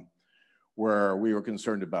 where we were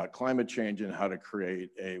concerned about climate change and how to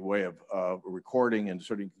create a way of recording and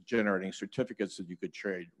sort of generating certificates that you could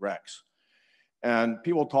trade RECs. And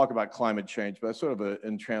people talk about climate change, but that's sort of an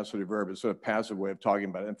intransitive verb. It's sort of a passive way of talking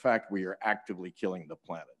about it. In fact, we are actively killing the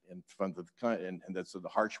planet. And that's the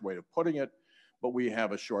harsh way of putting it, but we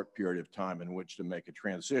have a short period of time in which to make a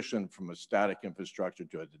transition from a static infrastructure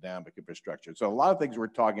to a dynamic infrastructure. So a lot of things we're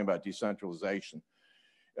talking about decentralization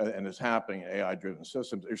and is happening, AI-driven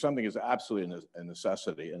systems, there's something is absolutely a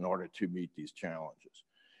necessity in order to meet these challenges.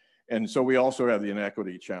 And so we also have the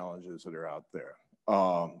inequity challenges that are out there.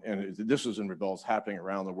 And this is in results happening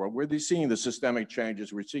around the world. We're seeing the systemic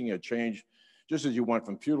changes. We're seeing a change, just as you went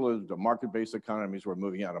from feudalism to market-based economies, we're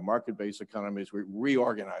moving out of market-based economies. We're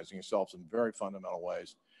reorganizing ourselves in very fundamental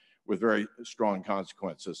ways with very strong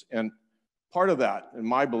consequences. And part of that, in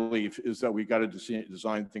my belief, is that we got to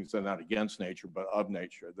design things that are not against nature, but of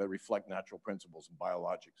nature, that reflect natural principles and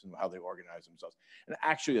biologics and how they organize themselves. And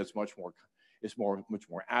actually, that's much more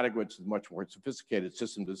adequate, it's much more sophisticated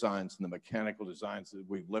system designs than the mechanical designs that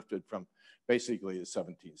we've lifted from basically the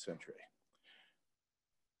 17th century.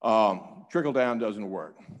 Trickle down doesn't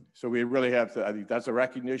work. So we really have to, I think that's a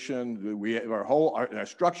recognition. We have our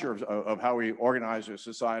structure of how we organize our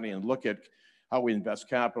society and look at how we invest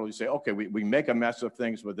capital. You say, okay, we make a mess of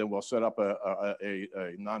things, but then we'll set up a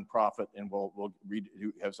nonprofit and we'll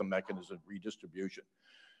have some mechanism of redistribution.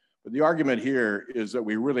 But the argument here is that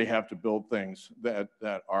we really have to build things that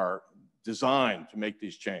are designed to make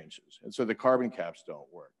these changes. And so the carbon caps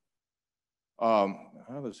don't work.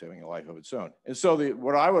 It's having a life of its own. And so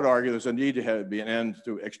what I would argue, there's a need to be an end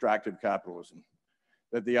to extractive capitalism.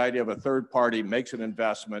 That the idea of a third party makes an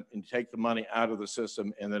investment and take the money out of the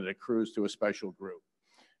system and then it accrues to a special group.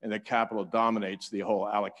 And that capital dominates the whole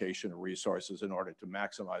allocation of resources in order to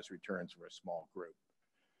maximize returns for a small group.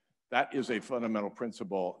 That is a fundamental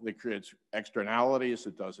principle that creates externalities.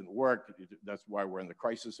 It doesn't work. That's why we're in the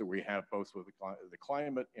crisis that we have both with the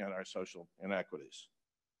climate and our social inequities.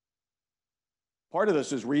 Part of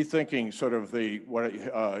this is rethinking sort of what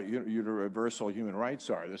universal human rights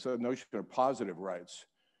are. There's a notion of positive rights.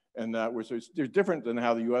 And they're different than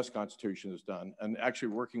how the US Constitution is done. And actually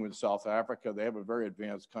working with South Africa, they have a very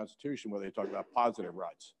advanced constitution where they talk about positive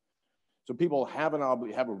rights. So people have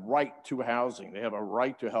a right to housing, they have a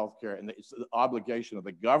right to health care, and it's the obligation of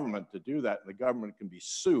the government to do that, and the government can be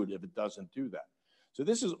sued if it doesn't do that. So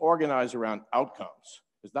this is organized around outcomes.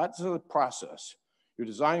 It's not just a process. You're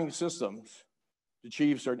designing systems to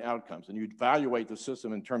achieve certain outcomes, and you evaluate the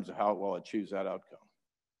system in terms of how well it achieves that outcome.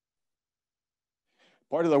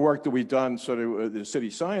 Part of the work that we've done sort of the city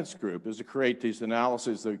science group is to create these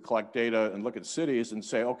analyses that collect data and look at cities and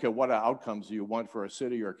say, okay, what outcomes do you want for a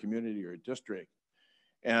city or a community or a district?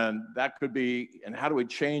 And that could be, and how do we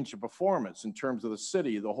change the performance in terms of the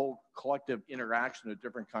city, the whole collective interaction of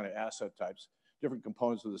different kind of asset types, different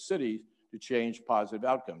components of the city to change positive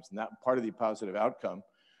outcomes. And that part of the positive outcome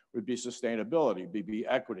would be sustainability, be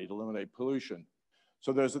equity, to eliminate pollution.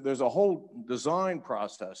 So there's a whole design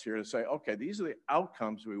process here to say, okay, these are the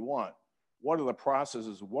outcomes we want. What are the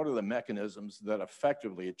processes? What are the mechanisms that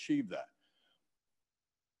effectively achieve that?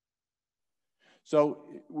 So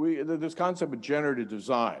this concept of generative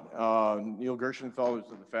design, Neil Gershenfeld,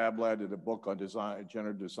 who's at the Fab Lab, did a book on design,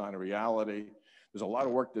 generative design of reality. There's a lot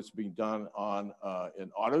of work that's being done on in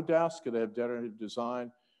Autodesk that have generative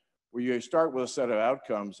design, where you start with a set of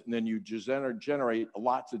outcomes and then you just generate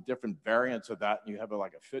lots of different variants of that, and you have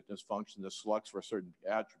like a fitness function that selects for certain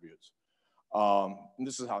attributes. And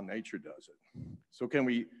this is how nature does it. So can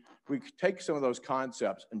we take some of those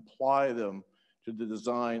concepts and apply them to the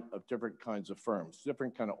design of different kinds of firms,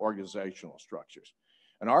 different kind of organizational structures?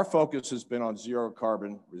 And our focus has been on zero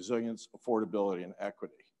carbon, resilience, affordability, and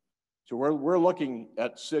equity. So we're looking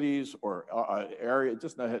at cities or area. It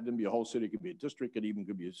doesn't have to be a whole city. It could be a district. It even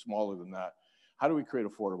could be smaller than that. How do we create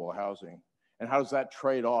affordable housing? And how does that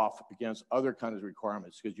trade off against other kinds of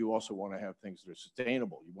requirements? Because you also want to have things that are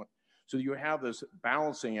sustainable. So you have this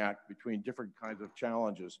balancing act between different kinds of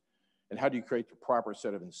challenges. And how do you create the proper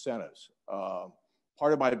set of incentives?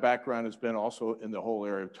 Part of my background has been also in the whole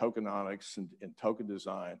area of tokenomics and token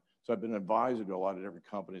design. So I've been an advisor to a lot of different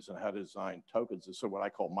companies on how to design tokens. And so what I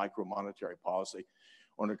call micro monetary policy,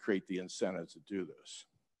 I want to create the incentives to do this.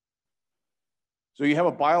 So you have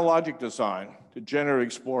a biologic design to generally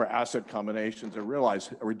explore asset combinations and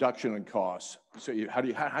realize a reduction in costs. So how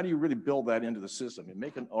do you really build that into the system? You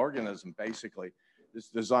make an organism basically that's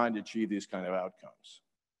designed to achieve these kind of outcomes.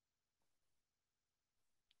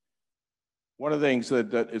 One of the things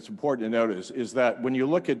that it's important to notice is that when you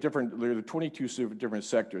look at there are 22 different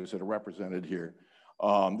sectors that are represented here.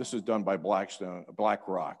 This is done by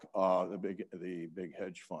BlackRock, the big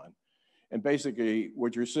hedge fund. And basically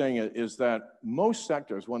what you're seeing is that most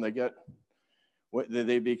sectors, when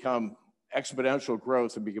they become exponential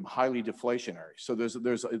growth and become highly deflationary. So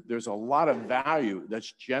there's a lot of value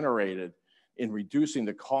that's generated in reducing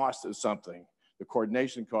the cost of something, the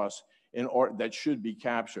coordination costs, that should be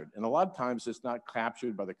captured. And a lot of times it's not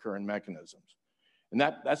captured by the current mechanisms. And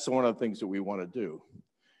that's one of the things that we want to do.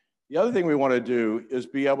 The other thing we want to do is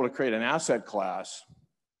be able to create an asset class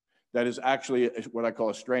that is actually what I call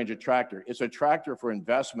a strange attractor. It's an attractor for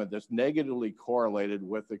investment that's negatively correlated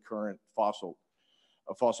with the current fossil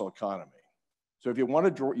economy. So if you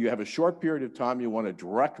want to, you have a short period of time, you want to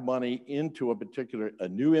direct money into a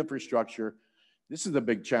new infrastructure. This is a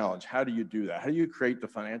big challenge. How do you do that? How do you create the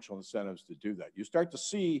financial incentives to do that? You start to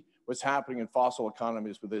see what's happening in fossil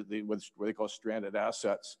economies with what they call stranded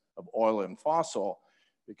assets of oil and fossil,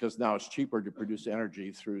 because now it's cheaper to produce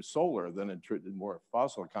energy through solar than in more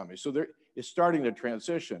fossil economies. So it's starting to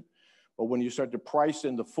transition. But when you start to price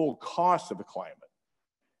in the full cost of the climate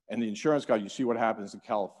and the insurance cost, you see what happens in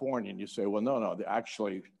California, and you say, well, no,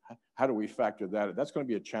 actually, how do we factor that in? That's going to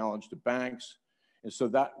be a challenge to banks. And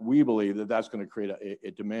so we believe that that's going to create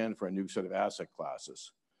a demand for a new set of asset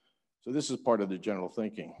classes. So this is part of the general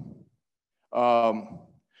thinking.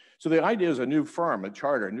 So the idea is a new firm, a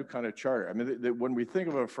charter, a new kind of charter. I mean, when we think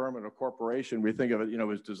of a firm and a corporation, we think of it,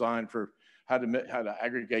 as designed for how to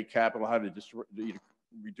aggregate capital, how to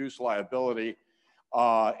reduce liability,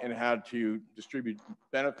 and how to distribute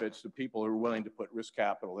benefits to people who are willing to put risk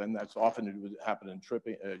capital in. That's often happen in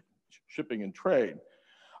shipping and trade.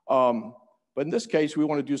 But in this case, we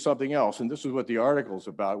want to do something else. And this is what the article is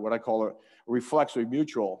about, what I call a reflexive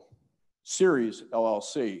mutual series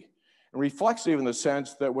LLC. And reflexive in the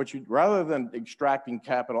sense that rather than extracting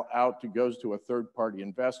capital out goes to a third-party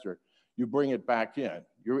investor, you bring it back in.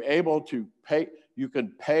 You're able to you can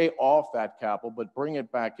pay off that capital, but bring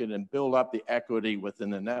it back in and build up the equity within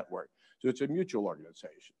the network. So it's a mutual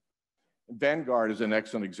organization. Vanguard is an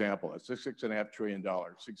excellent example. It's a $6.5 trillion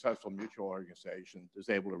successful mutual organization that's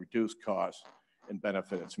able to reduce costs and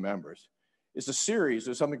benefit its members. It's a series.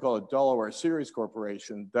 There's something called a Delaware Series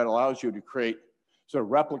Corporation that allows you to create sort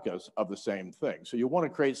of replicas of the same thing. So you want to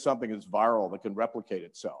create something that's viral that can replicate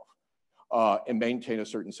itself and maintain a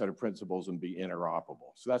certain set of principles and be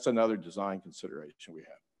interoperable. So that's another design consideration we have.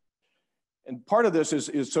 And part of this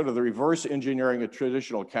is sort of the reverse engineering a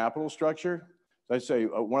traditional capital structure. So I say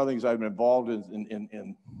one of the things I've been involved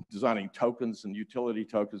in designing tokens and utility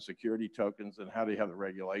tokens, security tokens, and how do you have the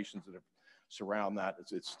regulations that surround that.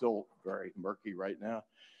 It's still very murky right now.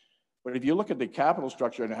 But if you look at the capital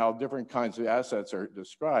structure and how different kinds of assets are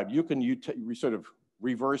described, you can sort of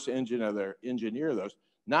reverse engineer those,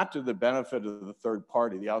 not to the benefit of the third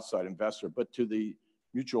party, the outside investor, but to the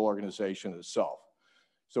mutual organization itself.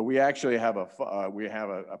 So we actually have a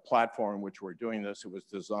platform in which we're doing this. It was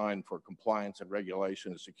designed for compliance and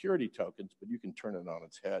regulation of security tokens, but you can turn it on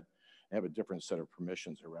its head and have a different set of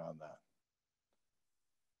permissions around that.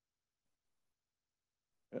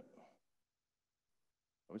 Yep.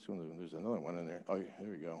 There's another one in there. Oh, here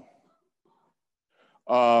we go.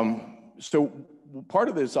 So part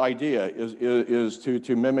of this idea is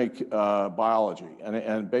to mimic biology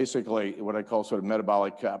and basically what I call sort of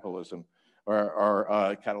metabolic capitalism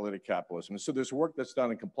or catalytic capitalism. So there's work that's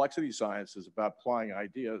done in complexity sciences about applying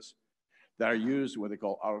ideas that are used in what they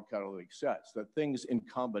call autocatalytic sets, that things in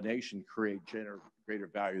combination create greater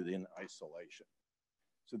value than isolation.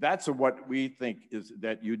 So that's what we think is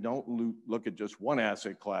that you don't look at just one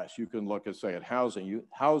asset class. You can look at, say, at housing.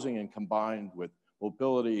 Housing and combined with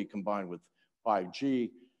mobility, combined with 5G,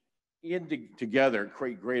 together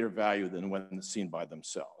create greater value than when seen by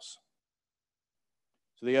themselves.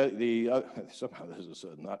 So somehow this is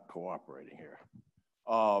not cooperating here.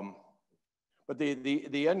 But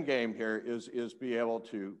the end game here is be able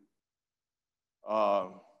to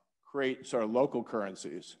create sort of local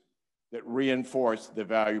currencies that reinforce the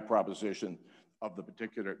value proposition of the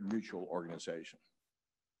particular mutual organization.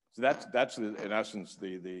 So that's in essence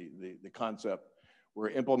the concept. We're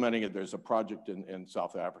implementing it. There's a project in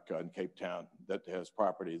South Africa, in Cape Town, that has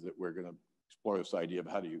properties that we're going to explore this idea of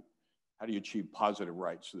how do you achieve positive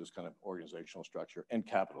rights to this kind of organizational structure and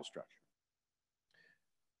capital structure.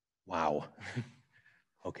 Wow.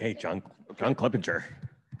 Okay, John Clippinger.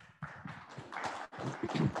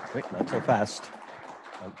 Wait, not so fast.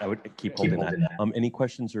 I would keep holding that. Any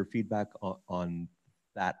questions or feedback on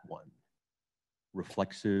that one?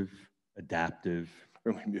 Reflexive, adaptive,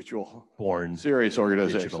 really mutual, born, serious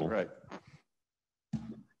organization, digital. Right?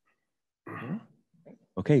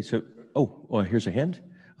 Okay, so here's a hand.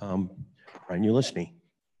 Brian, you're listening.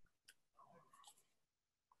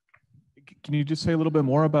 Can you just say a little bit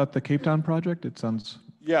more about the Cape Town project? It sounds...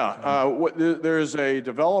 Yeah, there's a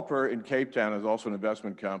developer in Cape Town, is also an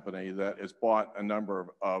investment company that has bought a number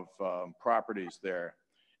of properties there.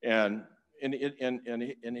 And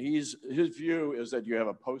his view is that you have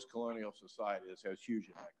a post-colonial society that has huge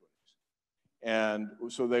inequities. And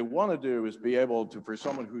so they want to do is be able to, for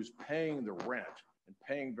someone who's paying the rent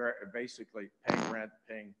and basically paying rent,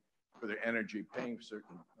 paying for their energy, paying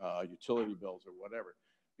certain utility bills or whatever,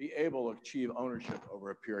 be able to achieve ownership over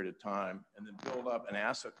a period of time and then build up an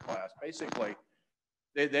asset class. Basically,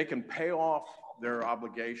 they can pay off their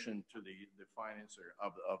obligation to the financer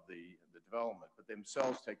of the development, but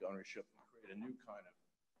themselves take ownership and create a new kind of,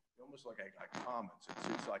 almost like a commons.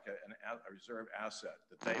 It's like a reserve asset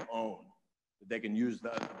that they own, that they can use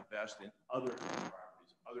that to invest in other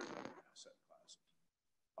properties, other asset classes.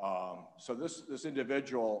 So this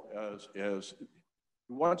individual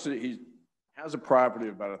he has a property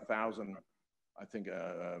of about 1,000, I think,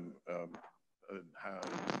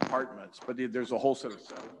 apartments, but there's a whole set of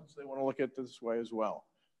settlements they want to look at this way as well.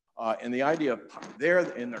 And the idea of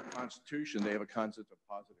in their constitution, they have a concept of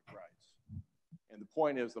positive rights. And the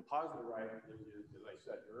point is, the positive right is, as I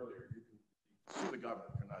said earlier, you can sue the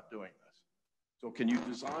government for not doing this. So can you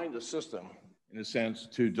design the system, in a sense,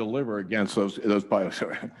 to deliver against those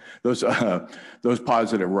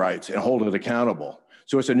positive rights and hold it accountable?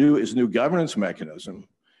 So it's a new governance mechanism.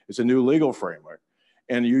 It's a new legal framework.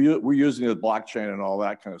 And we're using the blockchain and all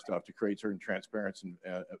that kind of stuff to create certain transparency.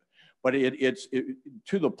 But it's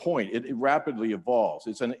to the point, it rapidly evolves.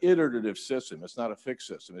 It's an iterative system. It's not a fixed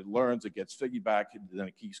system. It learns, it gets feedback, and then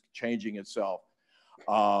it keeps changing itself.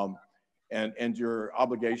 And your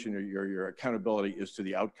obligation or your accountability is to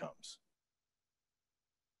the outcomes.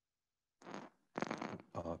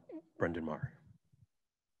 Brendan Marr.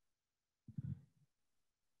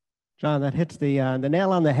 John, that hits the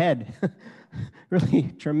nail on the head.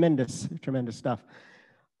 Really tremendous stuff.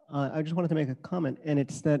 I just wanted to make a comment, and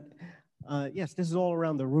it's that, yes, this is all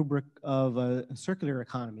around the rubric of a circular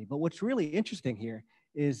economy. But what's really interesting here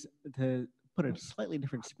is to put a slightly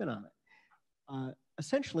different spin on it.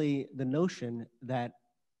 Essentially, the notion that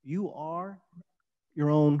you are your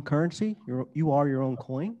own currency, you are your own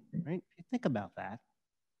coin, right? Think about that,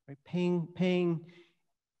 right? Paying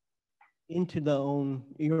into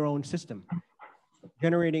your own system.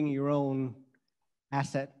 generating your own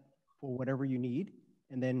asset for whatever you need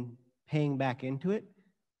and then paying back into it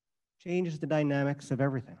changes the dynamics of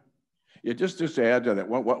everything. Yeah, just to add to that,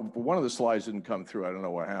 one of the slides didn't come through. I don't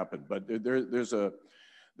know what happened, but there's a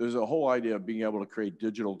whole idea of being able to create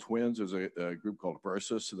digital twins. There's a group called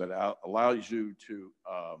Versus that allows you to,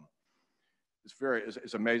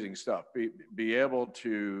 it's amazing stuff. Be able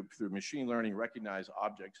to, through machine learning, recognize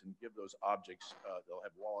objects and give those objects, they'll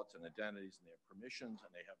have wallets and identities and they have permissions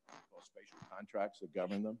and they have spatial contracts that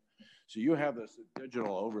govern them. So you have this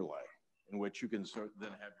digital overlay in which you can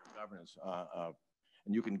then have your governance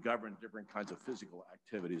and you can govern different kinds of physical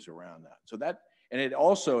activities around that. So that, and it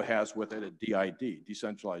also has with it a DID,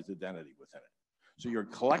 decentralized identity within it. So you're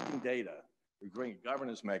collecting data, you're creating a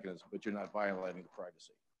governance mechanism, but you're not violating the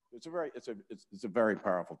privacy. It's a very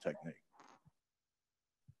powerful technique.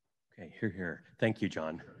 Okay, here. Thank you,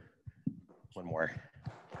 John. One more.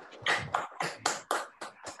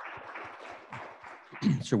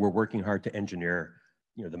 So we're working hard to engineer,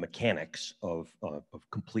 the mechanics of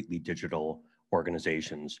completely digital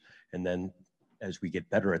organizations. And then as we get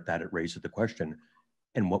better at that, it raises the question,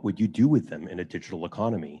 and what would you do with them in a digital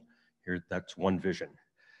economy? Here, that's one vision.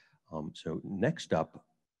 So next up,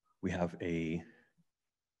 we have a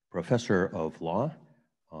professor of law,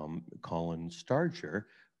 Colin Starger,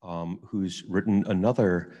 who's written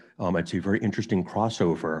another, I'd say, very interesting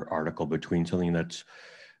crossover article between something that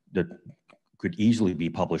could easily be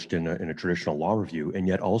published in a traditional law review, and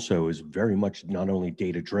yet also is very much not only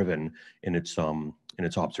data-driven in its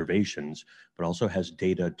observations, but also has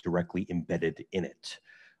data directly embedded in it.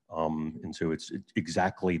 And so it's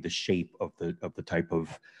exactly the shape of the type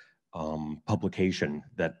of publication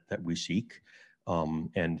that we seek.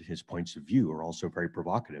 And his points of view are also very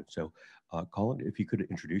provocative. So, Colin, if you could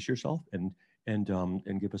introduce yourself and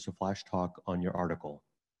give us a flash talk on your article.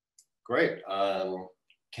 Great.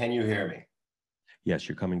 Can you hear me? Yes,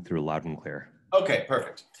 you're coming through loud and clear. Okay,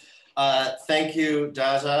 perfect. Thank you,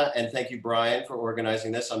 Daza, and thank you, Brian, for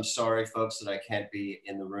organizing this. I'm sorry, folks, that I can't be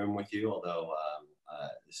in the room with you, although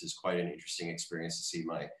this is quite an interesting experience to see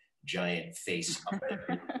my giant face up there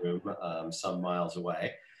in the room some miles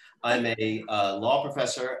away. I'm a law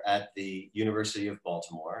professor at the University of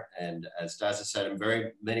Baltimore, and as Daza said, in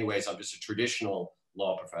very many ways, I'm just a traditional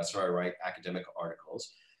law professor. I write academic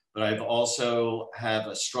articles, but I've also have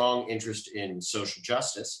a strong interest in social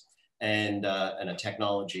justice and a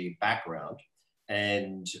technology background.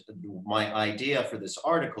 And my idea for this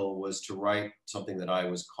article was to write something that I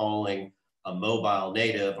was calling a mobile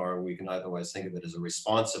native, or we can otherwise think of it as a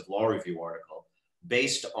responsive law review article,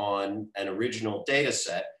 based on an original data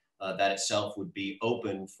set that itself would be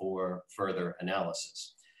open for further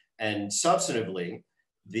analysis. And substantively,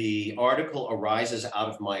 the article arises out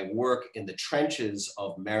of my work in the trenches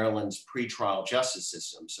of Maryland's pretrial justice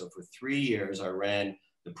system. So for 3 years, I ran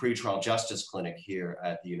the pretrial justice clinic here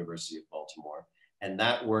at the University of Baltimore. And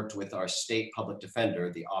that worked with our state public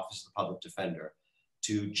defender, the Office of the Public Defender,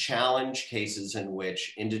 to challenge cases in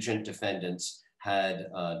which indigent defendants had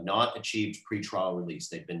not achieved pretrial release.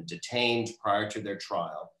 They'd been detained prior to their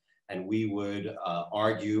trial. And we would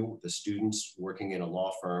argue, the students working in a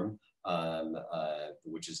law firm,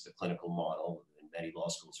 which is the clinical model, and many law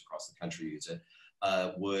schools across the country use it,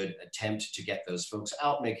 would attempt to get those folks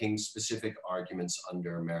out, making specific arguments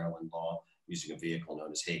under Maryland law using a vehicle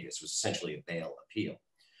known as habeas. It was essentially a bail appeal.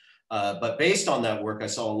 But based on that work, I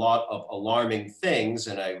saw a lot of alarming things,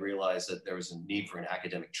 and I realized that there was a need for an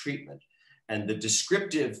academic treatment. And the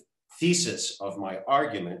descriptive thesis of my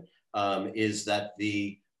argument is that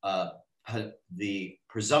the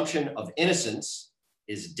presumption of innocence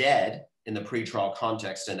is dead in the pretrial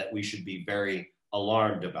context, and that we should be very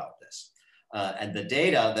alarmed about this. And the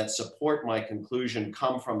data that support my conclusion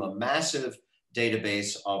come from a massive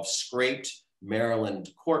database of scraped Maryland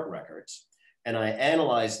court records. And I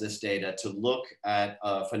analyzed this data to look at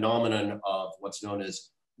a phenomenon of what's known as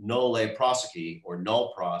nolle prosequi, or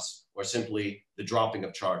null pros, or simply the dropping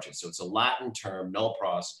of charges. So it's a Latin term, null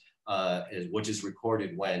pros, which is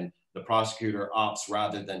recorded when the prosecutor opts,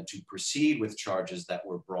 rather than to proceed with charges that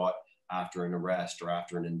were brought after an arrest or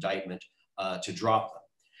after an indictment, to drop them.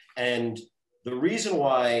 And the reason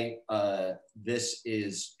why this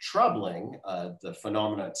is troubling, the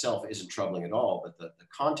phenomenon itself isn't troubling at all, but the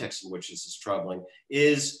context in which this is troubling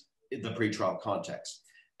is the pretrial context.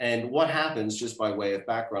 And what happens, just by way of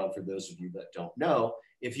background for those of you that don't know,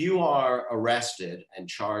 if you are arrested and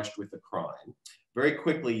charged with a crime, very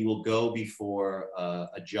quickly you will go before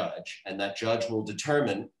a judge, and that judge will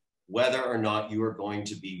determine whether or not you are going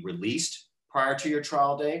to be released prior to your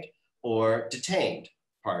trial date or detained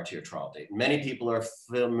prior to your trial date. Many people are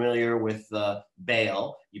familiar with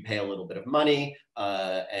bail. You pay a little bit of money,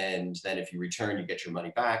 and then if you return, you get your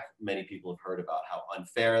money back. Many people have heard about how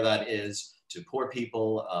unfair that is to poor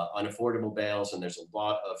people, unaffordable bails, and there's a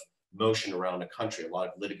lot of motion around the country, a lot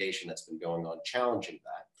of litigation that's been going on challenging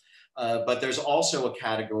that. But there's also a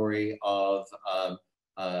category of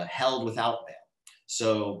held without bail.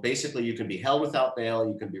 So basically you can be held without bail,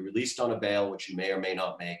 you can be released on a bail, which you may or may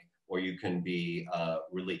not make, or you can be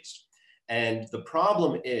released. And the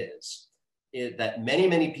problem is that many,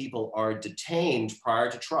 many people are detained prior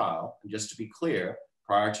to trial. And just to be clear,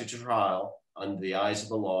 prior to trial, under the eyes of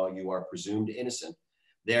the law, you are presumed innocent.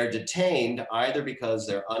 They're detained either because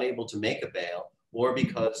they're unable to make a bail or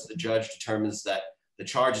because the judge determines that the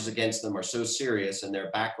charges against them are so serious and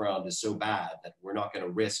their background is so bad that we're not going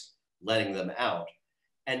to risk letting them out.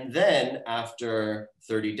 And then after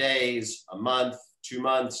 30 days, a month, 2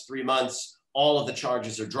 months, 3 months, all of the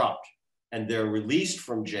charges are dropped and they're released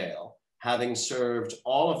from jail, having served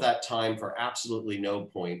all of that time for absolutely no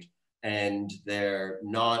point, and they're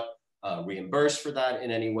not reimbursed for that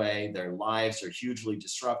in any way. Their lives are hugely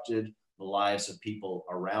disrupted. The lives of people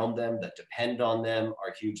around them that depend on them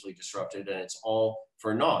are hugely disrupted, and it's all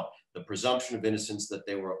for naught. The presumption of innocence that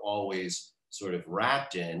they were always sort of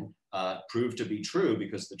wrapped in proved to be true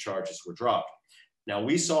because the charges were dropped. Now,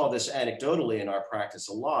 we saw this anecdotally in our practice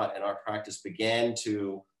a lot, and our practice began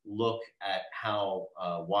to look at how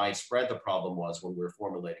widespread the problem was when we were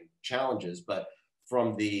formulating challenges. But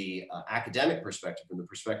from the academic perspective, from the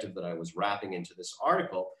perspective that I was wrapping into this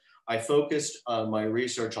article, I focused my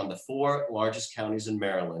research on the 4 largest counties in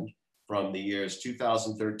Maryland from the years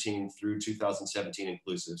 2013 through 2017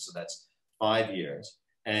 inclusive, so that's 5 years,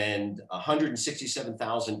 and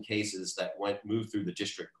 167,000 cases that moved through the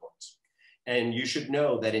district courts. And you should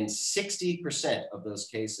know that in 60% of those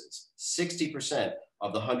cases, 60%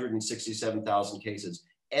 of the 167,000 cases,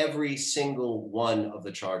 every single one of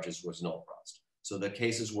the charges was null prost. So the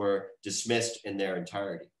cases were dismissed in their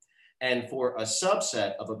entirety. And for a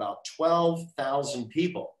subset of about 12,000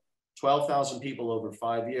 people over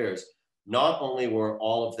 5 years, not only were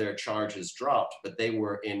all of their charges dropped, but they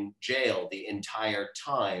were in jail the entire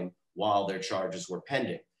time while their charges were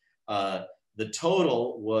pending. The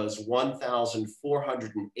total was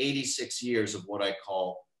 1,486 years of what I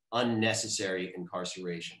call unnecessary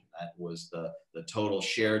incarceration. That was the total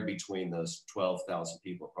shared between those 12,000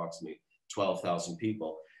 people, approximately 12,000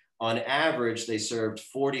 people. On average, they served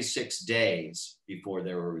 46 days before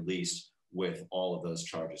they were released with all of those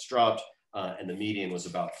charges dropped, and the median was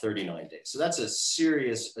about 39 days. So that's a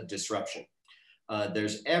serious disruption.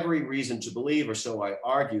 There's every reason to believe, or so I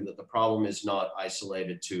argue, that the problem is not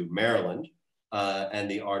isolated to Maryland, and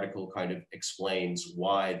the article kind of explains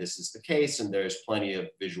why this is the case, and there's plenty of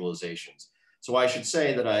visualizations. So I should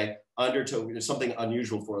say that I undertook, something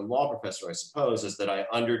unusual for a law professor, I suppose, is that I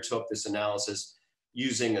undertook this analysis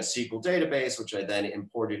using a SQL database, which I then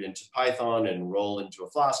imported into Python and rolled into a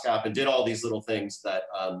Flask app and did all these little things that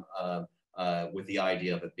with the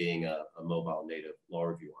idea of it being a mobile native law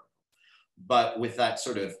review article. But with that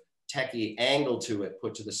sort of techie angle to it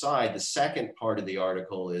put to the side, the second part of the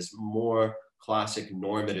article is more classic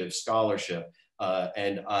normative scholarship.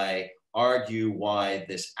 And I argue why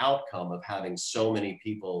this outcome of having so many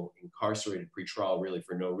people incarcerated pre-trial really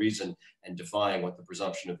for no reason and defying what the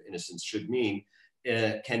presumption of innocence should mean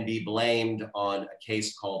can be blamed on a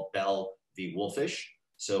case called Bell v. Wolfish.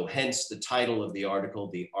 So hence the title of the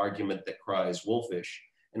article, The Argument That Cries Wolfish.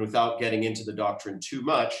 And without getting into the doctrine too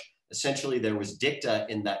much, essentially there was dicta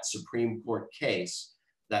in that Supreme Court case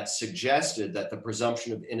that suggested that the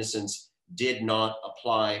presumption of innocence did not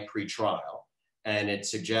apply pre-trial. And it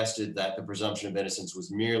suggested that the presumption of innocence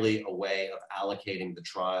was merely a way of allocating the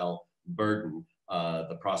trial burden,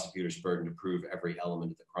 the prosecutor's burden to prove every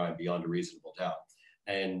element of the crime beyond a reasonable doubt.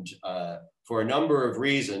 And for a number of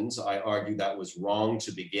reasons, I argue that was wrong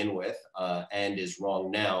to begin with and is wrong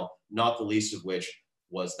now, not the least of which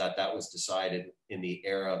was that that was decided in the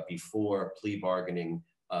era before plea bargaining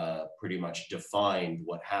pretty much defined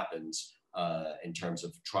what happens in terms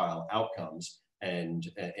of trial outcomes, and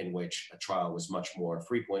in which a trial was much more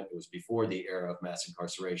frequent. It was before the era of mass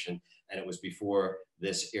incarceration, and it was before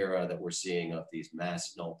this era that we're seeing of these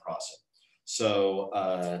mass null proseq. So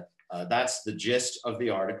that's the gist of the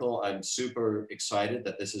article. I'm super excited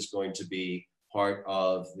that this is going to be part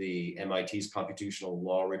of the MIT's Computational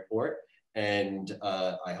Law Report. And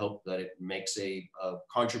I hope that it makes a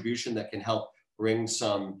contribution that can help bring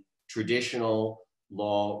some traditional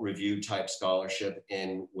law review type scholarship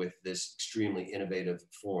in with this extremely innovative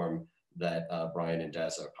form that Brian and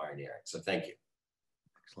Daz are pioneering. So thank you.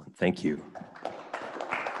 Excellent, thank you.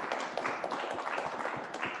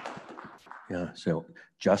 Yeah, so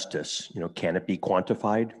justice, can it be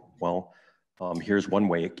quantified? Well, here's one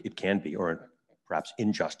way it can be, or perhaps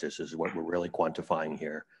injustice is what we're really quantifying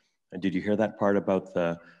here. And did you hear that part about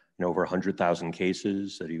the over 100,000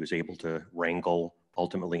 cases that he was able to wrangle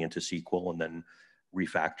ultimately into SQL and then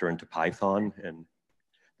refactor into Python? And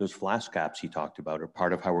those flash gaps he talked about are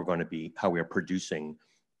part of how we're producing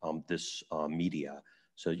this media.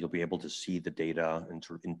 So you'll be able to see the data and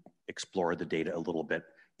sort of explore the data a little bit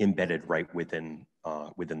embedded right within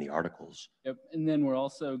the articles. Yep, and then we're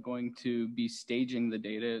also going to be staging the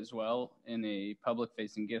data as well in a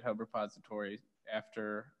public-facing GitHub repository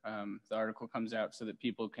after the article comes out, so that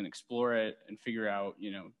people can explore it and figure out,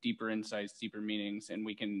 deeper insights, deeper meanings, and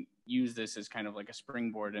we can use this as kind of like a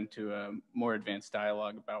springboard into a more advanced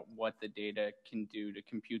dialogue about what the data can do to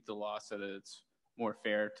compute the law so that it's more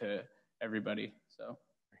fair to everybody. So,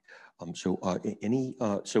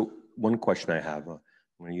 so one question I have. I'm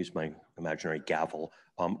going to use my imaginary gavel.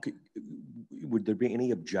 Would there be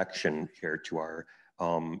any objection here to our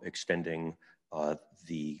extending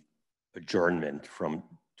the adjournment from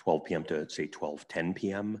 12 p.m. to say 12:10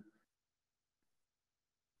 p.m.?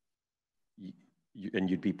 And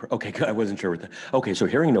you'd be, okay, good, I wasn't sure with that. Okay, so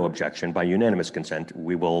hearing no objection, by unanimous consent,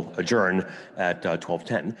 we will adjourn at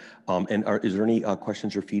 12:10. And is there any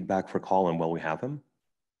questions or feedback for Colin while we have him?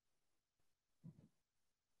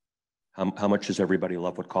 How much does everybody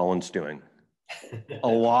love what Colin's doing? A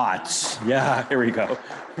lot. Yeah, here we go.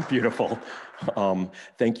 Beautiful.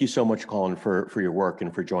 Thank you so much, Colin, for your work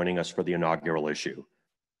and for joining us for the inaugural issue.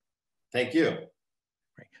 Thank you.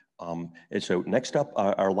 And so next up,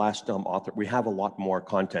 our last author, we have a lot more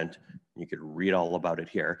content. You could read all about it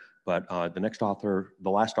here, but the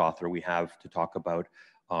last author we have to talk about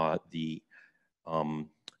the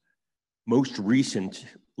most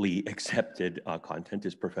recently accepted content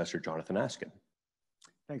is Professor Jonathan Askin.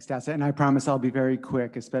 Thanks, Daza. And I promise I'll be very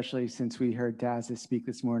quick, especially since we heard Daza speak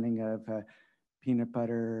this morning of peanut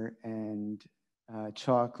butter and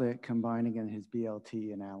chocolate combining in his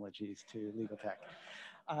BLT analogies to legal tech.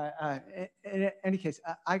 In any case,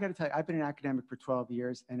 I got to tell you, I've been an academic for 12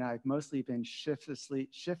 years, and I've mostly been shiftlessly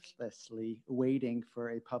waiting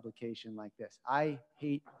for a publication like this. I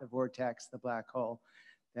hate the vortex, the black hole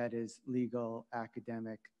that is legal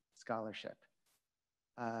academic scholarship.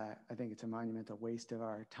 I think it's a monumental waste of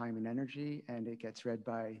our time and energy, and it gets read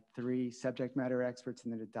by 3 subject matter experts,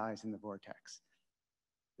 and then it dies in the vortex.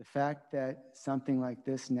 The fact that something like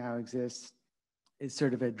this now exists is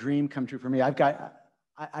sort of a dream come true for me. I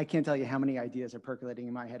can't tell you how many ideas are percolating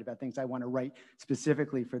in my head about things I want to write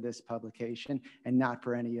specifically for this publication and not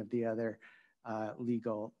for any of the other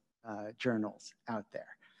legal journals out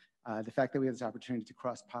there. The fact that we have this opportunity to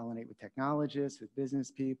cross-pollinate with technologists, with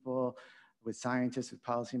business people, with scientists, with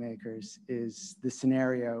policymakers is the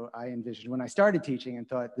scenario I envisioned when I started teaching and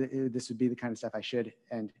thought this would be the kind of stuff I should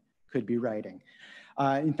and could be writing.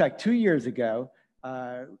 In fact, 2 years ago,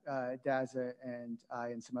 Daza and I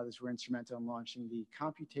and some others were instrumental in launching the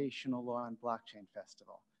Computational Law and Blockchain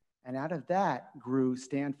Festival. And out of that grew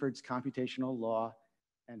Stanford's Computational Law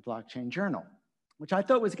and Blockchain Journal, which I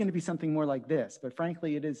thought was going to be something more like this. But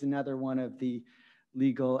frankly, it is another one of the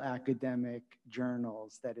legal academic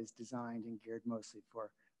journals that is designed and geared mostly for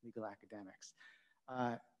legal academics.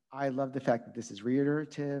 I love the fact that this is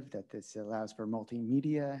reiterative, that this allows for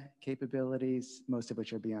multimedia capabilities, most of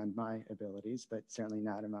which are beyond my abilities, but certainly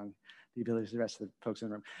not among the abilities of the rest of the folks in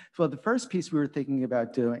the room. So the first piece we were thinking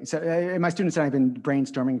about doing, so my students and I have been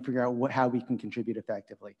brainstorming to figure out how we can contribute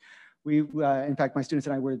effectively. In fact, my students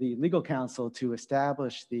and I were the legal counsel to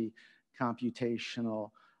establish the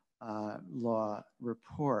computational law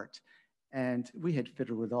report. And we had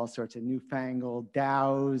fiddled with all sorts of newfangled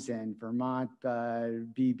DAOs and Vermont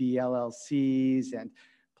BBLLCs and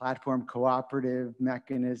platform cooperative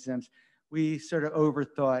mechanisms. We sort of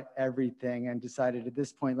overthought everything and decided at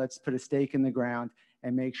this point, let's put a stake in the ground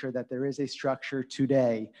and make sure that there is a structure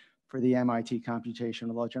today for the MIT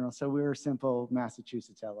Computational Law Journal. So we're a simple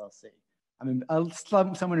Massachusetts LLC. I mean,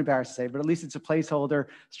 somewhat embarrassed to say, but at least it's a placeholder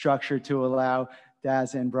structure to allow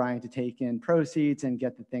Daza and Brian to take in proceeds and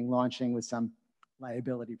get the thing launching with some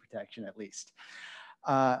liability protection at least.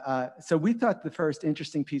 So we thought the first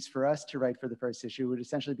interesting piece for us to write for the first issue would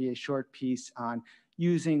essentially be a short piece on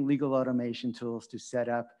using legal automation tools to set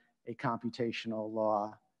up a computational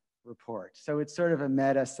law report. So it's sort of a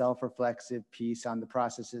meta self-reflexive piece on the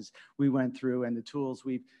processes we went through and the tools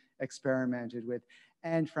we've experimented with.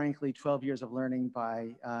 And frankly, 12 years of learning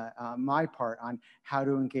by my part on how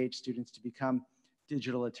to engage students to become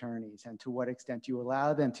digital attorneys, and to what extent do you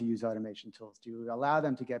allow them to use automation tools? Do you allow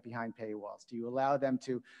them to get behind paywalls? Do you allow them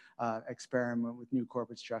to experiment with new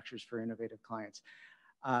corporate structures for innovative clients?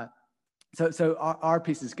 So our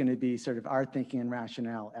piece is going to be sort of our thinking and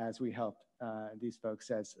rationale as we help these folks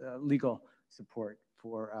as legal support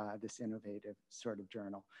for this innovative sort of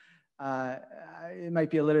journal. It might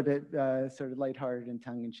be a little bit sort of lighthearted and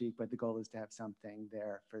tongue-in-cheek, but the goal is to have something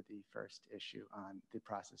there for the first issue on the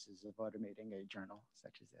processes of automating a journal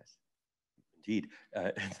such as this. Indeed.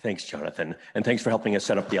 Thanks, Jonathan. And thanks for helping us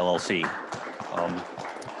set up the LLC.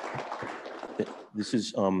 This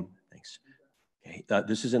is, thanks. Okay.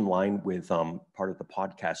 This is in line with part of the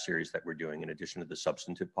podcast series that we're doing, in addition to the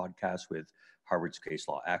substantive podcast with Harvard's Case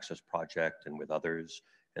Law Access Project and with others,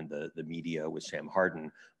 and the media with Sam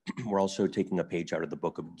Harden. We're also taking a page out of the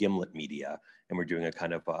book of Gimlet Media, and we're doing a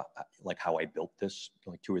kind of like how I built this,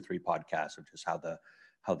 like 2 or 3 podcasts of just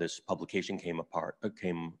how this publication came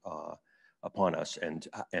upon us, and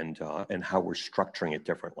how we're structuring it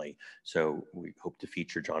differently. So we hope to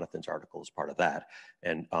feature Jonathan's article as part of that.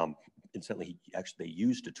 And incidentally, actually they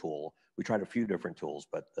used a tool. We tried a few different tools,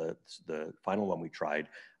 but the final one we tried,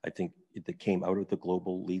 I think it came out of the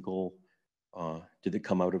Global Legal. Did it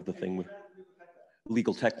come out of the thing?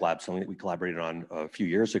 Legal Tech Lab, something that we collaborated on a few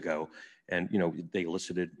years ago. And, they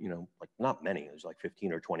elicited, like not many, it was like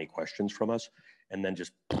 15 or 20 questions from us, and then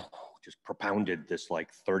just propounded this like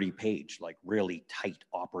 30-page, like really tight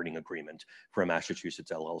operating agreement for a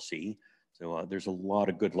Massachusetts LLC. So there's a lot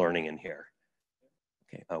of good learning in here.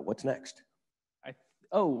 Okay, what's next? I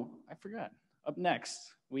forgot. Up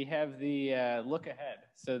next, we have the look ahead.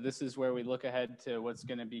 So this is where we look ahead to what's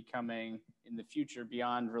going to be coming in the future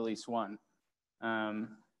beyond release 1.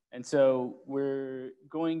 And so we're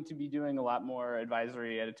going to be doing a lot more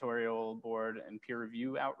advisory, editorial board, and peer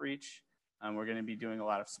review outreach. We're going to be doing a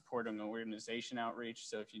lot of supporting organization outreach.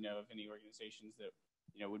 So if you know of any organizations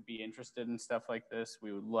that would be interested in stuff like this,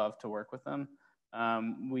 we would love to work with them.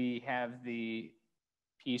 We have the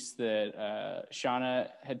piece that Shauna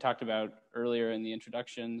had talked about earlier in the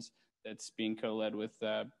introductions that's being co-led with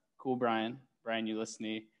cool Brian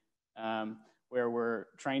Ulisny, where we're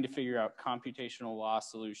trying to figure out computational law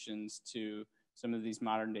solutions to some of these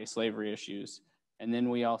modern day slavery issues. And then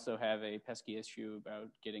we also have a pesky issue about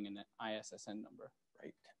getting an ISSN number.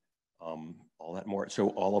 Right. All that more. So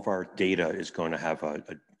all of our data is going to have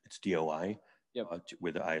it's DOI. Yep.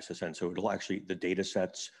 With the ISSN. So it'll actually, the data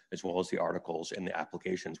sets as well as the articles and the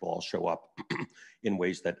applications will all show up in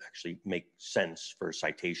ways that actually make sense for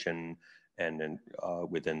citation and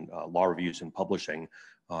within law reviews and publishing.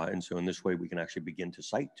 And so in this way, we can actually begin to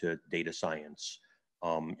cite to data science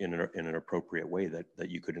in an appropriate way that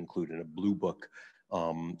you could include in a blue book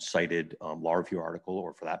cited law review article,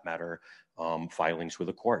 or for that matter, filings with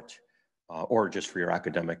a court, or just for your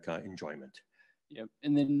academic enjoyment. Yep.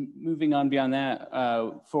 And then moving on beyond that,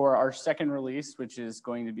 for our second release, which is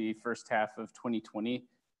going to be first half of 2020,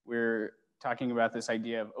 we're talking about this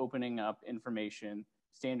idea of opening up information,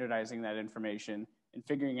 standardizing that information, and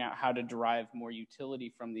figuring out how to derive more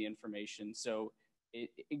utility from the information so it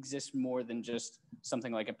exists more than just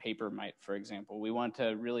something like a paper might, for example. We want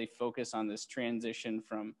to really focus on this transition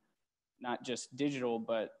from not just digital,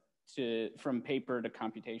 but from paper to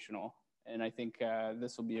computational. And I think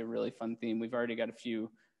this will be a really fun theme. We've already got a few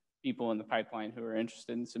people in the pipeline who are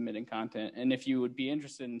interested in submitting content. And if you would be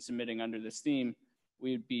interested in submitting under this theme,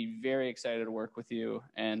 we'd be very excited to work with you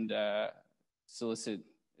and solicit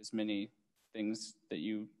as many things that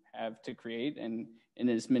you have to create and in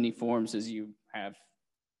as many forms as you have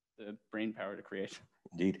the brain power to create.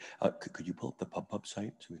 Indeed. Could you pull up the PubPub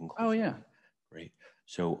site so we can close? Oh, yeah. Great.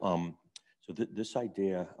 So, this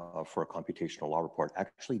idea for a computational law report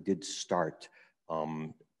actually did start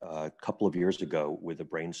a couple of years ago with a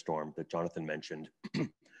brainstorm that Jonathan mentioned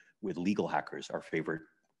with Legal Hackers, our favorite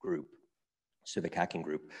group, civic hacking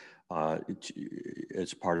group,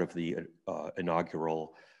 as part of the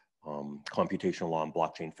inaugural Computational Law and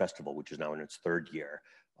Blockchain Festival, which is now in its 3rd year.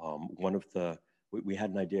 We had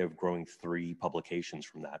an idea of growing 3 publications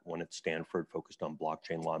from that. One at Stanford focused on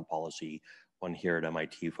blockchain law and policy, one here at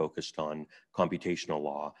MIT focused on computational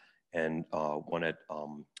law, and one at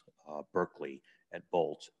Berkeley at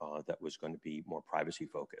Bolt that was going to be more privacy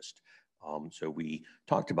focused. So we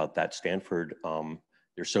talked about that. Stanford,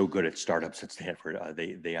 they're so good at startups at Stanford.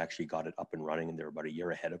 They actually got it up and running, and they're about a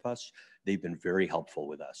year ahead of us. They've been very helpful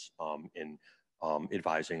with us in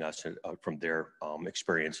advising us from their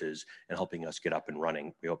experiences and helping us get up and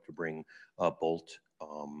running. We hope to bring Bolt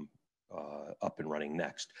up and running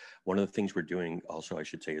next. One of the things we're doing also, I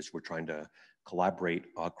should say, is we're trying to collaborate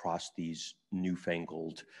across these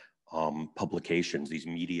newfangled publications, these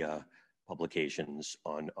media publications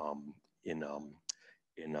on in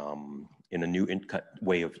a new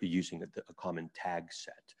way of using a common tag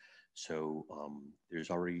set. So there's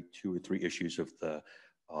already 2 or 3 issues of the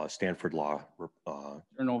Stanford Law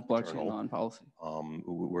Journal of Blockchain Law and Policy.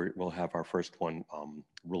 We'll have our first one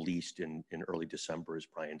released in early December, as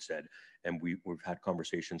Brian said, and we've had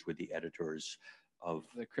conversations with the editors of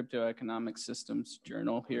the Crypto Economic Systems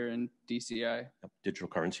Journal here in DCI. Digital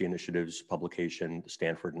Currency Initiatives publication,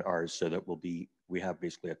 Stanford and ours, so that we have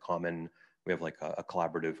basically a common, we have like a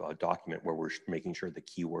collaborative document where we're making sure the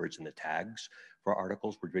keywords and the tags for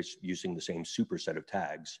articles, we're just using the same superset of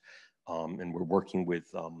tags. And we're working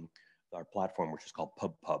with our platform, which is called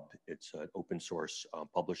PubPub. It's an open source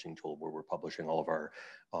publishing tool where we're publishing all of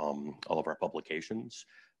our publications.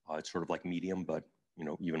 It's sort of like Medium, but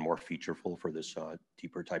even more featureful for this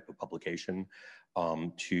deeper type of publication,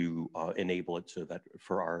 to enable it so that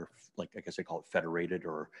for our, like I guess I call it federated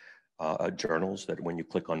or journals, that when you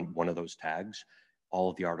click on one of those tags, all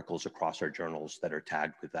of the articles across our journals that are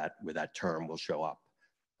tagged with that term will show up.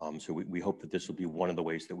 So we hope that this will be one of the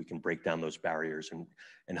ways that we can break down those barriers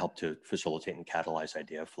and help to facilitate and catalyze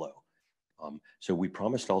idea flow. So we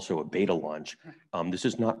promised also a beta launch. This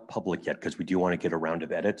is not public yet because we do want to get a round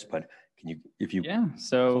of edits, but if you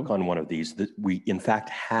click on one of these, we in fact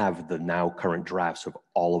have the now current drafts of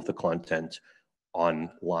all of the content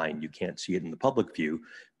online. You can't see it in the public view,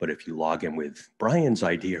 but if you log in with Brian's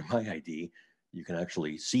ID or my ID, you can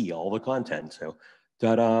actually see all the content. So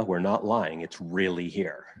ta-da, we're not lying, it's really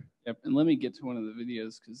here. Yep, and let me get to one of the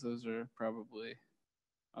videos because those are probably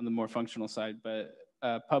on the more functional side, but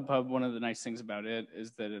PubPub, one of the nice things about it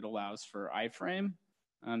is that it allows for iframe.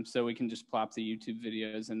 So we can just plop the YouTube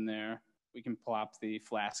videos in there. We can plop the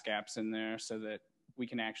Flask apps in there so that we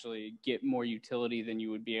can actually get more utility than you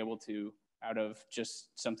would be able to out of just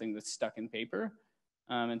something that's stuck in paper.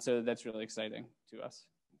 And so that's really exciting to us.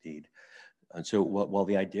 Indeed. And so while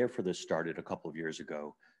the idea for this started a couple of years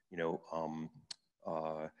ago,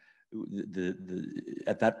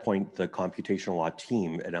 at that point, the computational law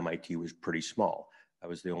team at MIT was pretty small. I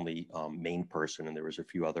was the only main person, and there was a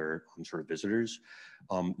few other sort of visitors.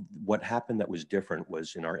 What happened that was different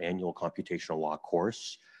was in our annual computational law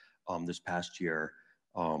course this past year,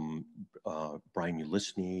 Brian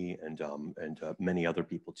Ulisny and many other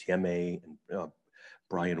people, TMA and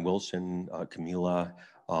Brian Wilson, Camila,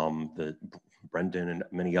 Brendan, and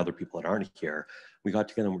many other people that aren't here, we got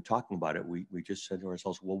together and we're talking about it. We just said to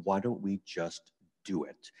ourselves, well, why don't we just do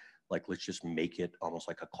it? Like, let's just make it almost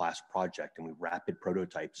like a class project, and we rapid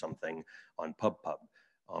prototype something on PubPub.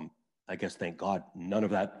 I guess, thank God, none of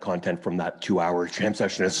that content from that 2-hour jam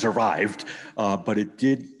session has survived, but it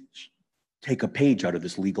did take a page out of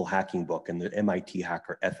this legal hacking book and the MIT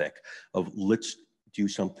hacker ethic of let's do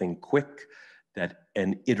something quick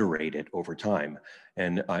and iterate it over time.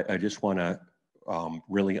 And I just want to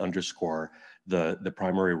really underscore the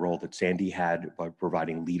primary role that Sandy had by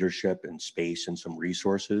providing leadership and space and some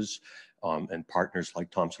resources, and partners like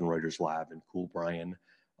Thomson Reuters Lab and Cool Brian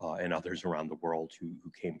and others around the world who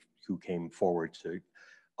came forward to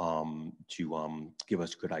give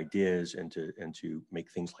us good ideas and to make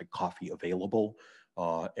things like coffee available.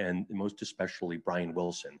 And most especially Brian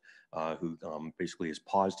Wilson, who basically has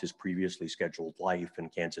paused his previously scheduled life in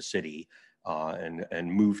Kansas City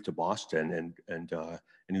and moved to Boston, and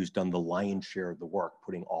who's done the lion's share of the work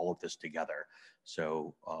putting all of this together.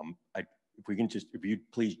 So if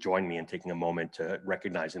you'd please join me in taking a moment to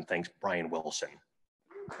recognize and thank Brian Wilson.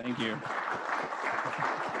 Thank you.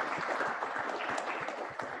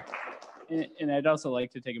 And I'd also like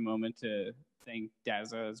to take a moment to thank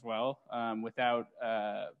Daza as well. Without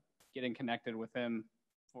getting connected with him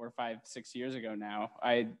 4, 5, 6 years ago now,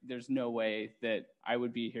 there's no way that I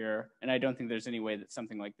would be here, and I don't think there's any way that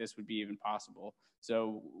something like this would be even possible.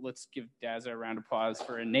 So let's give Daza a round of applause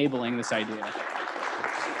for enabling this idea.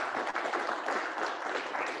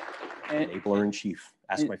 Enabler in chief.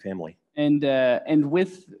 Ask my family. And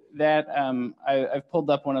with that, I've pulled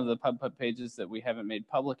up one of the PubPub pages that we haven't made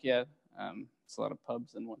public yet. It's a lot of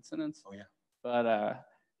pubs in one sentence. Oh yeah. But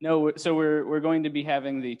no, so we're going to be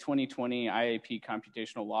having the 2020 IAP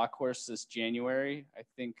Computational Law course this January. I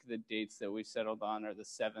think the dates that we settled on are the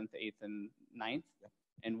 7th, 8th, and 9th. Yep.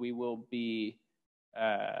 And we will be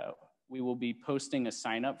posting a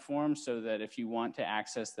sign-up form so that if you want to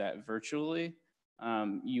access that virtually,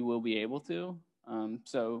 you will be able to.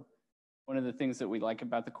 So one of the things that we like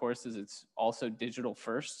about the course is it's also digital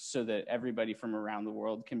first, so that everybody from around the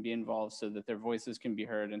world can be involved, so that their voices can be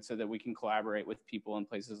heard, and so that we can collaborate with people in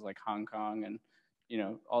places like Hong Kong and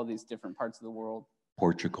all these different parts of the world.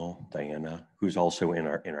 Portugal, Diana, who's also in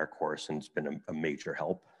our course and has been a major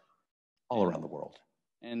help all around the world.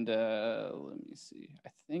 And let me see, I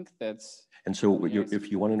think that's. And so if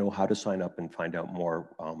you want to know how to sign up and find out more,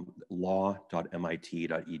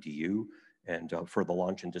 law.MIT.edu. And for the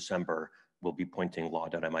launch in December, we'll be pointing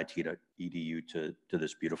law.MIT.edu to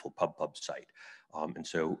this beautiful pub site. And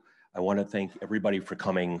so I want to thank everybody for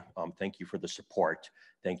coming. Thank you for the support.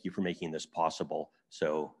 Thank you for making this possible.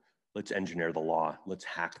 So let's engineer the law. Let's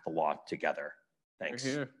hack the law together. Thanks.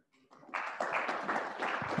 We're here.